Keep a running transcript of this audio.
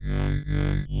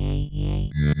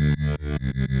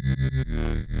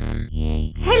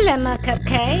Lemma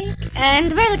Cupcake,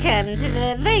 and welcome to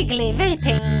the vaguely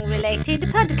vaping-related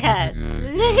podcast.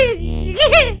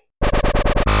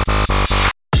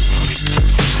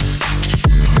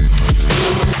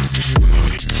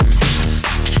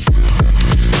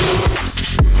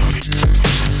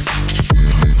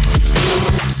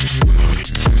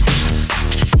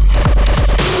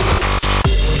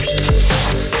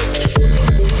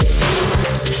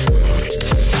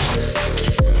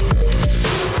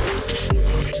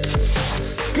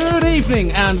 Good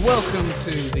evening and welcome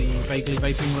to the vaguely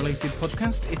vaping related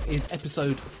podcast. It is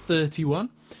episode 31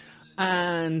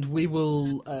 and we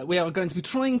are going to be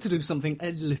trying to do something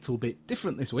a little bit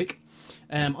different this week.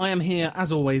 I am here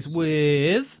as always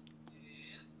with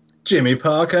Jimmy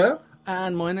Parker.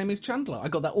 And my name is Chandler. I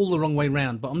got that all the wrong way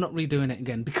round, but I'm not redoing it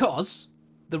again because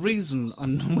the reason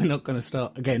we're not going to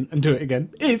start again and do it again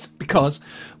is because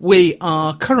we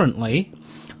are currently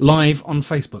live on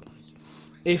Facebook.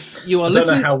 If you are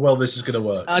listening, I don't know how well this is going to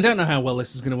work. I don't know how well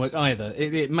this is going to work either.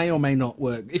 It may or may not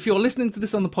work. If you're listening to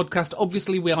this on the podcast,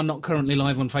 obviously we are not currently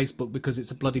live on Facebook because it's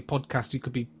a bloody podcast. You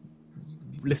could be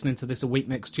listening to this a week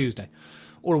next Tuesday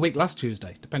or a week last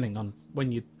Tuesday, depending on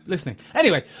when you're listening.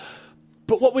 Anyway,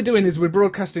 but what we're doing is we're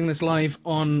broadcasting this live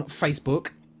on Facebook.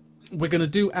 We're going to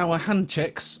do our hand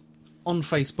checks on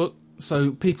Facebook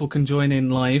so people can join in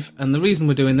live. And the reason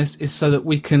we're doing this is so that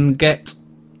we can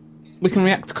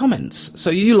react to comments. So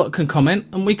you lot can comment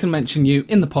and we can mention you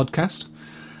in the podcast.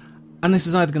 And this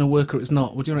is either going to work or it's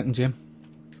not. What do you reckon, Jim?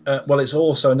 Well, it's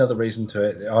also another reason to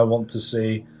it. I want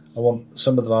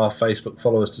some of our Facebook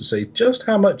followers to see just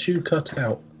how much you cut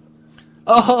out.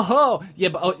 Oh, yeah,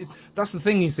 but that's the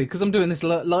thing, you see, because I'm doing this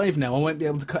live now, I won't be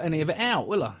able to cut any of it out,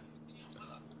 will I?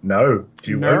 No,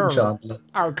 you won't, Chandler.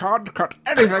 I can't cut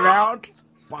anything out,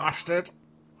 bastard.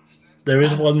 There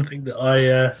is one thing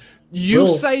that You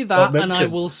say that and I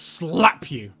will slap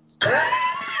you.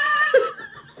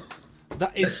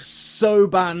 That is so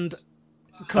banned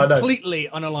completely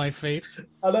on a live feed.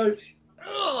 I know.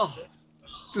 Ugh.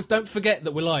 Just don't forget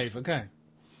that we're live, okay?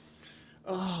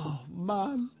 Oh,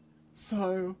 man.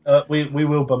 So... we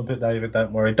will bump it, David,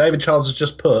 don't worry. David Charles has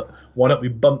just put, why don't we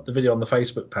bump the video on the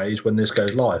Facebook page when this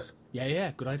goes live?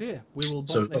 Yeah, good idea. We will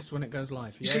bump this when it goes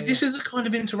live. You see, this is the kind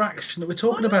of interaction that we're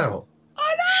talking about.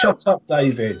 I know! Shut up,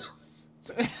 David.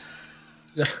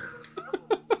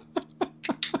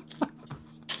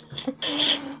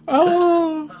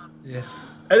 Oh yeah.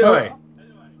 Anyway,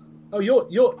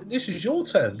 this is your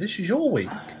turn. This is your week.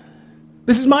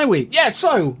 This is my week. Yeah.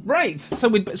 So right. So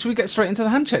we get straight into the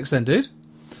hand checks then, dude.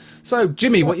 So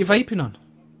Jimmy, what you vaping on?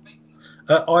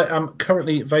 I am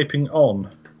currently vaping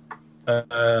on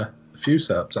a few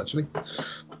setups actually.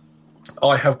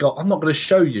 I have got. I'm not going to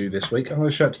show you this week. I'm going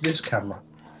to show it to this camera.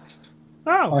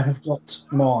 Oh. I have got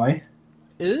my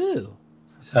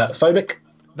Phobic.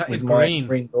 That with is my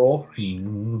green door.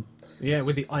 Yeah,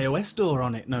 with the iOS door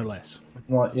on it, no less.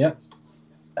 Right, yeah.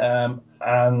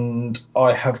 And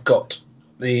I have got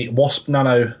the Wasp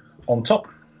Nano on top.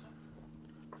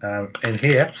 In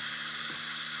here.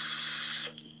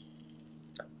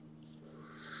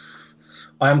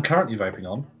 I am currently vaping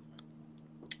on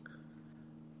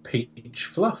Peach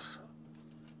Fluff.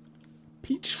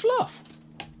 Peach Fluff?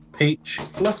 Peach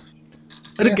Fluff.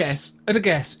 At a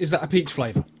guess, is that a peach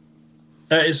flavour?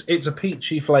 It's a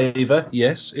peachy flavour,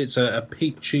 yes. It's a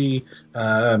peachy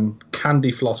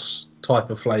candy floss type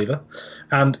of flavour.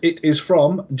 And it is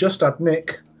from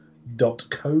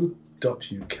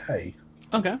justadnick.co.uk.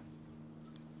 Okay.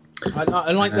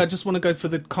 I like that. I just want to go for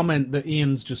the comment that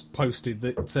Ian's just posted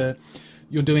that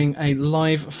you're doing a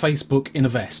live Facebook in a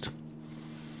vest.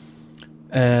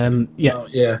 Yeah. Oh,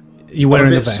 yeah. You're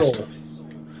wearing a vest. Sore.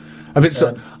 A bit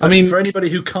so. I mean, for anybody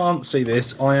who can't see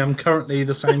this, I am currently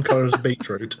the same colour as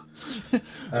beetroot.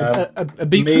 A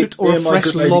beetroot or a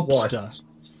fresh lobster.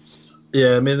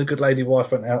 Yeah, me and the good lady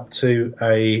wife went out to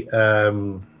a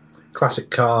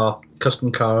classic car,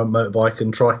 custom car, motorbike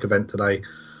and trike event today,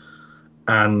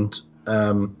 and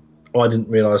I didn't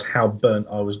realise how burnt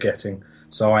I was getting.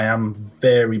 So I am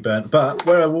very burnt. But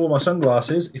where I wore my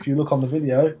sunglasses, if you look on the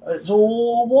video, it's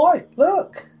all white.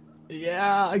 Look.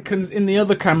 Yeah, I can. In the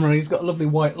other camera, he's got a lovely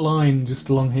white line just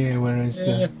along here, whereas...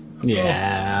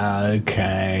 Yeah,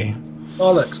 okay.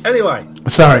 Bollocks. Anyway.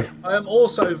 Sorry. I am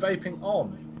also vaping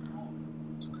on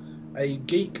a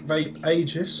Geek Vape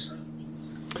Aegis.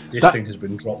 This thing has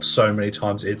been dropped so many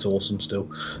times, it's awesome still.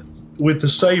 With the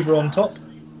saver on top.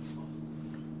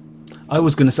 I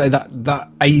was going to say that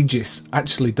Aegis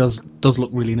actually does look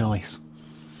really nice.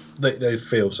 They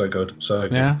feel so good. So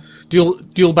yeah.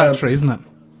 Dual battery, isn't it?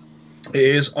 It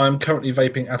is. I'm currently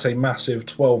vaping at a massive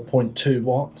 12.2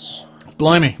 watts.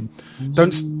 Blimey.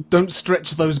 Don't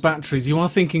stretch those batteries. You are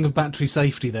thinking of battery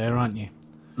safety there, aren't you?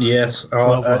 Yes,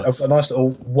 12 I've watts. got a nice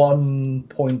little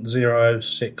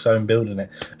 1.06 ohm build in it.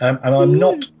 And I'm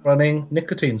not running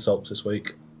nicotine salts this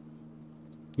week.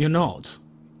 You're not?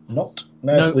 No,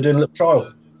 No. we're doing a little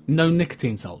trial. No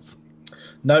nicotine salts?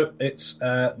 No, it's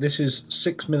this is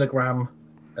 6 milligram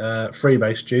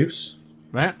freebase juice.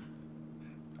 Right.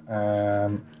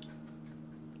 And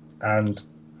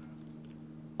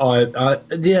I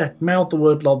mouth the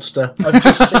word lobster. I've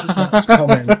just seen that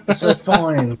comment, so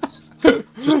fine.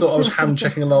 Just thought I was hand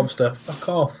checking a lobster. Fuck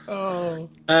off. Oh.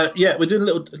 We're doing a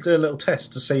little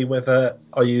test to see whether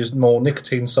I used more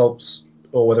nicotine salts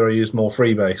or whether I used more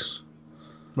freebase.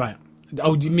 Right.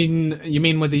 Oh, do you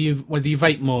mean whether you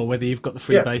vape more, whether you've got the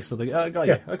freebase or the? Oh, got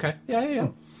you. Okay. Yeah.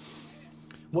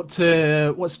 What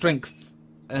strength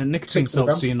nicotine 6 salts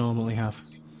milligram. do you normally have?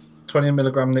 20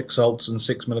 milligram nic salts and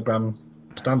 6 milligram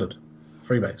standard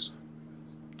freebase.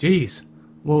 Jeez.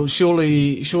 Well,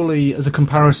 surely, as a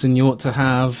comparison, you ought to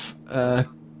have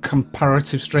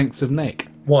comparative strengths of Nick.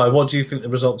 Why? What do you think the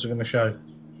results are going to show?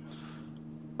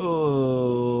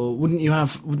 Oh, wouldn't you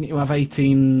have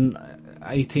 18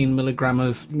 milligram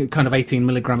of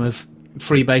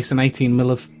freebase and 18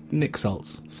 mil of Nick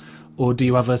salts, or do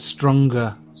you have a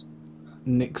stronger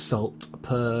Nick salt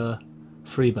per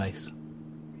freebase?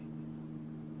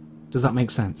 Does that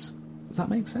make sense?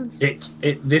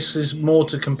 This is more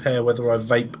to compare whether I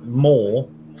vape more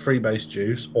freebase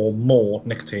juice or more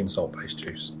nicotine salt based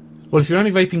juice. Well, if you're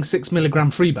only vaping 6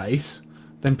 milligram freebase,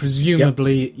 then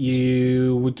presumably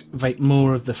you would vape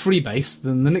more of the freebase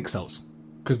than the Nick salts,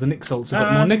 because the Nick salts have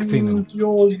got more nicotine in them.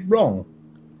 You're wrong.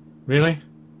 Really?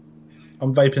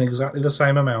 I'm vaping exactly the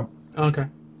same amount. Okay.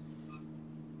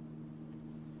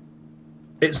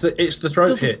 It's the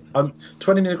throat hit.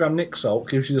 20 milligram Nick salt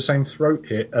gives you the same throat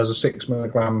hit as a 6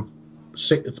 milligram,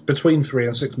 between 3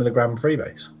 and 6 milligram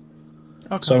freebase.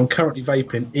 Okay. So I'm currently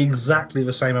vaping exactly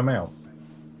the same amount.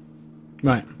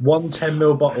 Right. One 10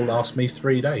 ml bottle lasts me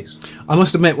 3 days. I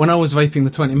must admit, when I was vaping the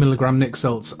 20 milligram Nick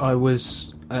salts, I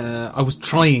was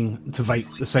trying to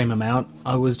vape the same amount.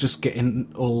 I was just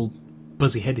getting all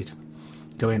buzzy headed,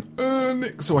 going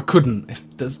Nick. So I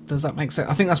couldn't. Does that make sense?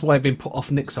 I think that's why I've been put off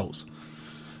Nick salts.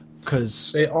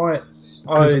 Because I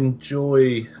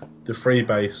enjoy the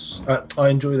freebase. I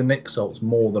enjoy the Nick salts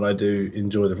more than I do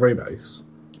enjoy the freebase.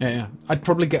 Yeah. I'd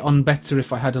probably get on better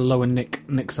if I had a lower Nick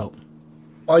salt.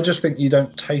 I just think you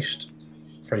don't taste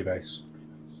freebase.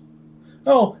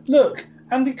 Oh, look,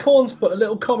 Andy Corn's put a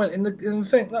little comment in the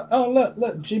thing.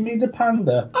 Look, Jimmy the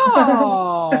Panda.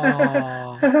 Oh,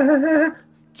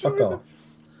 Fuck off.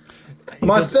 He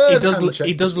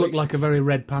does look like a very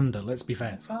red panda, let's be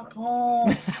fair. Fuck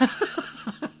off.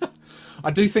 I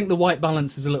do think the white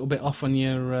balance is a little bit off on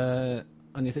your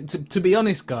thing. To be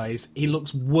honest, guys, he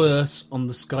looks worse on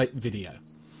the Skype video.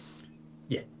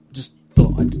 Yeah. Just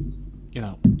thought I'd,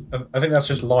 I think that's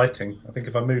just lighting. I think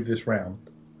if I move this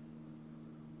round.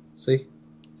 See?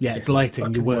 Yeah, it's lighting.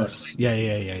 You're fucking worse. worse.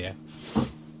 Yeah.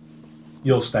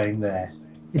 You're staying there.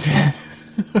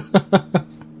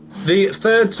 The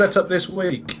third setup this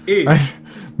week is...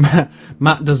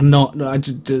 Matt does not...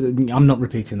 I'm not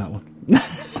repeating that one.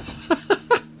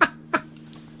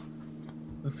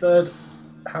 The third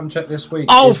hand check this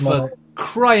week is my for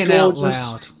crying out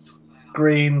gorgeous loud.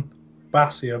 green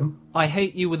Basium. I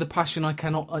hate you with a passion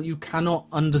you cannot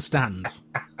understand.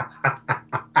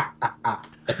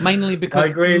 Mainly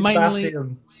because...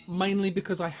 Mainly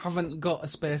because I haven't got a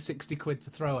spare 60 quid to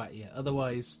throw at you.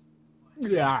 Otherwise...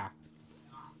 Yeah.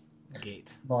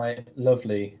 Gate. My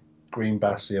lovely green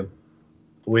Basium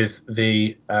with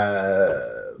the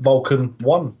Vulcan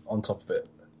 1 on top of it.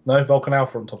 No, Vulcan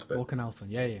Alpha on top of it. Vulcan Alpha,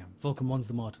 yeah. Vulcan 1's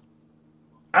the mod.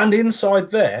 And inside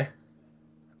there,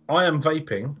 I am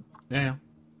vaping Yeah.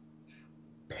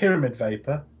 Pyramid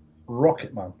Vapor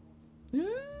Rocket Man.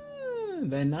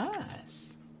 Very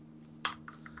nice.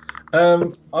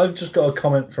 I've just got a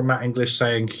comment from Matt English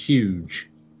saying huge.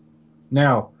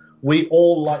 Now, we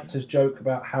all like to joke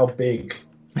about how big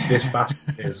this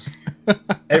bastard is.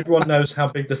 Everyone knows how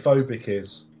big the Phobic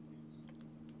is.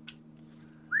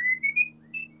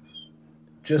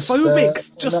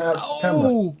 Phobic's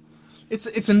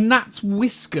it's a gnat's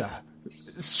whisker.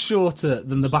 It's shorter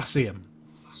than the Basium.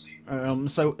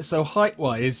 So height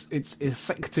wise, it's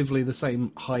effectively the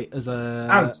same height as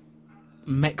a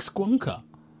mech squonker.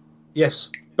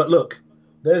 Yes, but look,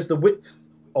 there's the width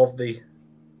of the.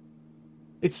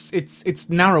 It's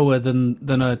narrower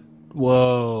than a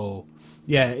whoa.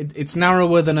 Yeah, it's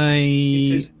narrower than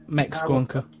a mech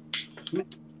squonker.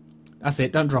 That's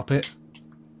it. Don't drop it.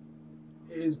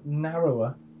 It is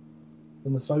narrower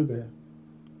than the Phobia.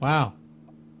 Wow.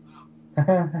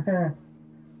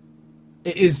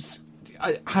 It is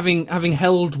having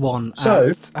held one.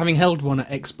 Having held one at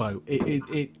Expo,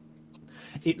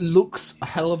 it looks a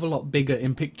hell of a lot bigger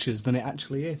in pictures than it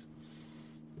actually is.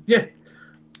 Yeah.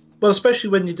 Well, especially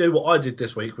when you do what I did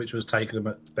this week, which was take them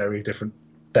at very different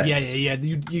depths. Yeah.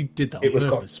 You did that on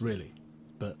purpose, really.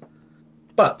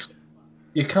 But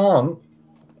you can't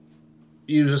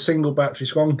use a single battery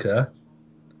squonker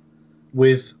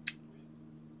with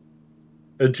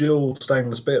a dual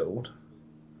stainless build,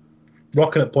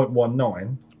 rocking at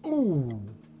 0.19. Ooh.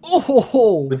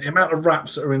 Oh. With the amount of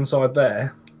wraps that are inside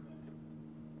there.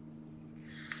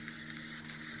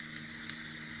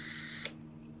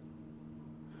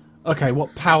 Okay,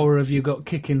 what power have you got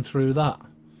kicking through that?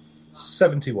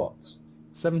 70 watts.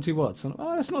 70 watts.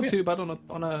 Oh, that's not too bad on a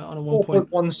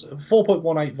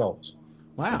 4.18 volts.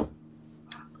 Wow.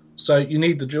 So you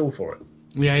need the dual for it.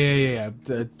 Yeah.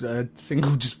 A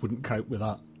single just wouldn't cope with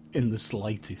that in the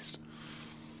slightest.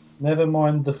 Never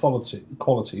mind the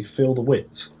quality, feel the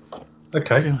width.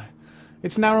 Okay.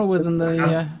 It's narrower than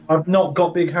the... I've not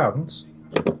got big hands.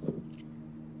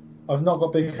 I've not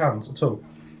got big hands at all.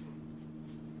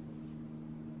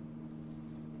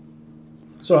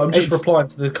 Sorry, I'm just replying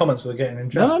to the comments that we're getting in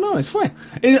chat. No, it's fine.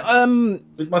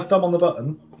 With my thumb on the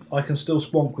button, I can still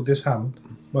squonk with this hand.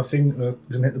 My finger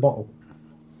can hit the bottle.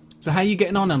 So how are you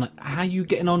getting on it? How are you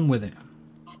getting on with it?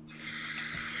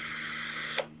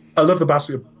 I love the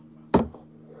Basium.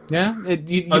 Yeah?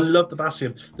 I love the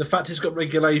Basium. The fact it's got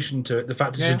regulation to it, the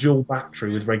fact it's a dual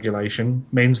battery with regulation,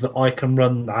 means that I can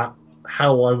run that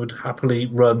how I would happily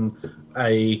run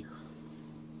a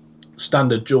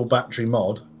standard dual battery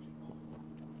mod,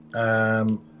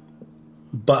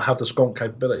 but have the squonk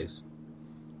capabilities.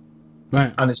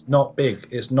 Right. And it's not big.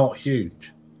 It's not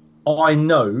huge. I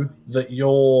know that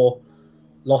your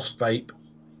Lost Vape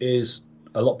is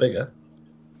a lot bigger.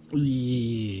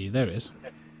 Yeah, there it is.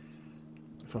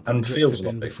 And feels a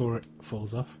lot bigger before it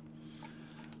falls off.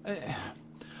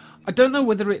 I don't know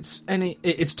whether it's any.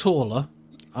 It's taller.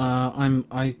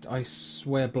 I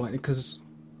swear blindly because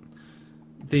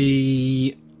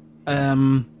the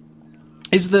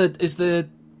is the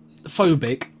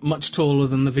Phobic much taller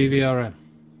than the VVRM?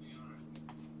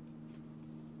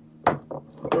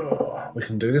 We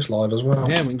can do this live as well.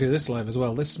 Yeah, we can do this live as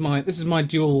well. This is my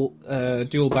dual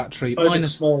battery. Phobic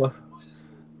is smaller.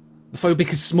 The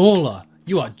Phobic is smaller.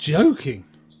 You are joking.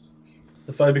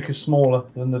 The Phobic is smaller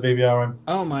than the VVRM.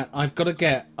 Oh my! Well,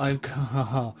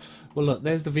 look.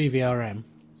 There's the VVRM,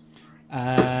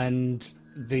 and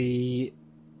the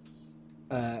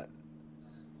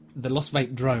Lost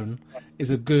Vape drone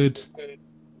is a good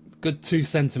 2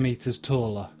 centimeters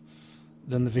taller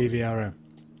than the VVRM.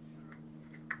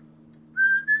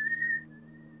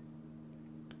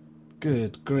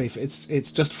 Good grief!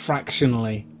 It's just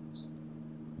fractionally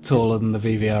taller than the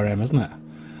VVRM, isn't it?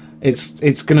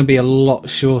 It's going to be a lot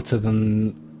shorter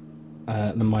than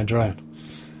my drone.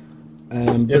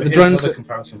 But the drone's another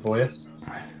comparison for you.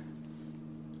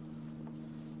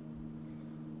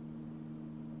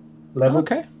 Level.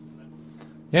 Okay.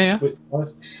 Yeah.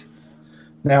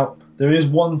 Now there is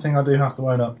one thing I do have to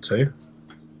own up to.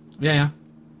 Yeah.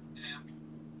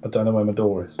 I don't know where my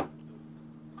door is.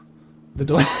 The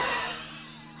door.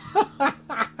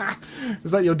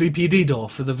 Is that your DPD door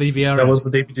for the VVRM? That was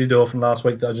the DPD door from last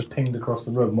week that I just pinged across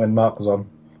the room when Mark was on.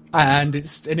 And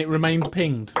it remained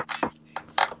pinged. I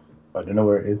don't know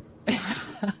where it is.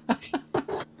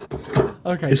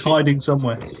 Okay. It's hiding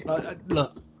somewhere.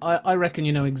 Look, I reckon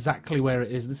you know exactly where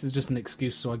it is. This is just an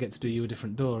excuse so I get to do you a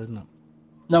different door, isn't it?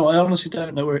 No, I honestly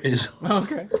don't know where it is.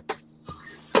 Okay.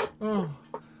 Oh.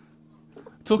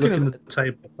 Look in the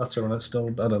table. That's all right. Still,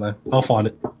 I don't know. I'll find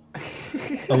it.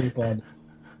 I'll find it.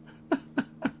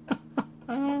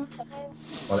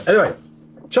 Anyway,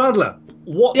 Chandler,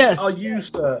 what are you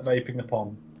vaping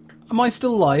upon? Am I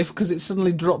still live? Because it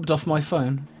suddenly dropped off my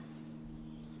phone.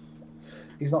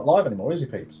 He's not live anymore, is he,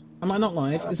 Peeps? Am I not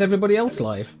live? Is everybody else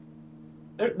live?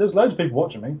 There's loads of people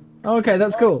watching me. Oh, okay,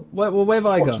 that's cool. Where have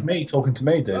I gone? Watching me, talking to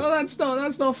me, dude. Oh, that's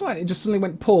not fine. It just suddenly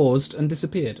went paused and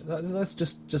disappeared. That's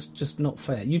just not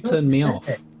fair. You turned me off.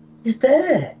 He's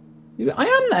there. I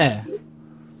am there.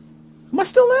 Am I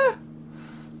still there?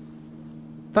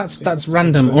 That's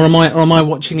random, or am I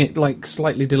watching it like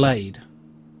slightly delayed?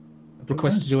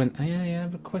 Request to join. Yeah.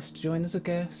 Request to join as a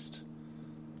guest.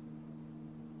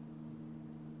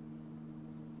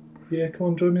 Yeah, come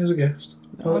on, join me as a guest.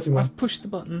 I've pushed the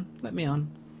button. Let me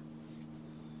on.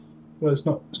 Well, it's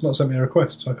not sent me a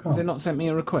request, so I can't. Has it not sent me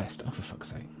a request? Oh, for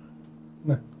fuck's sake!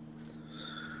 No.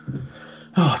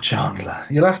 Oh, Chandler.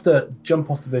 You'll have to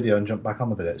jump off the video and jump back on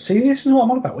the video. See, this is what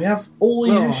I'm on about. We have all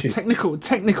these issues.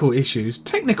 Technical issues.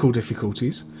 Technical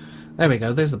difficulties. There we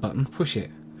go. There's the button. Push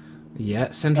it. Yeah,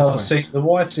 send request. See, the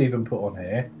wife's even put on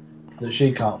here that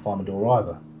she can't find the door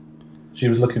either. She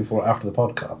was looking for it after the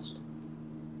podcast.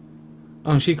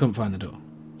 Oh, and she couldn't find the door?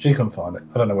 She couldn't find it.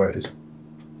 I don't know where it is.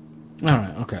 All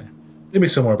right, okay. It'll be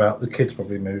somewhere about. The kids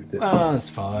probably moved it. Oh,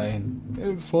 that's fine.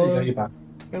 It's fine. There you go, you're back.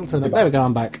 It'll turn up. There we go,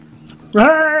 I'm back.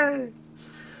 Hey!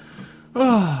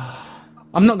 Oh,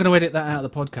 I'm not going to edit that out of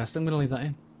the podcast. I'm going to leave that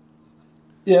in.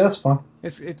 Yeah, that's fine.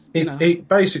 It's he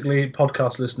basically,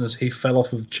 podcast listeners, he fell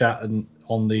off of chat and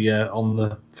on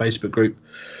the Facebook group.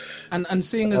 And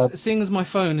seeing as my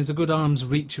phone is a good arm's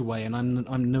reach away, and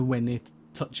I'm nowhere near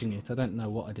touching it, I don't know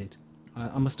what I did.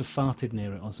 I must have farted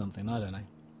near it or something. I don't know.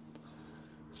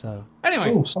 So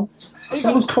anyway,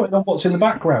 someone's commenting on what's in the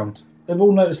background. They've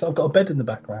all noticed that I've got a bed in the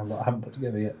background that I haven't put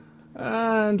together yet.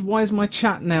 And why is my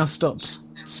chat now stopped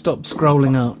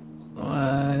scrolling up?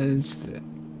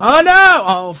 Oh no!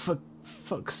 Oh, for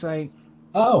fuck's sake!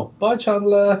 Oh, bye,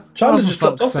 Chandler. Chandler just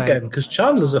dropped off again because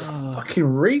Chandler's a fucking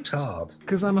retard.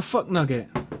 Because I'm a fuck nugget.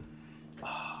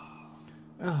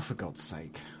 Oh, for God's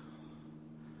sake!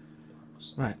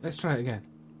 Right, let's try it again.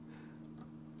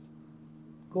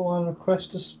 Go on,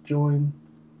 request us to join.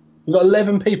 We've got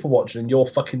 11 people watching and you're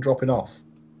fucking dropping off.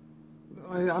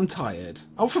 I'm tired.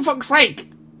 Oh, for fuck's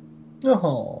sake!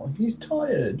 Oh, he's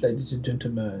tired, ladies and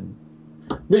gentlemen.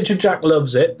 Richard Jack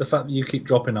loves it, the fact that you keep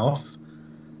dropping off.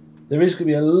 There is going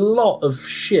to be a lot of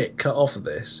shit cut off of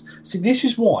this. See, this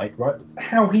is why, right,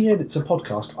 how he edits a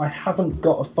podcast, I haven't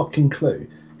got a fucking clue.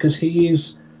 Because he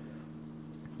is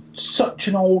such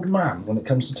an old man when it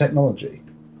comes to technology.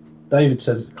 David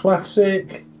says it's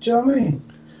classic. Do you know what I mean?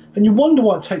 And you wonder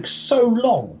why it takes so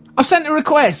long. I've sent a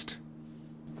request.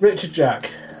 Richard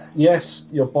Jack, yes,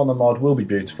 your Bonner mod will be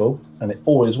beautiful, and it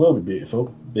always will be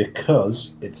beautiful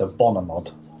because it's a Bonner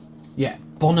mod. Yeah,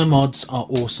 Bonner mods are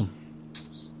awesome.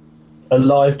 A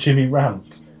live Jimmy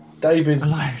rant, David.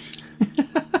 Alive.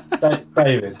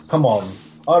 David, come on!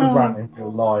 I'm ranting for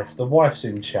your life. The wife's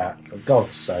in chat. For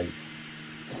God's sake,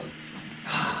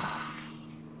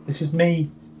 this is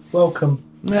me. Welcome.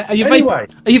 Are you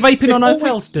vaping on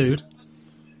hotels, dude?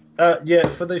 Yeah,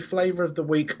 for the flavour of the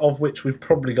week, of which we've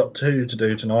probably got 2 to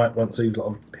do tonight once these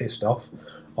lot are pissed off.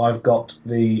 I've got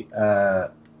the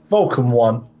Vulcan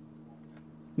one.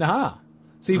 Aha.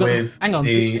 So you've got... Hang on.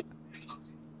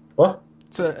 What?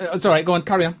 So, it's all right, go on,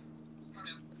 carry on.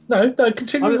 No,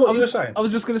 continue what you were saying. I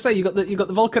was just going to say, you got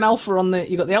the Vulcan Alpha on the...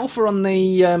 You got the Alpha on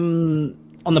the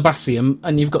Basium,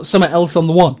 and you've got something else on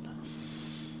the one.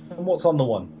 And what's on the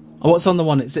one? What's on the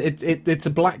one? It's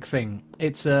a black thing.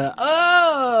 It's a...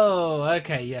 Oh,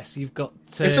 okay, yes, you've got...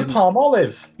 it's a palm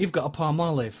olive. You've got a palm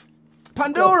olive.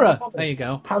 Pandora! There you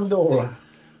go. Pandora.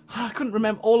 I couldn't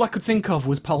remember. All I could think of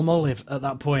was Palmolive at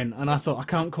that point, and I thought, I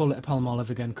can't call it a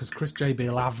Palmolive again, because Chris JB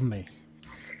will have me.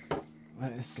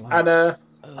 It's like... And,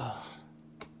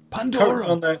 Pandora!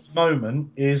 On the moment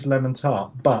is lemon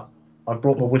tart, but I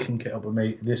brought my wicking kit up with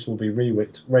me. This will be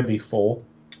re-wicked, ready for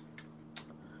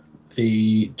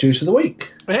the juice of the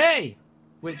week. Hey!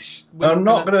 Which I'm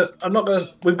not gonna.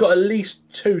 We've got at least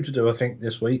 2 to do, I think,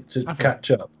 this week to catch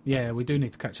up. Yeah, we do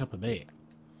need to catch up a bit.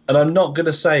 And I'm not going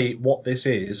to say what this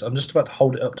is. I'm just about to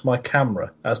hold it up to my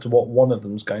camera as to what one of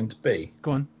them's going to be. Go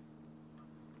on.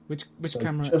 Which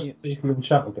camera? Just people in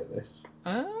chat will get this.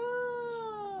 Ah.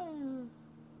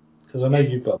 Because I know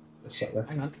you've got this up there.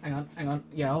 Hang on.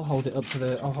 Yeah, I'll hold it up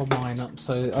I'll hold mine up,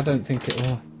 so I don't think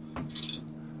it'll...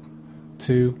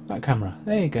 To that camera.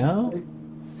 There you go.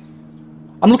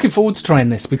 I'm looking forward to trying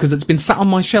this because it's been sat on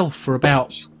my shelf for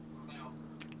about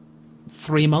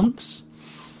 3 months.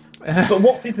 But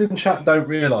what people in chat don't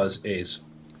realise is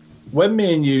when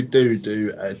me and you when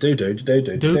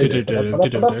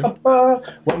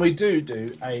we do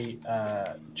a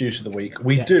juice of the week,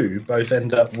 we do both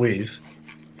end up with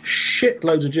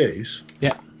shitloads of juice.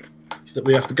 Yeah. That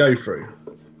we have to go through.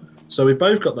 So we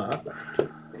both got that.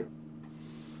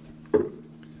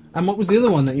 And what was the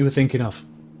other one that you were thinking of?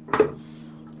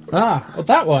 Ah, well,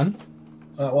 that one.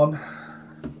 That one.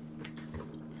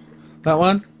 That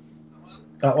one.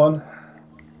 That one.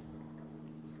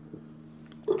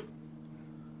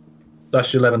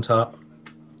 That's your lemon tart.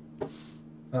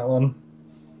 That one.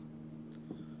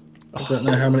 I don't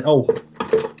know how many. Oh,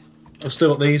 I've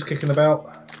still got these kicking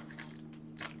about.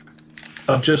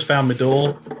 I've just found my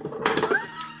door.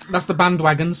 That's the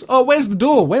bandwagons. Oh, where's the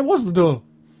door? Where was the door?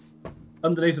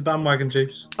 Underneath the bandwagon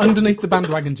juice. Underneath the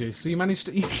bandwagon juice. So you managed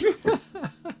to...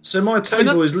 So my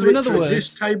table is literally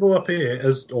this table up here,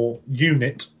 or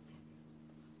unit.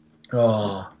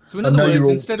 Oh, So in other words,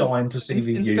 instead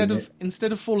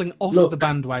of falling off the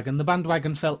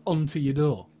bandwagon fell onto your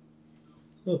door.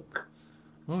 Look.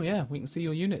 Oh yeah, we can see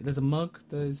your unit. There's a mug.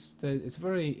 It's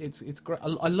great.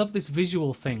 I love this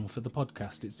visual thing for the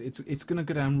podcast. It's going to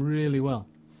go down really well.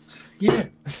 Yeah.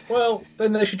 Well,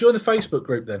 then they should join the Facebook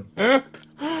group then.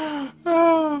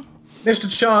 Mr.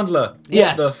 Chandler,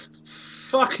 what the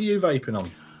fuck are you vaping on?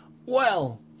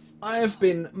 Well, I have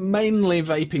been mainly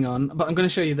vaping on, but I'm going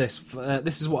to show you this.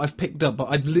 This is what I've picked up, but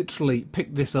I've literally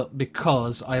picked this up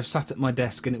because I have sat at my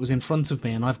desk and it was in front of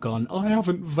me and I've gone, I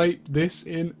haven't vaped this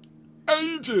in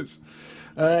ages.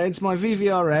 It's my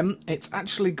VVRM. It's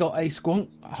actually got a squonk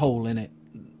hole in it.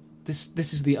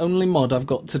 This is the only mod I've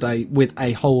got today with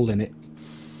a hole in it.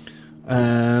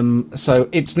 So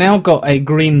it's now got a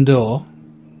green door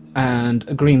and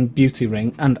a green beauty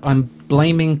ring, and I'm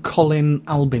blaming Colin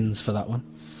Albins for that one.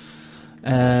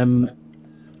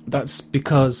 That's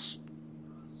because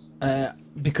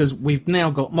we've now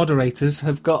got moderators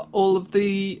they've all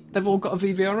got a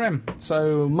VVRM.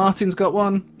 So Martin's got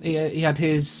one. He had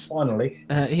his finally.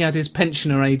 He had his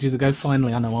pensioner ages ago.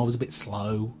 Finally, I know I was a bit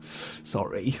slow.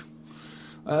 Sorry.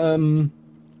 Colin's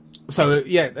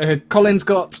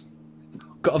got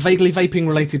a vaguely vaping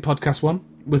related podcast one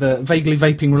with a vaguely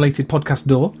vaping related podcast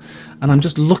door, and I'm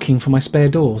just looking for my spare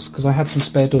doors because I had some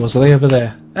spare doors. Are they over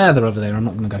there? They're over there. I'm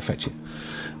not going to go fetch it.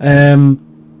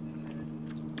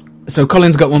 So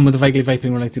Colin's got one with a vaguely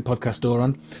vaping related podcast door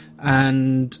on,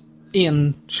 and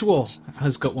Ian Schwar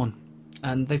has got one,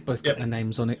 and they've both got their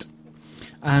names on it.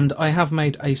 And I have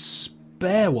made a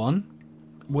spare one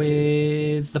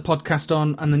with the podcast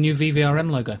on and the new VVRM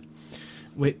logo,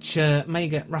 which may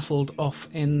get raffled off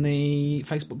in the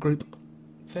Facebook group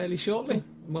fairly shortly.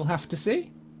 We'll have to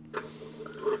see.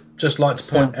 Just like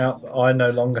to point out that I no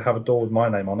longer have a door with my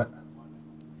name on it.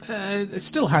 It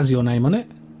still has your name on it.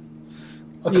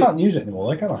 I can't use it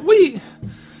anymore, can I?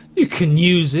 You can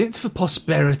use it for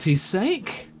prosperity's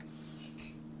sake.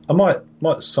 I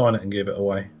might sign it and give it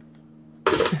away.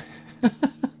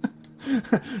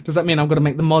 Does that mean I've got to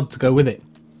make the mod to go with it?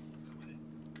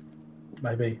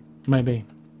 Maybe.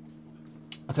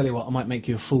 I'll tell you what, I might make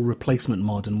you a full replacement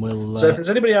mod and we'll... So if there's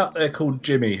anybody out there called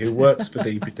Jimmy who works for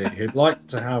DPD who'd like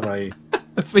to have a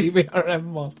VVRM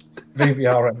mod.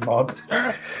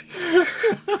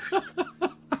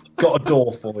 Got a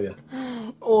door for you.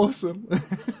 Awesome.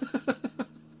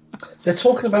 They're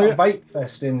talking about Vape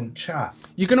Fest in chat.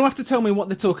 You're going to have to tell me what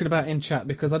they're talking about in chat,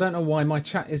 because I don't know why my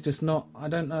chat is just not... I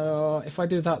don't know if I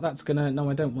do that, that's going to... No,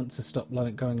 I don't want to stop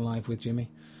going live with Jimmy.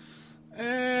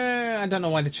 I don't know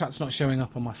why the chat's not showing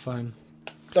up on my phone.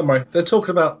 Don't worry. They're talking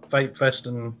about Vape Fest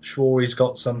and Schwarry's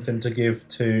got something to give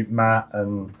to Matt,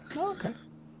 and okay.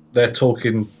 They're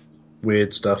talking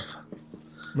weird stuff.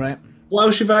 Right. What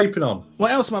else are you vaping on?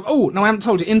 What else am I... Oh, no, I haven't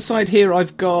told you. Inside here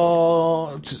I've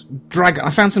got Dragon. I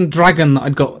found some Dragon that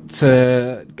I'd got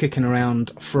kicking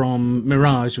around from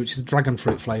Mirage, which is dragon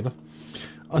fruit flavour.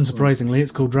 Unsurprisingly,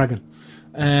 it's called Dragon.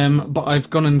 But I've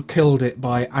gone and killed it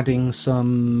by adding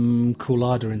some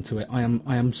Coolada into it. I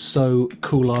am so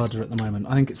Coolada at the moment.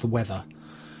 I think it's the weather.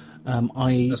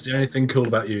 That's the only thing cool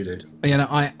about you, dude. You know,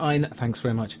 I thanks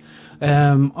very much.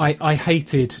 I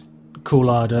hated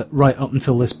Coolada right up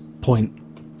until this point,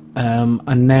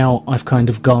 and now I've kind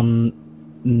of gone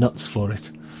nuts for it,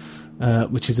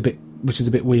 which is a bit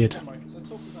weird.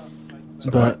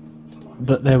 But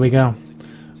there we go.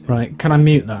 Right, can I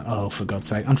mute that? Oh, for God's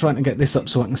sake! I'm trying to get this up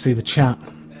so I can see the chat.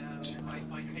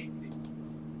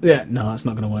 Yeah, no, that's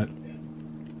not going to work.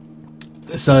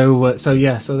 So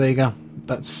there you go.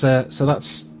 That's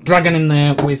Dragon in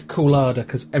there with Coolada,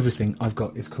 because everything I've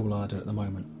got is Coolada at the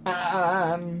moment.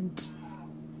 And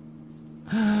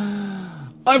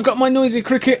I've got my Noisy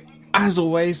Cricket, as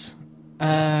always.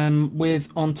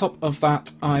 With, on top of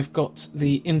that, I've got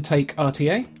the Intake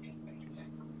RTA.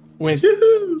 With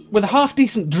a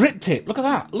half-decent drip tip. Look at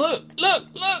that. Look.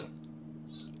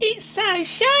 It's so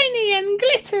shiny and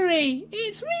glittery.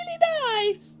 It's really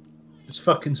nice. It's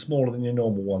fucking smaller than your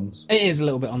normal ones. It is a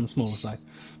little bit on the smaller side.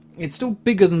 It's still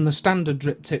bigger than the standard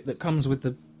drip tip that comes with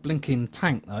the blinking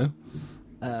tank, though.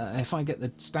 If I get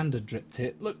the standard drip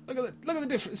tip, look at the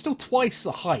difference. It's still twice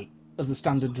the height of the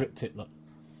standard drip tip. Look.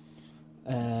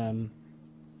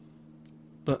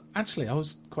 But actually, I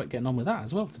was quite getting on with that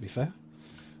as well. To be fair,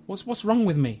 what's wrong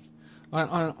with me?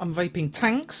 I'm vaping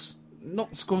tanks,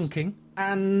 not squonking,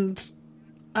 and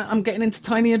I'm getting into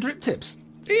tinier drip tips.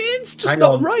 It's just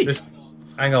not right.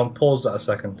 Hang on, pause that a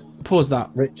second. Pause that.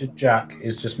 Richard Jack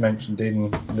is just mentioned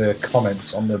in the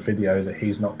comments on the video that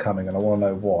he's not coming, and I want to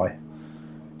know why.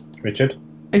 Richard?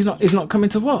 He's not coming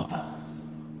to what?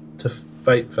 To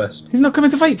Vape Fest. He's not coming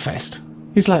to Vape Fest?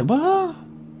 He's like, what?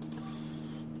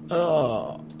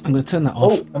 Oh, I'm going to turn that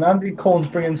off. Oh, and Andy Corn's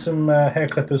bringing some hair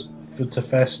clippers to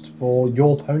Fest for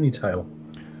your ponytail.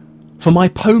 For my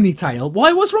ponytail?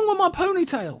 Why? What's wrong with my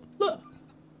ponytail? Look.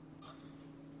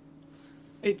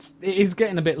 It is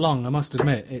getting a bit long, I must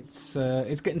admit. It's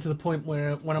getting to the point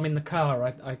where when I'm in the car,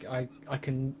 I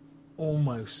can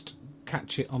almost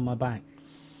catch it on my back.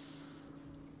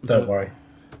 Don't worry.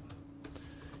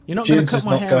 You're not going to cut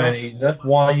my hair off. Jibs is not going either.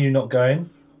 Why are you not going?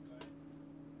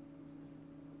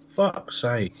 Fuck's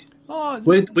sake. Oh,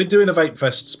 we're doing a Vape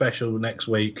Fest special next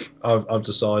week, I've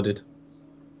decided.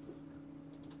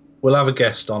 We'll have a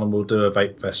guest on and we'll do a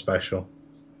Vape Fest special.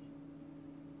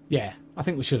 Yeah, I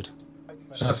think we should.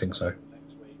 I think so.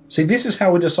 See, this is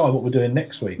how we decide what we're doing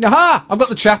next week. Aha! I've got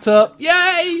the chat up.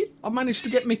 Yay! I managed to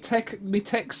get me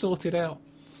tech sorted out.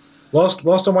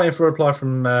 Whilst I'm waiting for a reply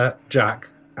from Jack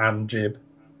and Jib,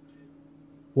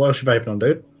 what else you vaping on,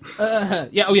 dude?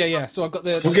 Yeah. So I've got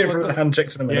the. We'll get through the hand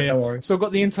checks in a minute. Yeah. Don't worry. So I've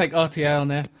got the intake RTA on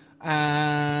there,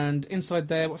 and inside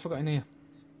there, what have I got in here?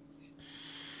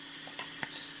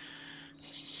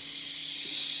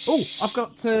 Oh, I've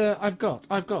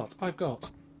got.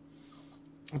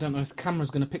 I don't know if the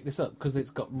camera's going to pick this up because it's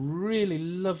got really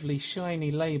lovely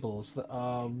shiny labels that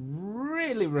are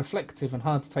really reflective and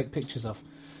hard to take pictures of.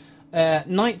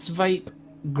 Knight's Vape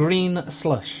Green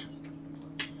Slush.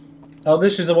 Oh,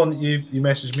 this is the one that you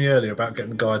messaged me earlier about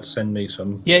getting the guy to send me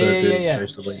some Yeah.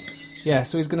 the week. Yeah,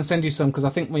 so he's going to send you some because I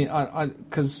think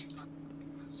because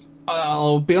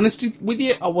I'll be honest with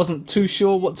you, I wasn't too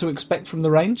sure what to expect from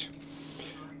the range,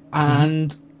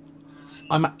 and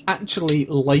I'm actually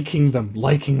liking them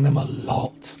a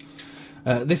lot.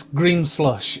 This green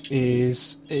slush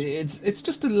it's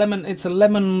just a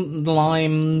lemon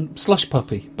lime slush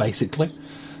puppy basically.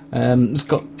 It's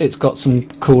got some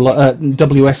cool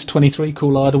WS23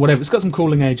 Coolard or whatever. It's got some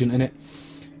cooling agent in it,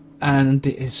 and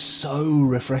it is so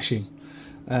refreshing.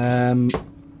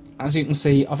 As you can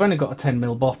see, I've only got a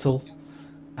 10ml bottle,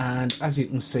 and as you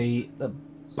can see, the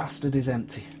bastard is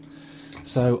empty.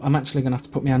 So I'm actually going to have to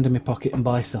put my hand in my pocket and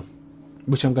buy some,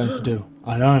 which I'm going to do.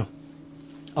 I know.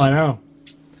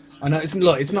 It's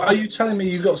not. Are you telling me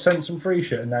you got sent some free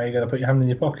shit and now you're going to put your hand in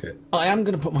your pocket? I am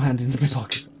going to put my hand into my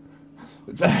pocket.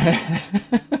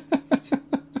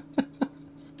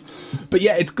 But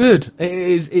yeah, it's good. It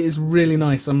is really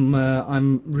nice.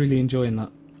 I'm really enjoying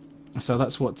that. So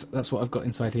that's what I've got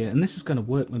inside here, and this is going to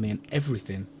work with me in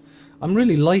everything. I'm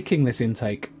really liking this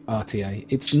intake RTA.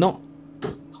 It's not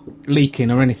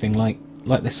leaking or anything like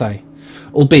they say,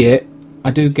 albeit I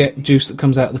do get juice that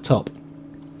comes out of the top.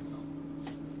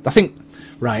 I think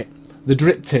the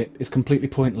drip tip is completely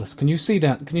pointless. Can you see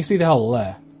that? Can you see the hole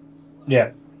there?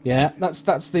 Yeah,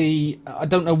 that's the. I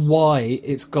don't know why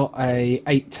it's got a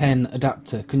 810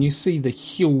 adapter. Can you see the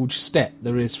huge step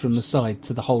there is from the side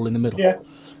to the hole in the middle? Yeah.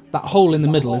 That hole in the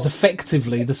middle is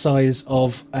effectively the size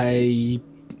of a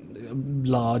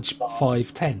large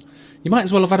 510. You might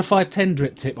as well have had a 510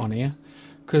 drip tip on here,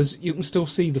 because you can still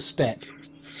see the step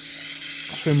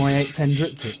through my 810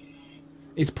 drip tip.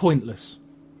 It's pointless.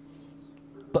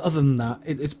 But other than that,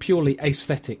 it's purely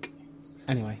aesthetic.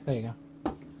 Anyway, there you go.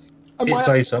 It's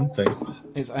a something.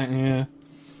 Yeah.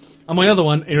 And my other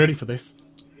one, are you ready for this?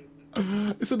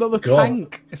 It's another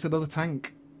tank. It's another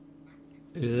tank.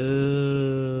 I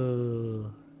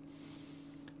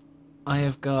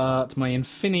have got my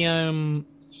Infiniome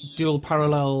dual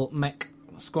parallel mech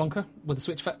squonker with a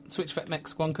switch fet mech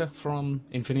squonker from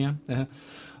Infiniome.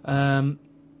 And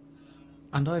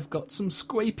I've got some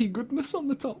scrapey goodness on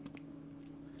the top.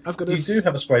 You do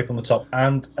have a scrape on the top,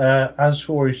 and as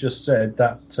Rory's just said,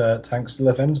 that tank still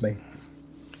offends me.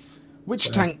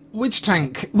 Which tank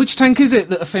is it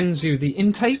that offends you? The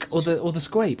intake or the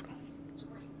scrape?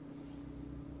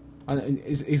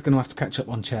 He's going to have to catch up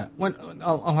on chat.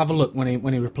 I'll have a look when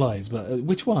he replies. But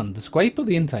which one, the scrape or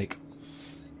the intake?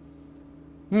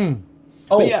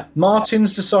 Oh, yeah.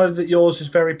 Martin's decided that yours is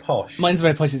very posh. Mine's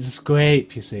very posh. It's a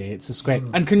scrape. You see, it's a scrape.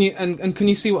 And can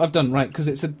you see what I've done? Right, because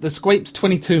the scrape's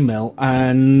 22mm,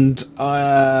 and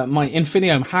my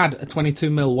Infiniome had a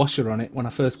 22mm washer on it when I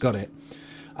first got it,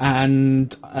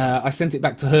 and I sent it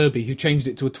back to Herbie, who changed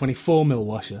it to a 24mm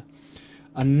washer,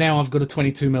 and now I've got a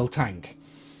 22mm tank.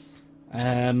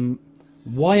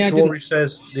 Why I didn't? Rory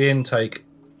says the intake.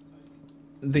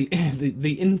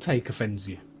 The intake offends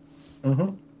you.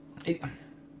 Mm-hmm.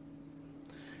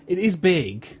 It is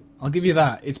big. I'll give you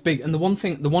that. It's big. And the one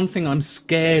thing I'm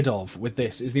scared of with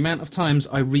this is the amount of times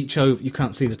I reach over. You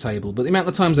can't see the table, but the amount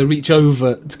of times I reach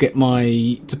over to pick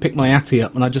my Atty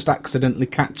up, and I just accidentally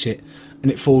catch it,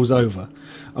 and it falls over.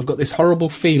 I've got this horrible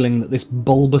feeling that this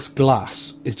bulbous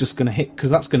glass is just going to hit, because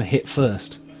that's going to hit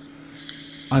first.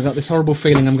 I got this horrible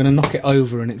feeling I'm going to knock it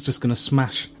over, and it's just going to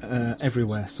smash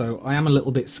everywhere. So I am a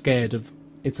little bit scared of.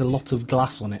 It's a lot of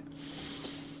glass on it.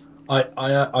 I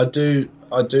do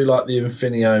like the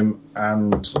Infiniome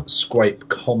and Squape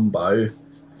combo.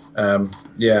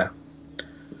 Yeah,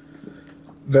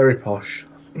 very posh.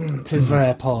 It is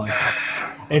very posh.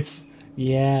 It's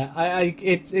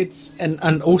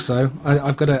and also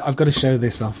I've got to show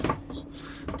this off.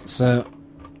 So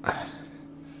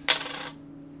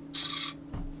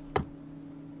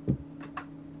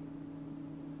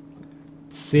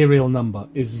serial number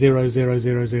is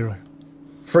 0000.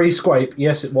 Free Squape,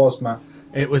 yes, it was, Matt.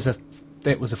 It was a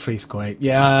free Squape.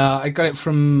 Yeah, I got it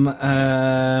from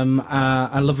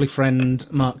a lovely friend,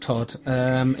 Mark Todd.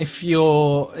 If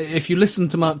you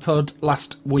listened to Mark Todd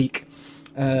last week,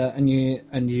 and you're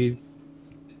new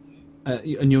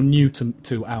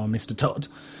to our Mr. Todd,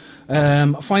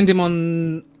 find him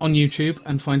on YouTube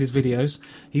and find his videos.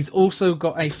 He's also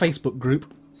got a Facebook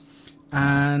group,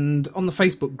 and on the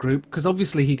Facebook group, because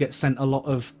obviously he gets sent a lot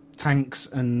of tanks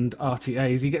and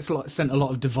RTAs, he gets sent a lot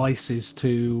of devices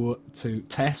to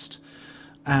test,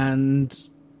 and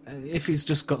if he's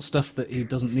just got stuff that he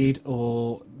doesn't need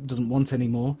or doesn't want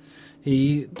anymore,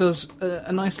 he does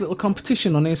a nice little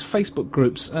competition on his Facebook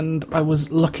groups, and I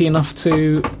was lucky enough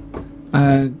to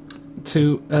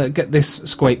get this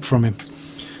Squape from him.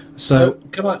 So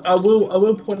I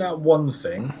will point out one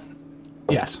thing.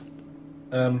 Yes.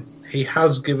 He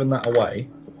has given that away.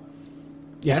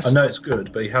 Yes. I know it's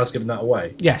good, but he has given that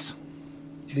away. Yes.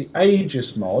 The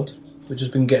Aegis mod, which has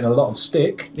been getting a lot of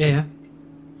stick, yeah,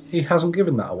 he hasn't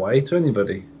given that away to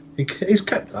anybody. He's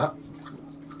kept that.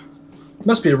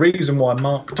 Must be a reason why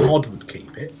Mark Todd would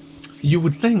keep it. You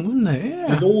would think, wouldn't it? Yeah.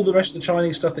 With all the rest of the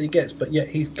Chinese stuff that he gets, but yet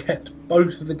he's kept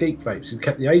both of the Geek Vapes. He's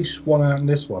kept the Aegis one and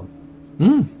this one.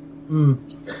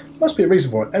 Must be a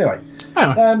reason for it. Anyway.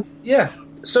 Yeah.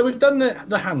 So we've done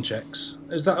the hand checks.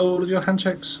 Is that all of your hand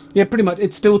checks? Yeah, pretty much.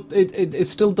 It still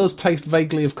does taste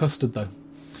vaguely of custard, though.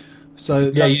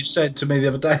 So yeah, you said to me the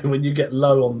other day when you get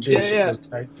low on juice, it does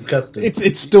taste of custard.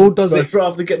 It still does it.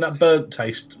 Rather than getting that burnt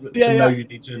taste know you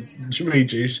need to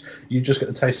rejuice, you just get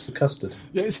the taste of custard.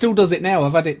 Yeah, it still does it now.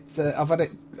 I've had it.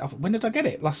 When did I get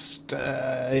it?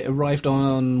 It arrived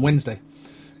on Wednesday,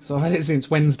 so I've had it since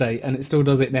Wednesday, and it still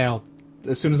does it now.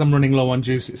 As soon as I'm running low on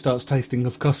juice, it starts tasting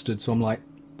of custard. So I'm like,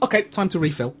 okay, time to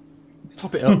refill.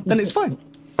 Top it up, then it's fine.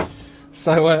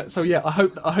 So yeah, I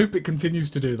hope it continues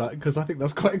to do that, because I think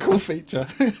that's quite a cool feature.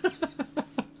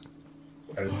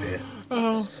 Oh dear.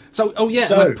 So and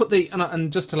I put the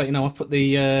and just to let you know, I've put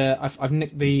the I've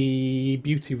nicked the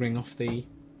beauty ring off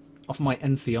my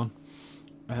Entheon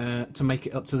to make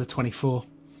it up to the 24,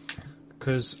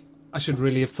 because I should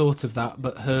really have thought of that,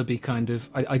 but Herbie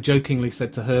I jokingly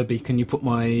said to Herbie, "Can you put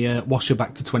my washer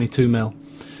back to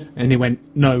 22mm?" And he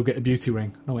went, "No, get a beauty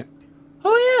ring." And I went,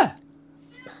 "Oh yeah,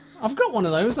 I've got one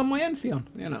of those on my Entheon."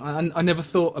 You know, I never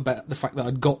thought about the fact that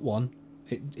I'd got one.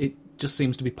 It just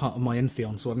seems to be part of my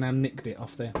Entheon, so I've now nicked it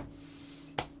off there.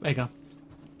 There you go.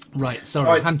 Right, sorry,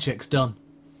 right. Hand check's done.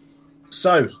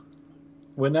 So,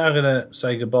 we're now going to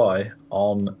say goodbye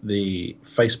on the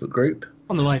Facebook group.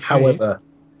 On the live feed. However,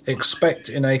 expect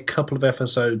in a couple of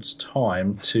episodes'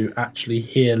 time to actually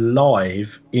hear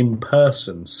live, in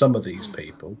person, some of these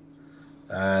people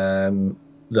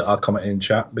that are commenting in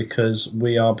chat, because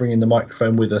we are bringing the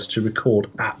microphone with us to record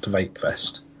at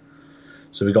VapeFest.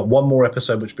 So we've got one more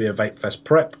episode, which will be a VapeFest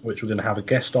prep, which we're going to have a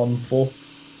guest on for.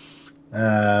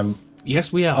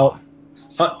 Yes, we are.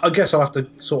 I guess I'll have to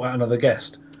sort out another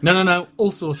guest. No,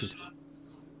 all sorted.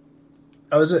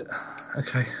 Oh, is it?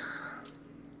 Okay.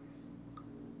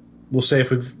 We'll see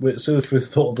if we've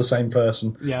thought of the same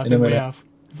person. Yeah, I think we have.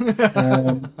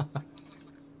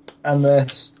 And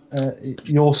there's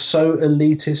you're so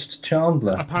elitist,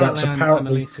 Chandler. Apparently, I'm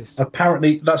elitist.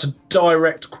 Apparently, that's a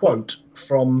direct quote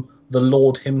from the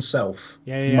Lord himself,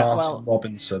 Martin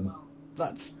Robinson.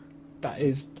 That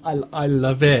is. I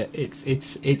love it.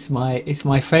 It's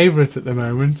my favourite at the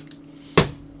moment.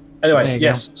 Anyway,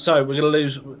 yes. Go. So we're going to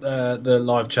lose the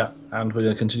live chat, and we're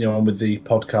going to continue on with the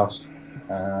podcast.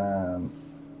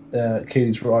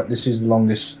 Keely's right. This is the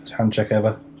longest hand check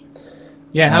ever.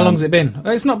 Yeah, how long's it been?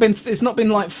 It's not been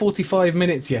like 45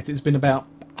 minutes yet. It's been about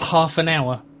half an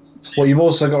hour. What you've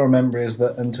also got to remember is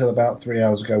that until about 3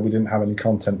 hours ago, we didn't have any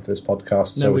content for this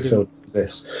podcast, so we filled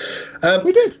this.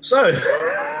 We did. So,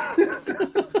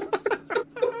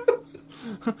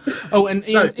 Oh, and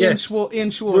So, Ian yes. Shaw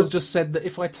has just said that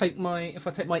if I take my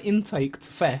intake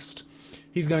to Fest,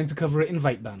 he's going to cover it in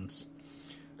vape bans.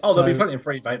 Oh, there'll be plenty of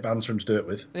free vape bands for him to do it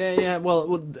with. Yeah.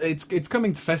 Well, it's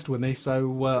coming to Fest with me,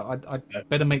 so I'd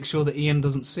better make sure that Ian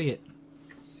doesn't see it.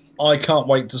 I can't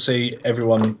wait to see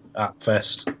everyone at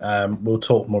Fest. We'll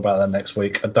talk more about that next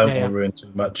week. I don't want to ruin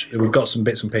too much. We've got some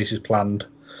bits and pieces planned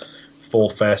for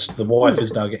Fest. The wife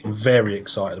is now getting very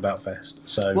excited about Fest.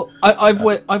 So, well,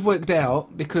 I've worked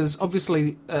out, because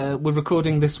obviously we're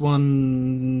recording this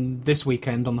one this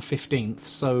weekend on the 15th,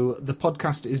 so the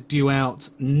podcast is due out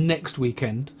next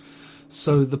weekend.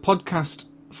 So the podcast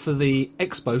for the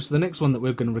Expo, so the next one that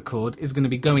we're going to record, is going to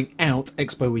be going out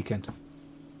Expo weekend.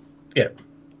 Yeah.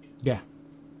 Yeah.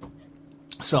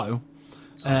 So,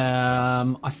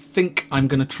 I think I'm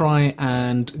going to try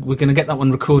and we're going to get that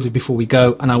one recorded before we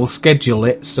go, and I will schedule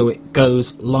it so it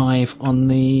goes live on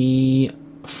the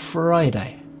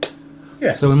Friday.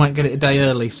 Yeah. So we might get it a day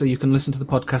early, so you can listen to the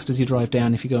podcast as you drive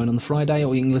down if you're going on the Friday,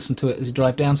 or you can listen to it as you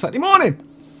drive down Saturday morning,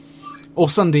 or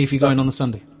Sunday if you're going on the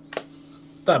Sunday.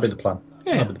 That'd be the plan.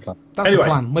 Yeah, that'd be the plan. That's Anyway, the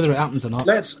plan, whether it happens or not.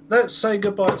 Let's say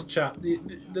goodbye to chat.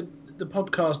 The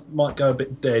podcast might go a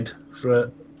bit dead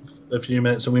for a few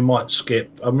minutes, and we might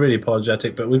skip. I'm really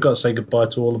apologetic, but we've got to say goodbye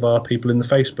to all of our people in the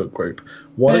Facebook group.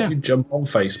 Why don't you jump on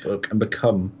Facebook and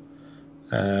become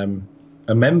a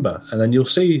member, and then you'll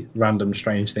see random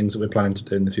strange things that we're planning to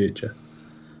do in the future.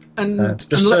 And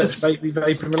just let search us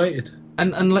vaping related.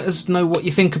 and let us know what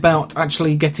you think about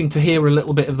actually getting to hear a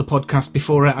little bit of the podcast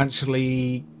before it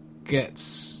actually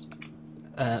gets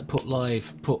put up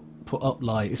live.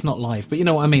 It's not live, but you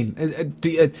know what I mean.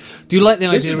 Do you like the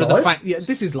idea of the fact? Yeah,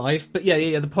 this is live, but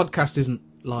yeah. The podcast isn't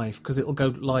live because it'll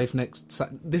go live next.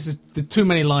 This is too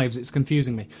many lives. It's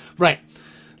confusing me. Right.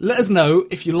 Let us know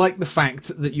if you like the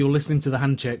fact that you're listening to the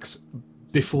hand checks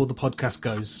before the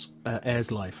podcast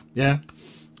airs live. Yeah.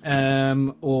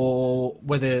 Or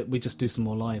whether we just do some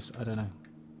more lives. I don't know.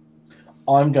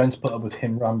 I'm going to put up with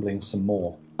him rambling some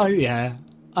more. Oh yeah.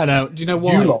 I know. Do you know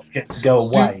why? You lot get to go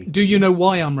away. Do you know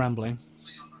why I'm rambling?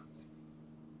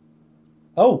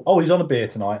 Oh, he's on a beer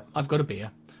tonight. I've got a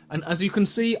beer. And as you can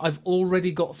see, I've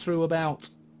already got through about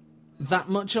that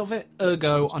much of it,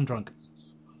 ergo, I'm drunk.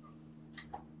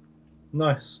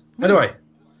 Nice. Anyway,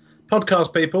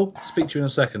 podcast people, speak to you in a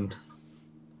second.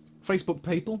 Facebook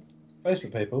people.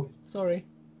 Sorry.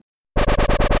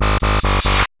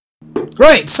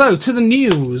 Right, so to the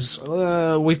news.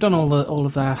 We've done all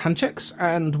of our hand checks,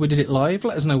 and we did it live.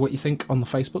 Let us know what you think on the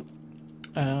Facebook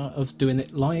of doing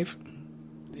it live.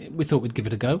 We thought we'd give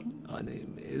it a go.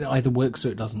 It either works or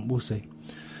it doesn't. We'll see.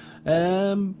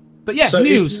 But yeah, so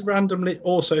news. If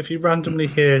you randomly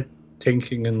hear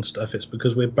tinking and stuff, it's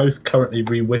because we're both currently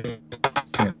re-wicking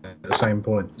at the same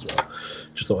point as well.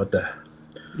 Just thought I'd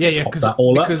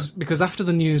because after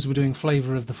the news we're doing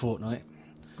flavour of the fortnight.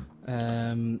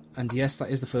 And yes,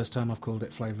 that is the first time I've called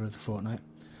it flavour of the fortnight.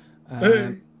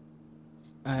 And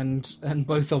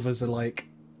both of us are like,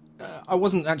 I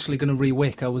wasn't actually going to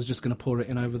re-wick, I was just going to pour it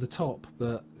in over the top.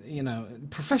 But, you know,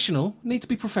 need to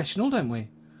be professional, don't we?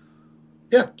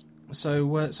 Yeah. So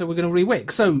we're going to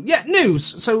re-wick. So, yeah,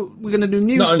 news. So we're going to do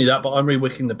news. Not only that, but I'm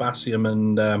re-wicking the Basium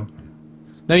and... no,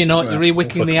 you're not. You're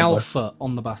re-wicking the Alpha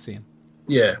on the Basium.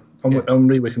 Yeah, I'm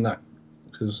re-wicking that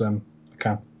because I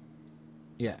can.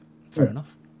 Yeah, fair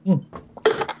enough.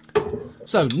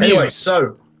 So, news.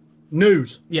 Anyway,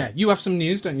 news. Yeah, you have some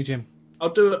news, don't you, Jim? I'll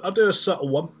do a subtle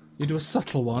one. You do a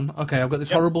subtle one? Okay, I've got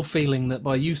this horrible feeling that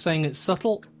by you saying it's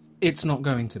subtle, it's not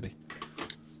going to be.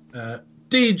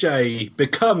 DJ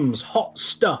becomes hot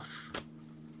stuff.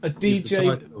 A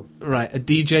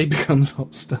DJ becomes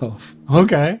hot stuff.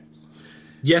 Okay.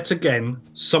 Yet again,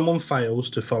 someone fails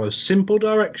to follow simple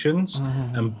directions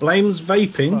and blames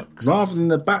vaping rather than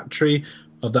the battery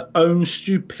of their own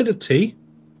stupidity.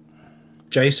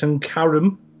 Jason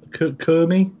Curmi,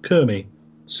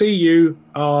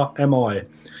 C-U-R-M-I,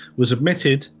 was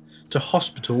admitted to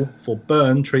hospital for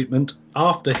burn treatment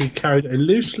after he carried a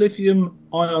loose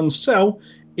lithium-ion cell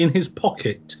in his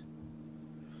pocket.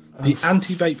 The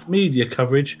anti-vape media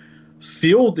coverage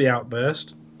fueled the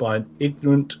outburst by an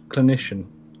ignorant clinician.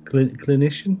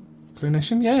 Clinician?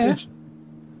 Yeah.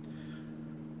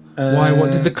 Why?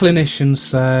 What did the clinician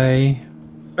say?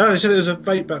 Oh, they said it was a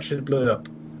vape battery that blew up.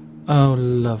 Oh,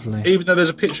 lovely. Even though there's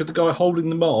a picture of the guy holding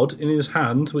the mod in his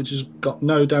hand, which has got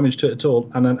no damage to it at all,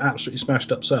 and an absolutely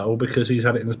smashed up cell because he's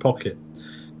had it in his pocket.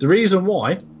 The reason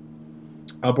why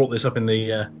I brought this up in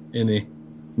the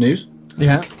news,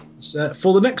 yeah, is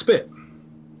for the next bit.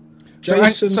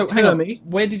 Jason hang on. Kermy.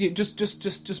 Where did you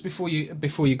just before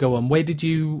you go on? Where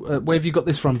have you got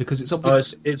this from? Because it's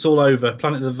obvious. It's all over.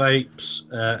 Planet of the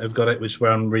Vapes have got it, which is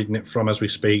where I'm reading it from as we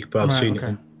speak. But I've seen it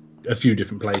in a few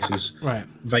different places. Right.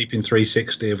 Vaping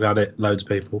 360 have had it. Loads of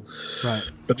people.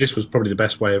 Right. But this was probably the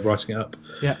best way of writing it up.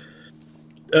 Yeah.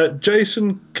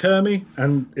 Jason Kermy,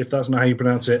 and if that's not how you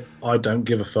pronounce it, I don't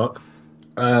give a fuck.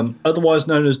 Otherwise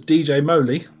known as DJ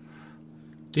Moley.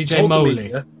 DJ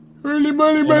Moley. Moley.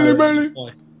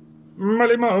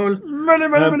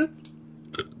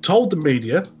 Told the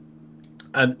media,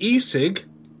 an e-cig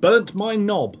burnt my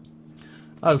knob.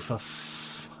 Oh, for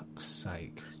fuck's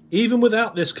sake. Even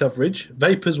without this coverage,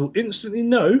 vapors will instantly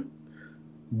know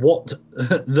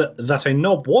that a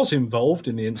knob was involved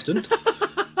in the incident.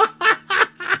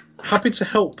 Happy to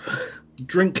help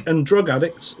drink and drug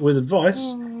addicts with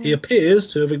advice, he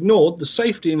appears to have ignored the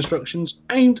safety instructions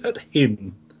aimed at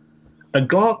him. A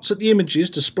glance at the images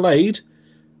displaying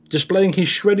his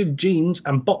shredded jeans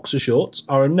and boxer shorts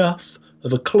are enough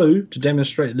of a clue to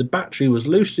demonstrate the battery was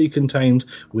loosely contained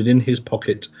within his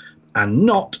pocket and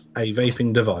not a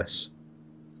vaping device.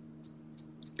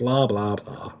 Blah, blah,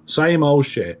 blah. Same old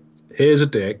shit. Here's a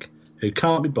dick who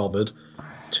can't be bothered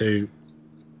to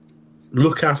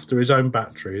look after his own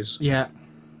batteries. Yeah.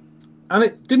 And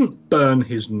it didn't burn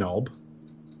his knob.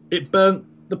 It burnt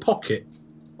the pocket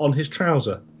on his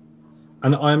trouser.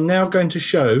 And I am now going to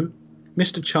show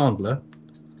Mr. Chandler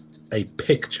a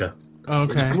picture.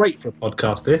 Okay. It's great for a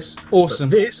podcast, this. Awesome.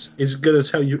 But this is going to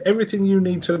tell you everything you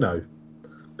need to know.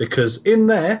 Because in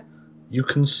there, you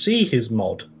can see his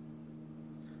mod.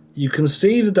 You can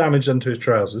see the damage done to his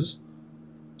trousers.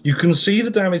 You can see the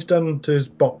damage done to his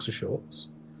boxer shorts.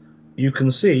 You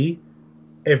can see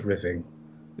everything.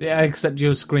 Yeah, except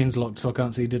your screen's locked, so I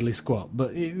can't see diddly squat.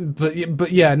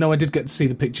 But yeah, no, I did get to see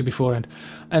the picture beforehand,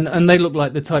 and they look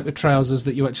like the type of trousers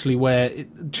that you actually wear.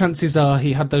 Chances are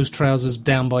he had those trousers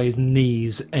down by his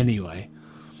knees anyway.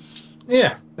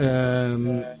 Yeah.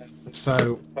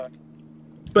 So.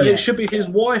 But Yeah. it should be his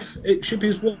wife. It should be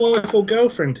his wife or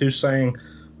girlfriend who's saying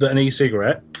that an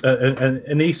e-cigarette,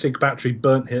 an e-cig battery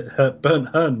burnt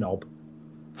her knob.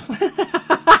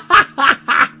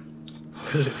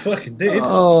 Because it fucking did.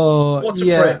 Oh, what a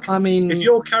yeah. prick. I mean, if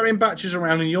you're carrying batteries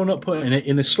around and you're not putting it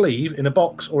in a sleeve, in a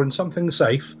box, or in something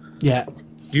safe, yeah,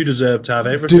 you deserve to have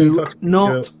everything.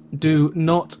 Do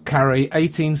not carry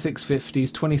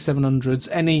 18650s, 2700s,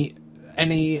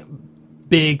 any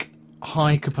big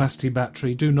high capacity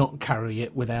battery. Do not carry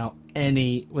it without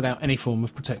any form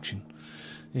of protection.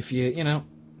 If you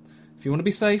want to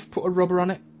be safe, put a rubber on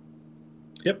it.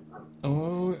 Yep.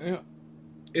 Oh yeah.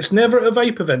 It's never at a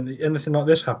vape event that anything like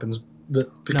this happens,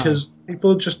 because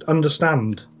people just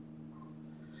understand.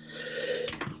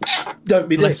 Don't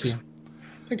be Bless dicks. you.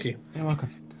 Thank you. You're welcome.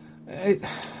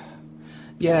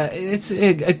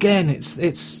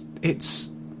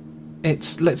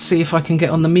 It's let's see if I can get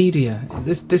on the media.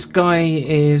 This guy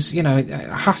is,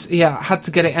 had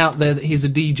to get it out there that he's a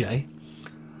DJ.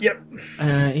 Yep.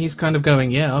 He's kind of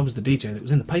going, I was the DJ that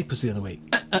was in the papers the other week.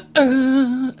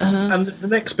 And the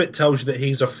next bit tells you that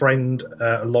he's a friend,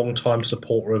 a long-time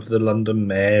supporter of the London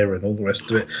Mayor and all the rest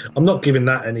of it. I'm not giving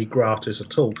that any gratis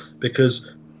at all,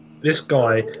 because this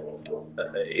guy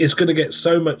is going to get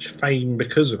so much fame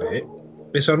because of it.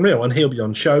 It's unreal, and he'll be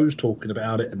on shows talking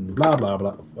about it and blah blah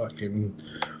blah, fucking,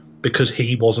 because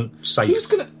he wasn't safe.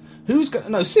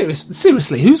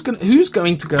 Seriously, who's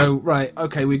going to go, right,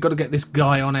 okay, we've got to get this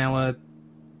guy on our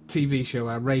TV show,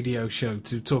 our radio show,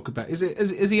 to talk about.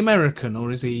 Is he American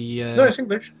or is he? No, it's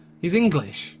English. He's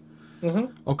English. Mm-hmm.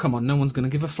 Oh come on, no one's going to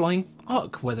give a flying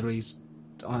fuck whether he's.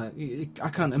 I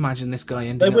can't imagine this guy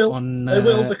ending up on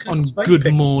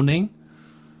Good Morning.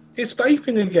 It's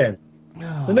vaping again.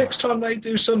 Oh. The next time they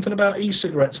do something about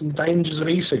e-cigarettes and the dangers of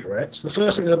e-cigarettes, the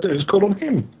first thing they'll do is call on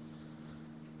him.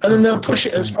 And then they'll push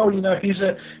it as,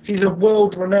 he's a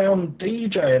world-renowned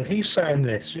DJ, and he's saying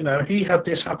this. He had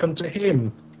this happen to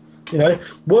him.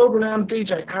 World-renowned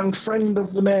DJ and friend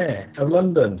of the Mayor of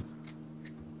London,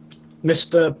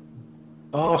 Mr.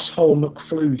 Arsehole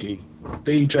McFloogie,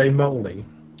 DJ Moley.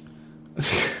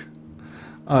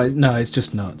 No, it's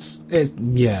just nuts.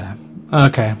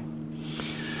 Okay.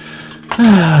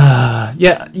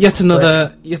 Yet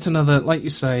another, like you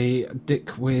say,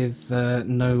 dick with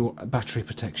no battery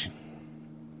protection.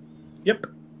 Yep.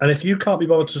 And if you can't be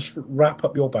bothered to wrap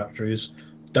up your batteries,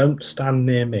 don't stand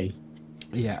near me.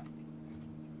 Yeah.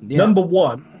 Number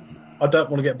one, I don't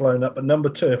want to get blown up, but number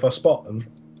two, if I spot them,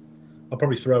 I'll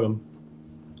probably throw them.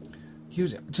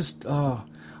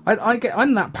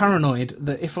 I'm that paranoid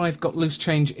that if I've got loose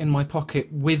change in my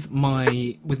pocket with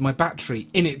my battery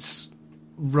in its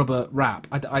rubber wrap.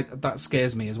 That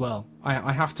scares me as well.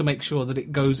 I have to make sure that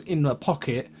it goes in a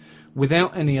pocket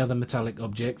without any other metallic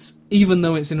objects, even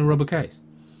though it's in a rubber case.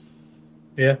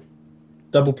 Yeah,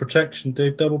 double protection,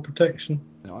 dude. Double protection.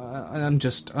 I'm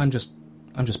just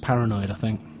paranoid, I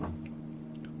think.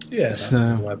 Yeah.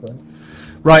 So,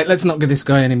 right, let's not give this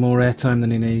guy any more airtime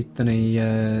than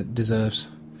he deserves.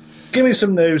 Give me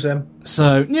some news, then.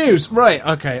 So, news, right?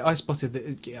 Okay, I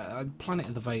spotted Planet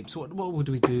of the Vapes. What would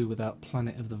we do without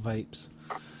Planet of the Vapes?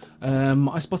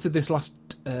 I spotted this last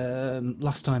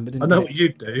time, but didn't. I know what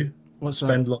you'd do. What's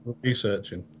Spend that? a lot of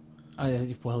researching.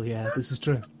 Well, yeah, this is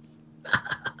true.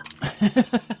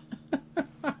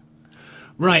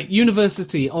 Right,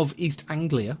 University of East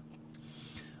Anglia.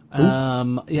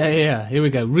 Here we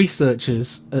go.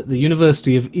 Researchers at the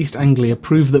University of East Anglia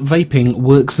prove that vaping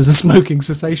works as a smoking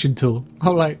cessation tool.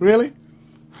 I'm like, really?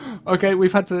 Okay,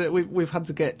 we've had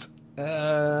to get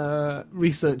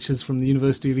researchers from the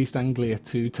University of East Anglia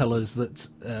to tell us that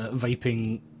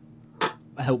vaping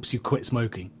helps you quit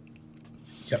smoking.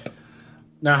 Yep.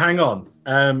 Now, hang on.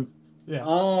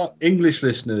 Our English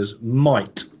listeners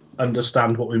might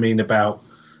understand what we mean about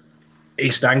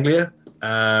East Anglia.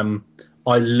 I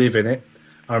live in it.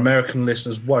 Our American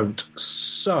listeners won't.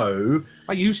 So,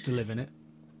 I used to live in it.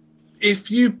 If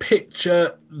you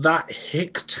picture that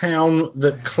hick town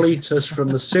that Cletus from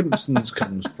The Simpsons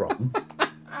comes from,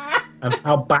 and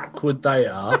how backward they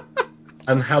are,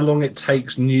 and how long it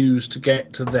takes news to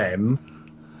get to them.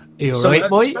 Right,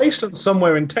 boy? It's based on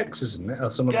somewhere in Texas, isn't it?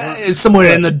 It's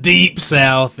somewhere in the deep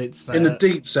south. It's in the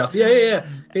deep south. Yeah.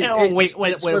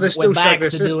 We're back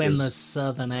to doing the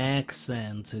southern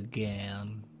accent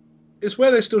again. It's where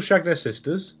they still shag their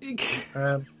sisters.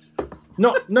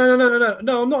 No. I'm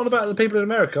not on about the people in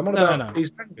America. I'm on about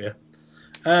East Anglia.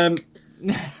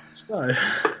 So,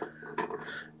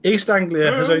 East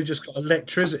Anglia has only just got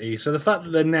electricity, so the fact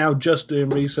that they're now just doing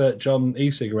research on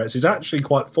e-cigarettes is actually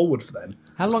quite forward for them.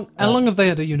 How long have they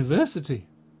had a university?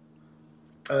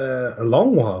 A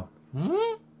long while.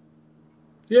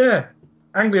 Yeah,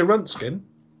 Anglia Runskin.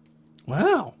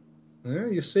 Wow. Yeah,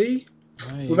 you see,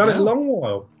 we've had it a long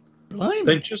while. Blimey.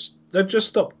 They've just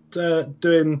stopped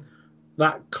doing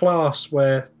that class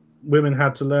where women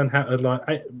had to learn how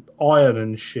to iron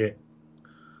and shit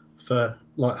for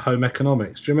home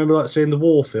economics. Do you remember seeing the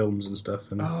war films and stuff?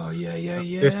 And yeah.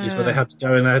 50s where they had to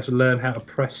go and they had to learn how to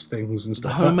press things and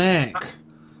stuff. The home ec.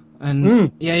 And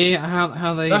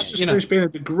how they that's just finished being a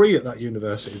degree at that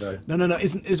university though. No.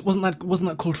 Wasn't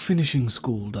that called finishing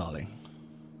school, darling?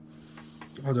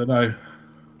 I don't know.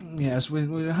 Yes,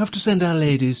 we have to send our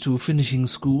ladies to a finishing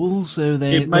school so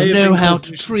they may know have how been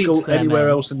to treat school them anywhere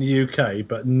else in the UK,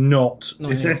 but not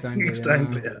in East Anglia. East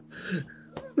Anglia.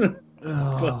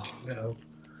 No.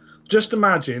 Just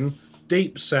imagine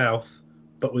deep south,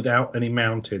 but without any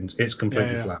mountains. It's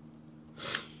completely flat.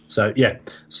 So the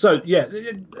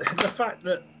fact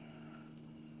that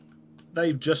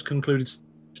they've just concluded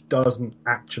doesn't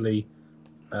actually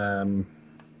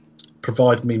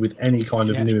provide me with any kind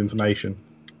of new information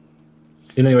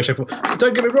in any way, shape, or form.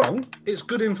 Don't get me wrong; it's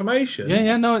good information.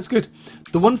 No, it's good.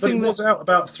 The one thing it was out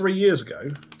about 3 years ago.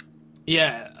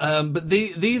 Yeah, but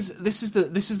this is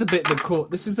the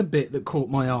bit that caught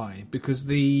my eye because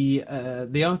the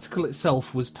article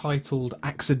itself was titled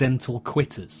 "Accidental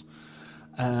Quitters,"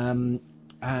 and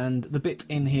the bit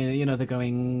in here, they're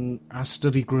going. Our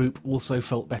study group also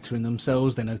felt better in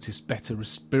themselves. They noticed better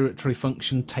respiratory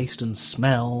function, taste, and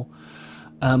smell.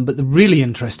 But the really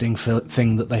interesting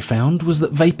thing that they found was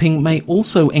that vaping may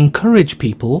also encourage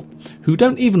people who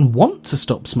don't even want to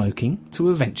stop smoking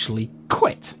to eventually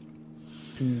quit.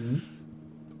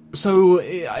 So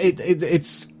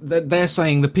they're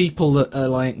saying the people that are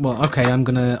like, well, okay, I'm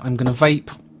gonna vape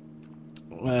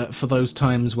for those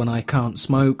times when I can't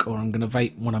smoke, or I'm gonna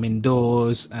vape when I'm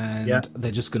indoors, and they're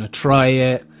just gonna try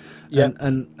it. Yeah.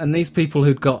 And these people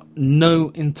who'd got no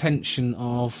intention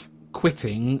of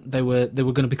quitting, they were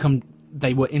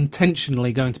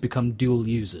intentionally going to become dual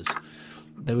users.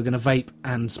 They were going to vape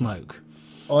and smoke.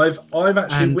 I've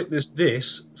actually witnessed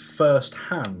this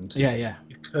firsthand. Yeah.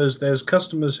 Because there's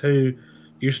customers who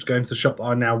used to go into the shop that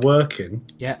I now work in.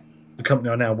 Yeah. The company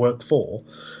I now work for.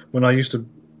 When I used to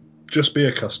just be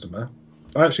a customer,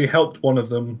 I actually helped one of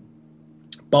them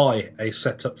buy a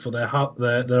setup for their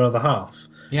other half.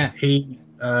 Yeah. He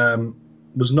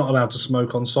was not allowed to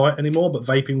smoke on site anymore, but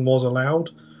vaping was allowed.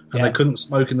 And they couldn't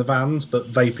smoke in the vans, but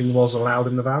vaping was allowed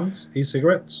in the vans,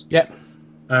 e-cigarettes. Yeah.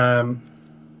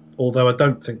 Although I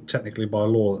don't think technically by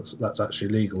law that's actually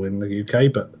legal in the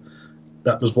UK, but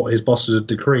that was what his bosses had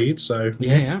decreed. So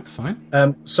yeah, fine.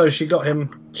 So she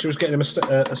was getting him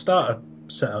a starter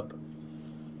set up,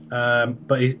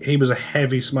 but he was a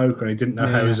heavy smoker and he didn't know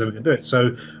how he was ever going to do it.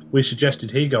 So we suggested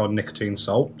he go on nicotine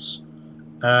salts.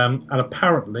 And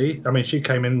apparently, I mean, she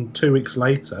came in 2 weeks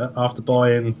later after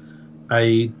buying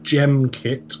a gem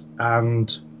kit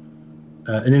and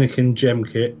an Inikin gem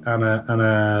kit and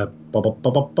a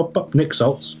Nick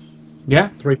salts. Yeah.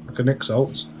 3 pack of Nick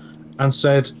salts. And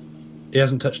said he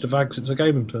hasn't touched a vag since I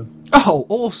gave him to him. Oh,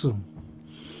 awesome.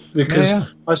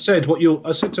 Because I said to her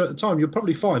at the time, you'll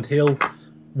probably find he'll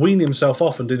wean himself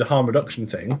off and do the harm reduction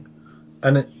thing.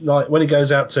 And like when he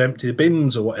goes out to empty the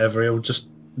bins or whatever, he'll just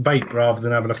vape rather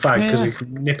than having a fag because he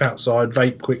can nip outside,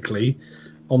 vape quickly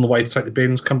on the way to take the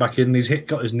bins, come back in, and he's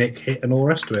got his nick hit and all the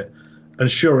rest of it. And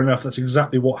sure enough, that's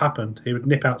exactly what happened. He would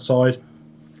nip outside,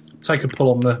 take a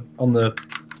pull on the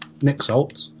nick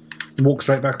salts, and walk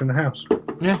straight back in the house.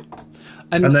 Yeah,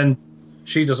 and then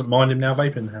she doesn't mind him now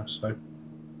vaping in the house. So,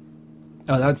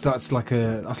 that's like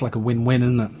a win-win,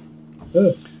 isn't it?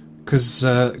 Yeah. Because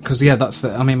that's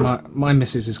the. I mean, my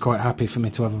missus is quite happy for me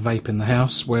to have a vape in the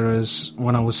house, whereas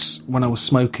when I was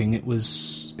smoking, it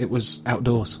was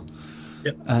outdoors.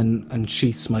 Yep. And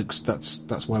she smokes.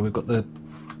 That's why we've got the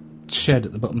shed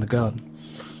at the bottom of the garden.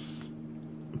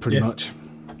 Pretty much.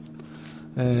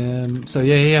 So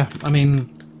yeah. I mean,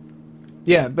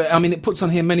 yeah, but I mean, it puts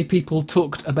on here. Many people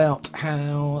talked about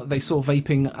how they saw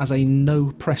vaping as a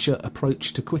no pressure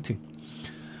approach to quitting.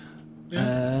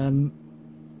 Yeah.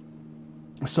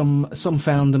 Some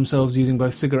found themselves using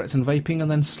both cigarettes and vaping, and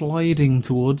then sliding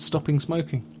towards stopping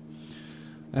smoking.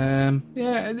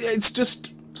 It's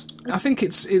just. I think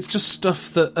it's just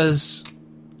stuff that as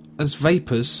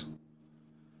vapors.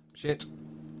 Shit.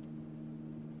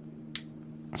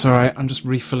 It's alright, I'm just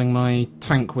refilling my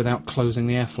tank without closing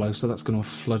the airflow, so that's going to have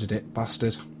flooded it,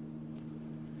 bastard.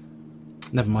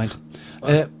 Never mind.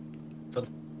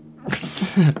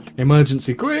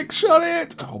 Emergency, quick, shut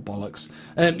it! Oh, bollocks.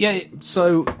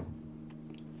 So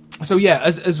yeah,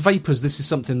 as vapors, this is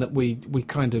something that we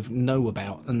kind of know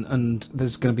about, and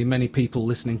there's going to be many people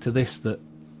listening to this that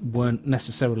weren't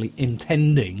necessarily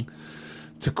intending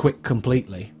to quit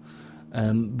completely,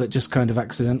 but just kind of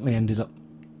accidentally ended up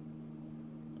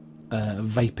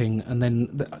vaping. And then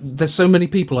there's so many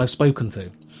people I've spoken to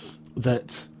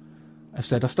that have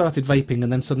said, I started vaping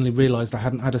and then suddenly realised I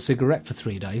hadn't had a cigarette for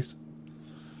 3 days.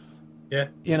 Yeah.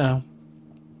 You know,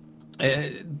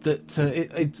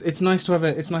 it's nice to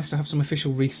have some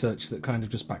official research that kind of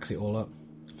just backs it all up.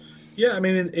 Yeah, I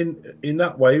mean, in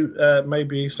that way,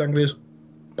 maybe East Anglia's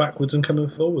backwards and coming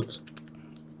forwards.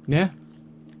 Yeah.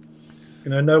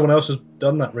 You know, no one else has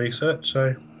done that research,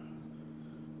 so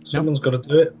someone's got to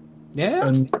do it. Yeah.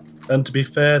 And to be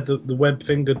fair, the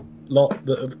web-fingered lot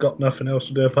that have got nothing else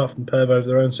to do apart from perv over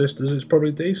their own sisters, it's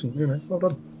probably decent, you know. Well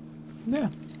done. Yeah.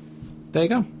 There you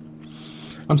go.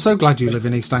 I'm so glad you live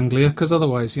in East Anglia, because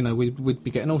otherwise, you know, we'd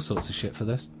be getting all sorts of shit for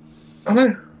this. I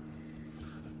know.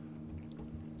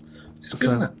 It's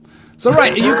good, isn't it? So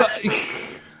right,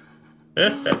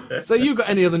 So you got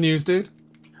any other news, dude?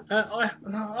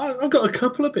 I've got a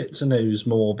couple of bits of news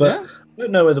more, but I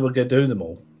don't know whether we're going to do them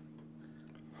all.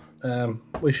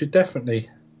 We should definitely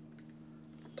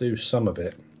do some of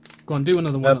it. Go on, do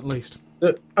another one at least.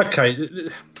 Okay,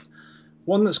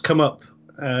 one that's come up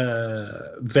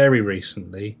very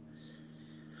recently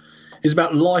is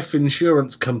about life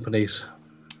insurance companies.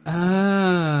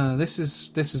 This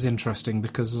is interesting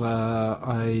because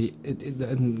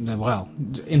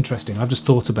interesting.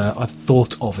 I've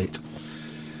thought of it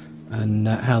and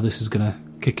how this is going to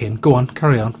kick in. Go on,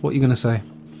 carry on. What are you going to say?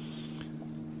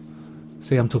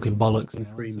 See, I'm talking bollocks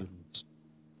now. Premiums.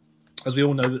 As we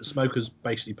all know, that smokers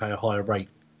basically pay a higher rate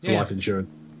for life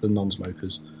insurance than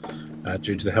non-smokers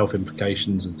due to the health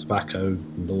implications of tobacco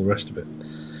and all the rest of it.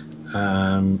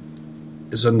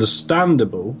 It's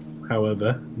understandable,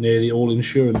 however, nearly all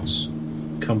insurance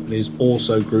companies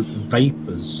also group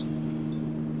vapors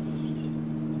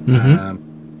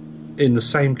in the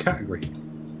same category.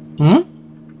 Mm-hmm.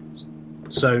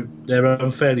 So they're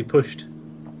unfairly pushed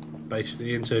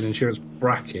basically into an insurance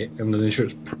bracket and an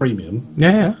insurance premium.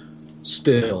 Yeah.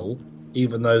 Still,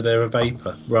 even though they're a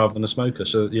vapor rather than a smoker.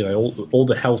 So, you know, all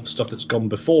the health stuff that's gone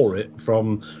before it,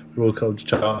 from Royal College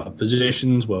Chart of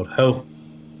Physicians, World Health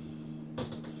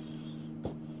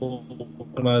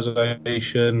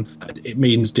Organisation, it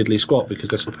means diddly squat because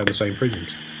they're still paying the same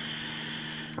premiums.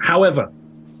 However,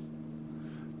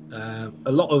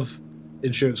 a lot of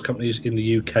insurance companies in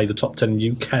the UK, the top 10 in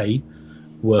the UK,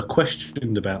 were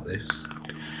questioned about this,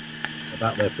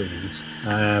 about their premiums.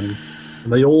 And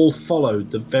they all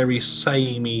followed the very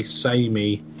samey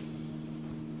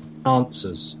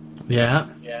answers. Yeah.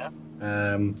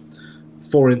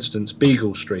 For instance,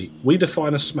 Beagle Street. We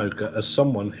define a smoker as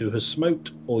someone who has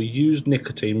smoked or used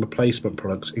nicotine replacement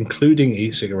products, including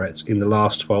e-cigarettes, in the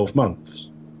last 12 months.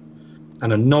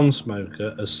 And a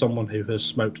non-smoker as someone who has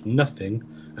smoked nothing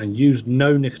and used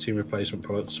no nicotine replacement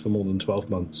products for more than 12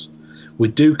 months. We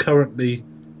do not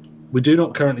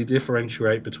currently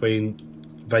differentiate between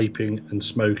vaping and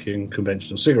smoking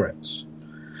conventional cigarettes.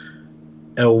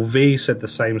 LV said the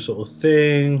same sort of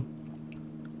thing.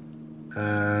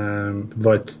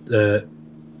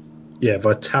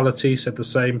 Vitality said the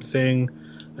same thing.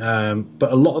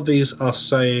 But a lot of these are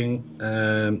saying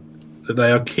that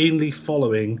they are keenly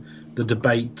following the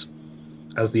debate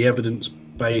as the evidence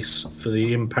base for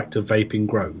the impact of vaping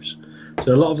grows.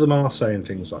 So a lot of them are saying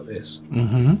things like this.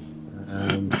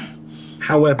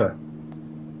 However,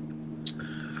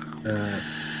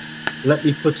 let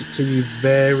me put it to you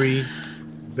very,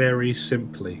 very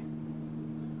simply.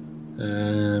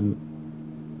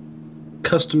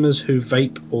 Customers who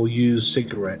vape or use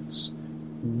cigarettes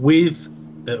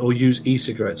or use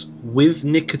e-cigarettes with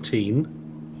nicotine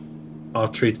are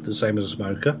treated the same as a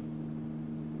smoker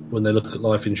when they look at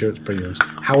life insurance premiums.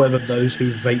 However, those who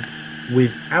vape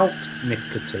without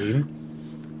nicotine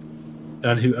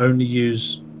and who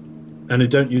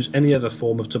don't use any other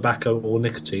form of tobacco or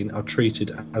nicotine are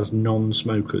treated as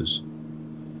non-smokers.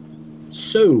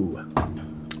 So,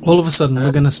 all of a sudden,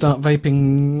 we're going to start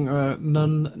vaping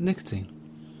non-nicotine.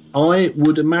 I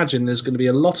would imagine there's going to be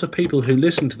a lot of people who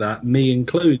listen to that, me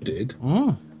included,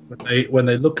 when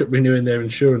they look at renewing their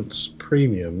insurance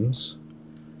premiums,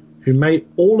 who may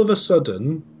all of a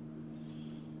sudden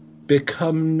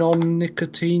become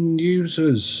non-nicotine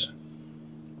users.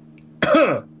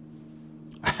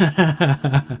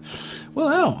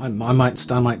 Well, I might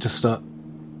just start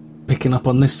picking up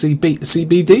on this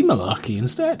CBD malarkey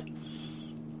instead.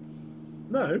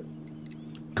 No.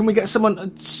 Can we get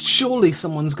someone? Surely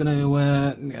someone's going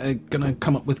to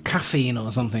come up with caffeine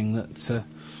or something that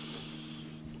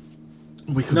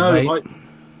we could. No,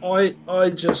 I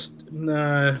just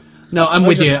no. No, I'm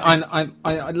with you. I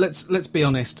let's be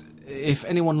honest. If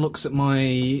anyone looks at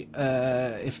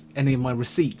if any of my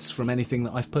receipts from anything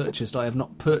that I've purchased, I have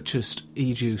not purchased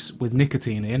e-juice with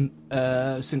nicotine in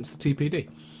since the TPD.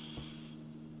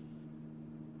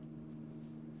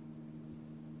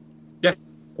 Yeah,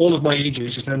 all of my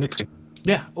e-juice is no nicotine.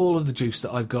 Yeah, all of the juice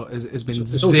that I've got has been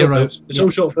it's zero. It's all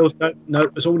short fills. No,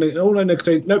 it's all no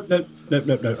nicotine. No.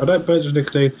 I don't purchase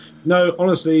nicotine. No,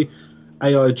 honestly,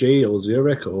 AIG or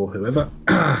Zurich or whoever,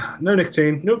 no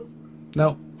nicotine. Nope.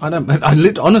 No, I don't.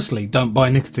 Honestly don't buy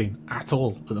nicotine at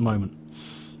all at the moment.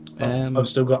 I've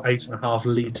still got 8.5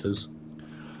 litres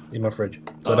in my fridge,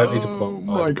 so I don't need to buy. Oh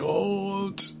my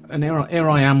god! And here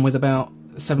I am with about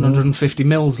 750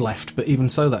 mils left, but even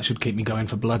so, that should keep me going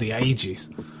for bloody ages.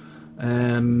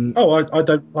 I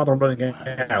don't plan on running it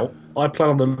out. I plan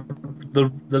on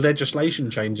the legislation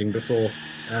changing before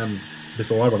I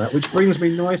run out. Which brings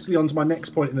me nicely onto my next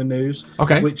point in the news,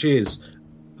 which is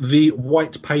the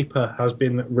white paper has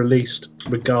been released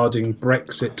regarding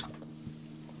Brexit.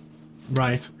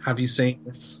 Right. Have you seen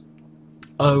this?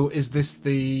 Oh, is this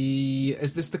the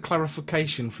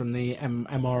clarification from the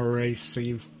MRACVPQ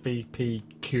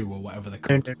or whatever they're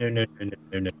called?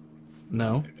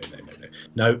 No.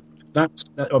 No.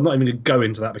 I'm not even going to go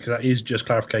into that because that is just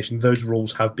clarification. Those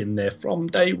rules have been there from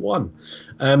day one.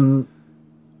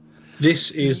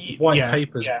 This is white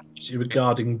papers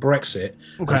regarding Brexit,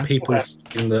 and people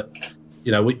thinking that,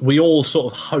 we all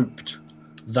sort of hoped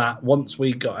that once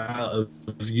we got out of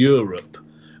Europe,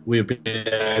 we'd be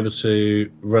able to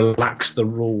relax the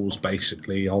rules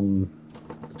basically on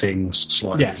things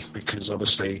slightly, because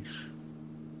obviously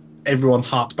everyone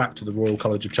harks back to the Royal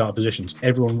College of Chartered Physicians.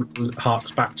 Everyone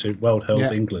harks back to World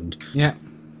Health England. Yeah,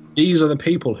 these are the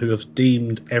people who have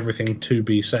deemed everything to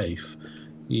be safe.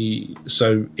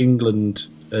 So England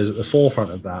is at the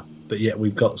forefront of that, but yet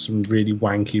we've got some really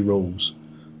wanky rules.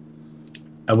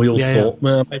 And we all thought,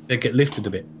 well, maybe they get lifted a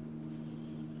bit.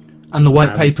 And the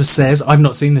white paper says, I've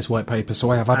not seen this white paper, so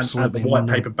I have absolutely and the white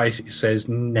paper basically says,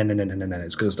 no,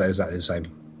 it's going to stay exactly the same.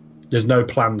 There's no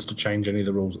plans to change any of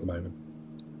the rules at the moment.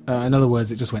 In other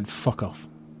words, it just went fuck off.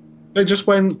 It just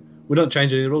went, we're not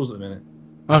changing any of the rules at the minute.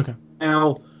 Okay.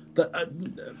 Now,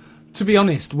 to be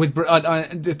honest,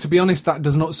 that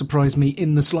does not surprise me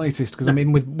in the slightest. Because I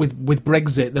mean, with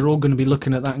Brexit, they're all going to be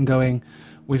looking at that and going,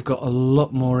 "We've got a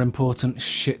lot more important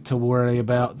shit to worry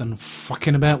about than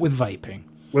fucking about with vaping."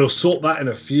 We'll sort that in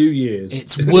a few years.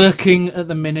 It's working at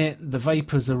the minute. The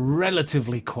vapors are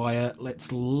relatively quiet.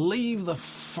 Let's leave the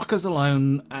fuckers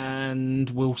alone, and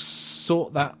we'll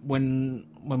sort that when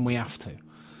we have to.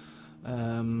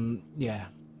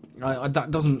 That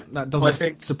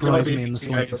doesn't surprise me in the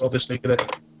slightest. Obviously,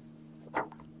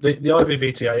 the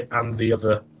IVVTA and the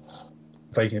other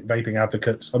vaping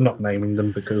advocates, I'm not naming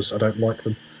them because I don't like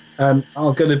them,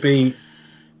 are going to be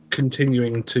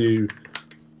continuing to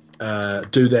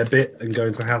do their bit and go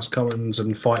into the House of Commons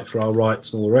and fight for our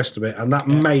rights and all the rest of it. And that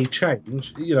may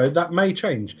change. That may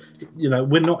change.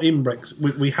 We're not in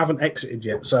Brexit. We haven't exited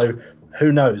yet, so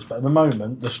who knows? But at the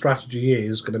moment, the strategy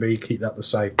is going to be keep that the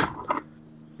same.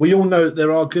 We all know that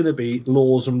there are going to be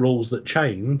laws and rules that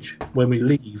change when we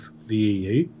leave the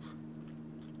EU.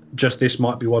 Just this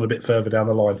might be one a bit further down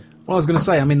the line. Well, I was going to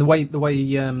say, I mean, the way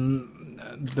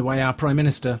our Prime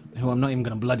Minister, who I'm not even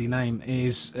going to bloody name,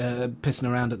 is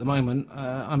pissing around at the moment.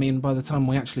 I mean, by the time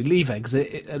we actually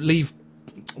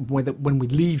when we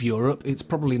leave Europe, it's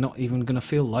probably not even going to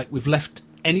feel like we've left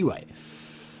anyway.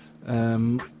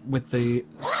 With the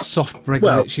soft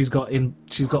Brexit she's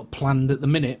got planned at the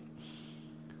minute.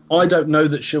 I don't know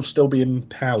that she'll still be in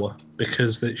power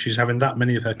because she's having that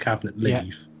many of her cabinet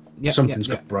leave. Something's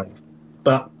got to break.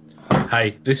 But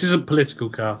hey, this isn't political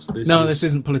cast. This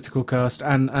isn't political cast,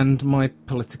 and my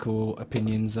political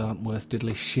opinions aren't worth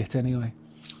diddly shit anyway.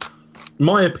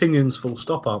 My opinions, full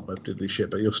stop, aren't worth diddly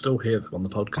shit, but you'll still hear them on the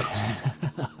podcast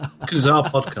because it's our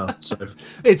podcast. So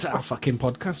it's our fucking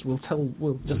podcast. We'll say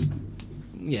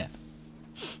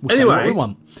what we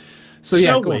want. So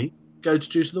shall we go to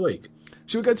Juice of the Week?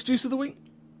 Should we go to Juice of the Week?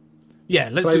 Yeah,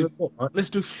 let's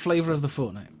do Flavour of the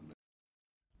Fortnight.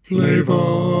 Flavour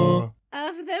of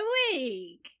the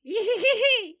week.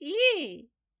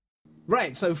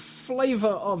 Right, so Flavour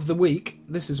of the Week.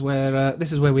 This is where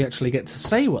we actually get to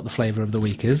say what the flavour of the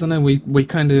week is. I know we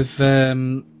kind of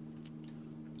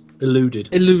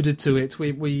alluded to it.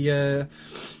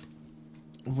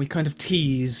 We kind of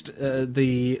teased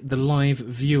the live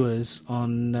viewers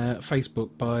on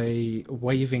Facebook by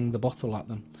waving the bottle at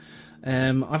them.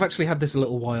 I've actually had this a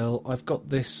little while. I've got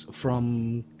this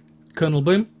from Colonel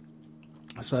Boom.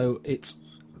 So it's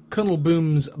Colonel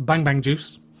Boom's Bang Bang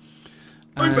Juice.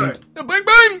 Bang bang! Bang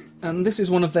bang! And this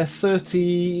is one of their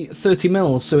 30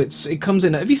 mils. So it comes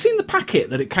in. Have you seen the packet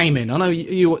that it came in? I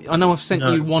know I've sent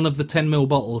you one of the 10 mil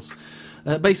bottles.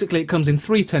 Basically, it comes in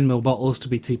 3 10 mil bottles to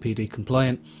be TPD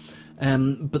compliant.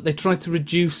 But they tried to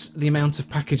reduce the amount of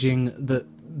packaging that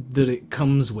it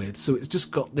comes with. So it's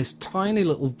just got this tiny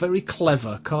little, very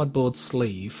clever cardboard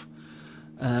sleeve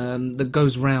that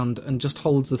goes round and just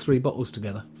holds the 3 bottles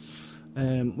together,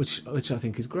 which I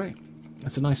think is great.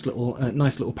 It's a nice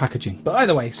little packaging. But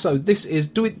either way, so this is.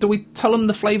 Do we tell them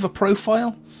the flavour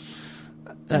profile?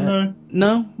 No.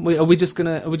 No. Are we just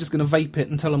gonna vape it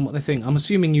and tell them what they think? I'm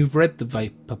assuming you've read the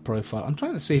vapor profile. I'm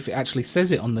trying to see if it actually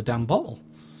says it on the damn bottle.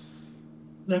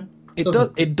 No.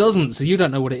 It doesn't. So you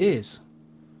don't know what it is.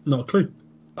 Not a clue.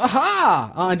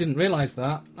 Aha! I didn't realise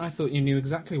that. I thought you knew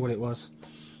exactly what it was.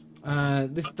 I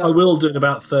will do in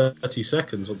about 30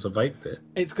 seconds once I've vaped it.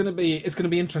 It's going to be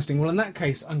interesting. Well, in that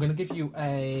case, I'm going to give you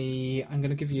a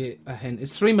hint.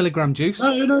 It's 3 milligram juice.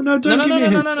 No, don't give me a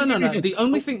hint. No. The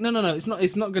only thing, no.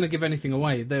 It's not going to give anything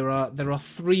away. There are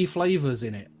 3 flavors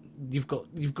in it. You've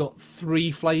got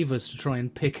 3 flavors to try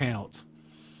and pick out.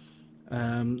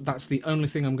 That's the only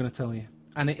thing I'm going to tell you.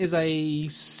 And it is a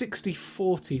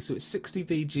 60-40, so it's 60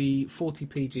 VG, 40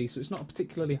 PG, so it's not a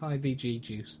particularly high VG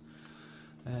juice.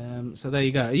 So there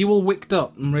you go. Are you all wicked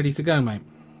up and ready to go, mate?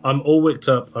 I'm all wicked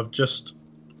up. I've just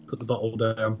put the bottle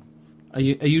down. Are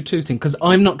you tooting? Because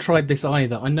I've not tried this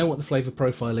either. I know what the flavour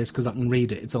profile is because I can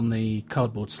read it. It's on the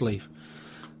cardboard sleeve.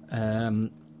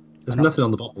 There's nothing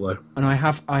on the bottle though. And I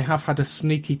have had a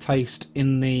sneaky taste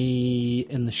in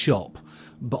the shop,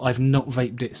 but I've not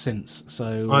vaped it since.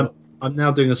 So I'm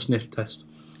now doing a sniff test.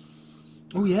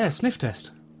 Oh yeah, sniff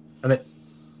test. And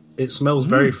it smells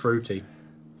very fruity.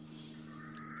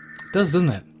 It does, doesn't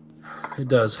it? It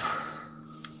does.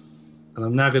 And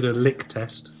I'm now going to do a lick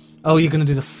test. Oh, you're going to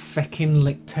do the feckin'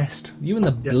 lick test. You and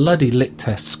the bloody lick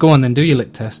tests. Go on then, do your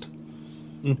lick test.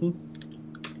 Mm-hmm.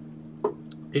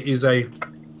 It is a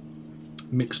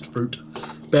mixed fruit.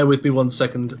 Bear with me 1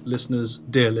 second, listeners,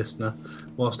 dear listener,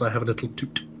 whilst I have a little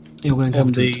toot. You're going to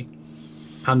have the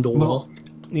Pandora. Well,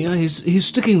 yeah, he's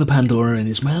sticking the Pandora in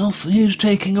his mouth. He's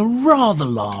taking a rather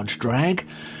large drag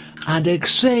and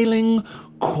exhaling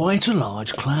quite a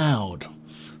large cloud.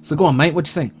 So go on, mate, what do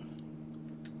you think?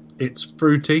 It's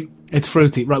fruity. It's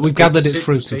fruity. Right, we've gathered it's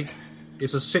fruity.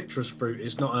 It's a citrus fruit.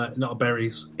 It's not a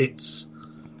berries. It's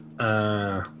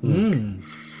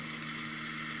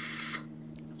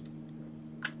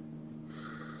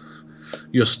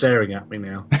You're staring at me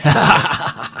now.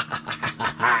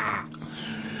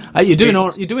 You're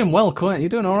doing well, quite. You're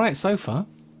doing all right so far.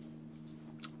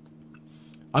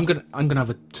 I'm gonna have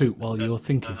a toot while you're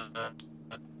thinking.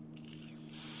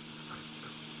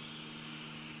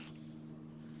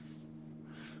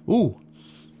 Ooh,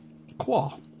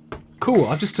 cool.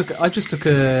 I just took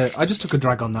a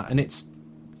drag on that, and it's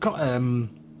got Are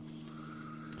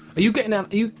you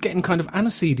getting kind of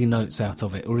aniseedy notes out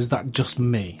of it, or is that just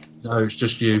me? No, it's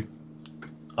just you.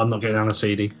 I'm not getting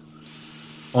aniseedy.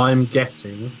 I'm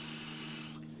getting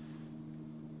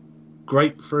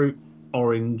grapefruit,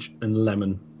 orange, and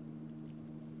lemon.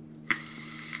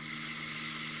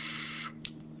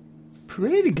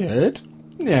 Pretty good.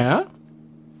 Yeah.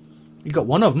 You got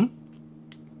one of them.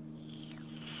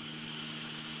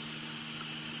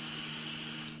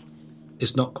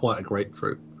 It's not quite a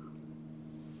grapefruit.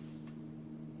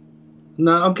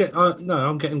 No, I'm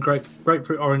getting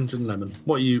grapefruit, orange, and lemon.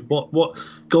 What?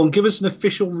 Go on, give us an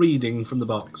official reading from the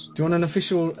box. Do you want an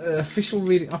official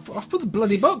reading? I've put the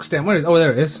bloody box down. Where is? Oh,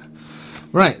 there it is.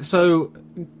 Right. So,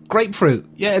 grapefruit.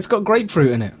 Yeah, it's got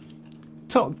grapefruit in it.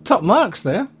 Top marks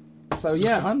there. So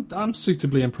yeah, I'm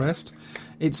suitably impressed.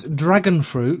 It's dragon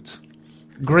fruit,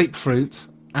 grapefruit,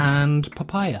 and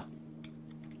papaya.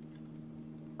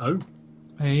 Oh,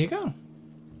 there you go.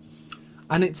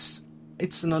 And it's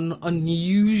an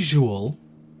unusual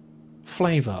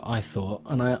flavour, I thought,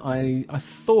 and I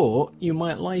thought you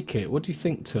might like it. What do you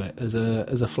think to it as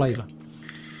a flavour?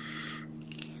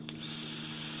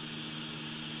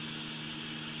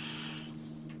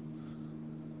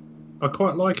 I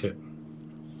quite like it.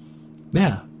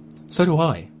 Yeah, so do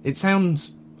I. It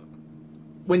sounds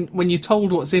when you're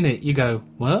told what's in it, you go,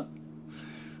 what?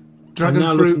 Dragon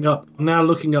fruit. I'm now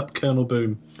looking up Colonel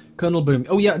Boom. Colonel Boom.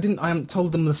 Oh yeah, I haven't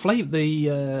told them the flavor.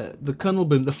 The Colonel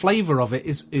Boom. The flavour of it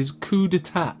is coup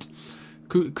d'etat.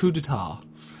 Coup d'etat.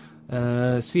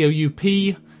 COUP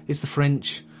is the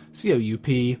French.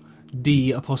 COUPD''ETAT.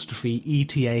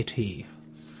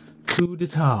 Coup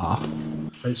d'etat.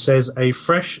 It says a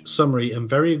fresh, summery, and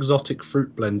very exotic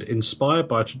fruit blend inspired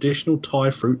by a traditional Thai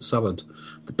fruit salad.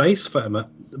 The base flavour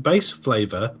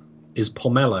is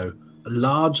pomelo, a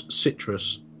large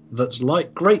citrus that's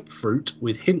like grapefruit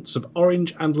with hints of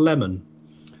orange and lemon.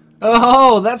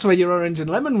 Oh, that's where your orange and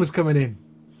lemon was coming in.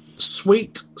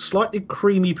 Sweet, slightly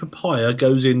creamy papaya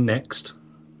goes in next.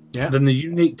 Yeah. Then the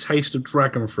unique taste of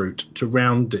dragon fruit to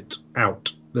round it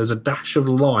out. There's a dash of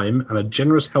lime and a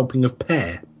generous helping of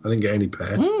pear. I didn't get any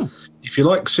pear. If you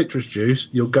like citrus juice,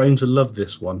 you're going to love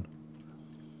this one.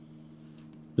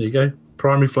 There you go.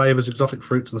 Primary flavours, exotic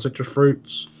fruits and citrus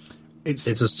fruits. It's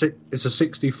a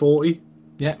 60-40.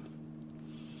 Yeah.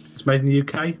 It's made in the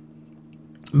UK.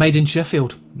 Made in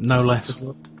Sheffield, no less.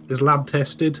 It's lab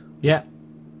tested. Yeah.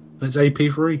 And it's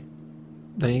AP free.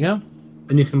 There you go.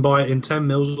 And you can buy it in 10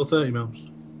 mils or 30 mils.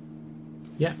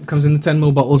 Yeah, it comes in the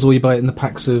 10ml bottles, or you buy it in the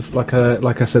packs of like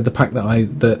I said, the pack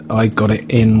that I got it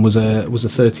in was a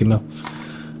 30ml.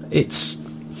 It's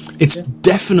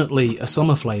definitely a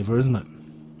summer flavour, isn't it?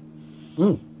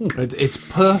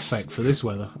 It's perfect for this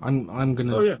weather. I'm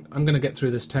gonna get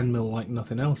through this 10ml like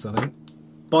nothing else, I think.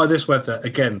 By this weather,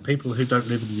 again, people who don't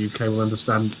live in the UK won't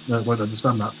understand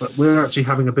that, but we're actually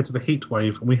having a bit of a heat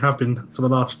wave, and we have been for the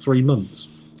last 3 months.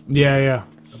 Yeah.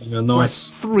 Having a nice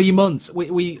 3 months.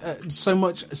 We so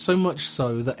much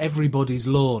so that everybody's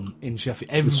lawn in Sheffield,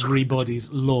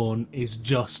 everybody's lawn is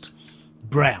just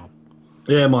brown.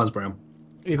 Yeah, mine's brown.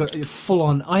 You got full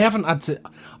on. I haven't had to.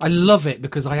 I love it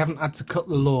because I haven't had to cut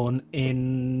the lawn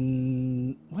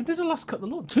in. When did I last cut the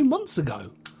lawn? 2 months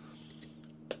ago.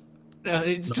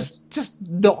 It's nice. just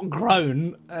not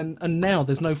grown, and now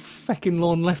there's no fecking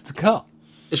lawn left to cut.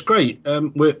 It's great.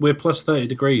 We're plus 30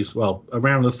 degrees. Well,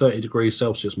 around the 30 degrees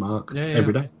Celsius mark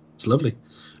every day. It's lovely.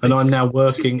 And I'm now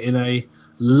working in a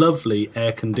lovely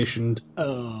air-conditioned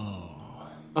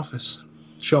office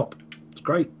shop. It's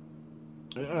great.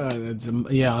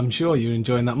 I'm sure you're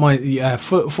enjoying that.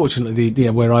 Fortunately,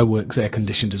 where I work's air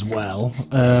conditioned as well,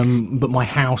 but my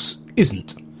house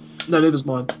isn't. No, neither's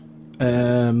mine.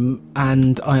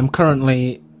 And I am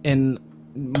currently in.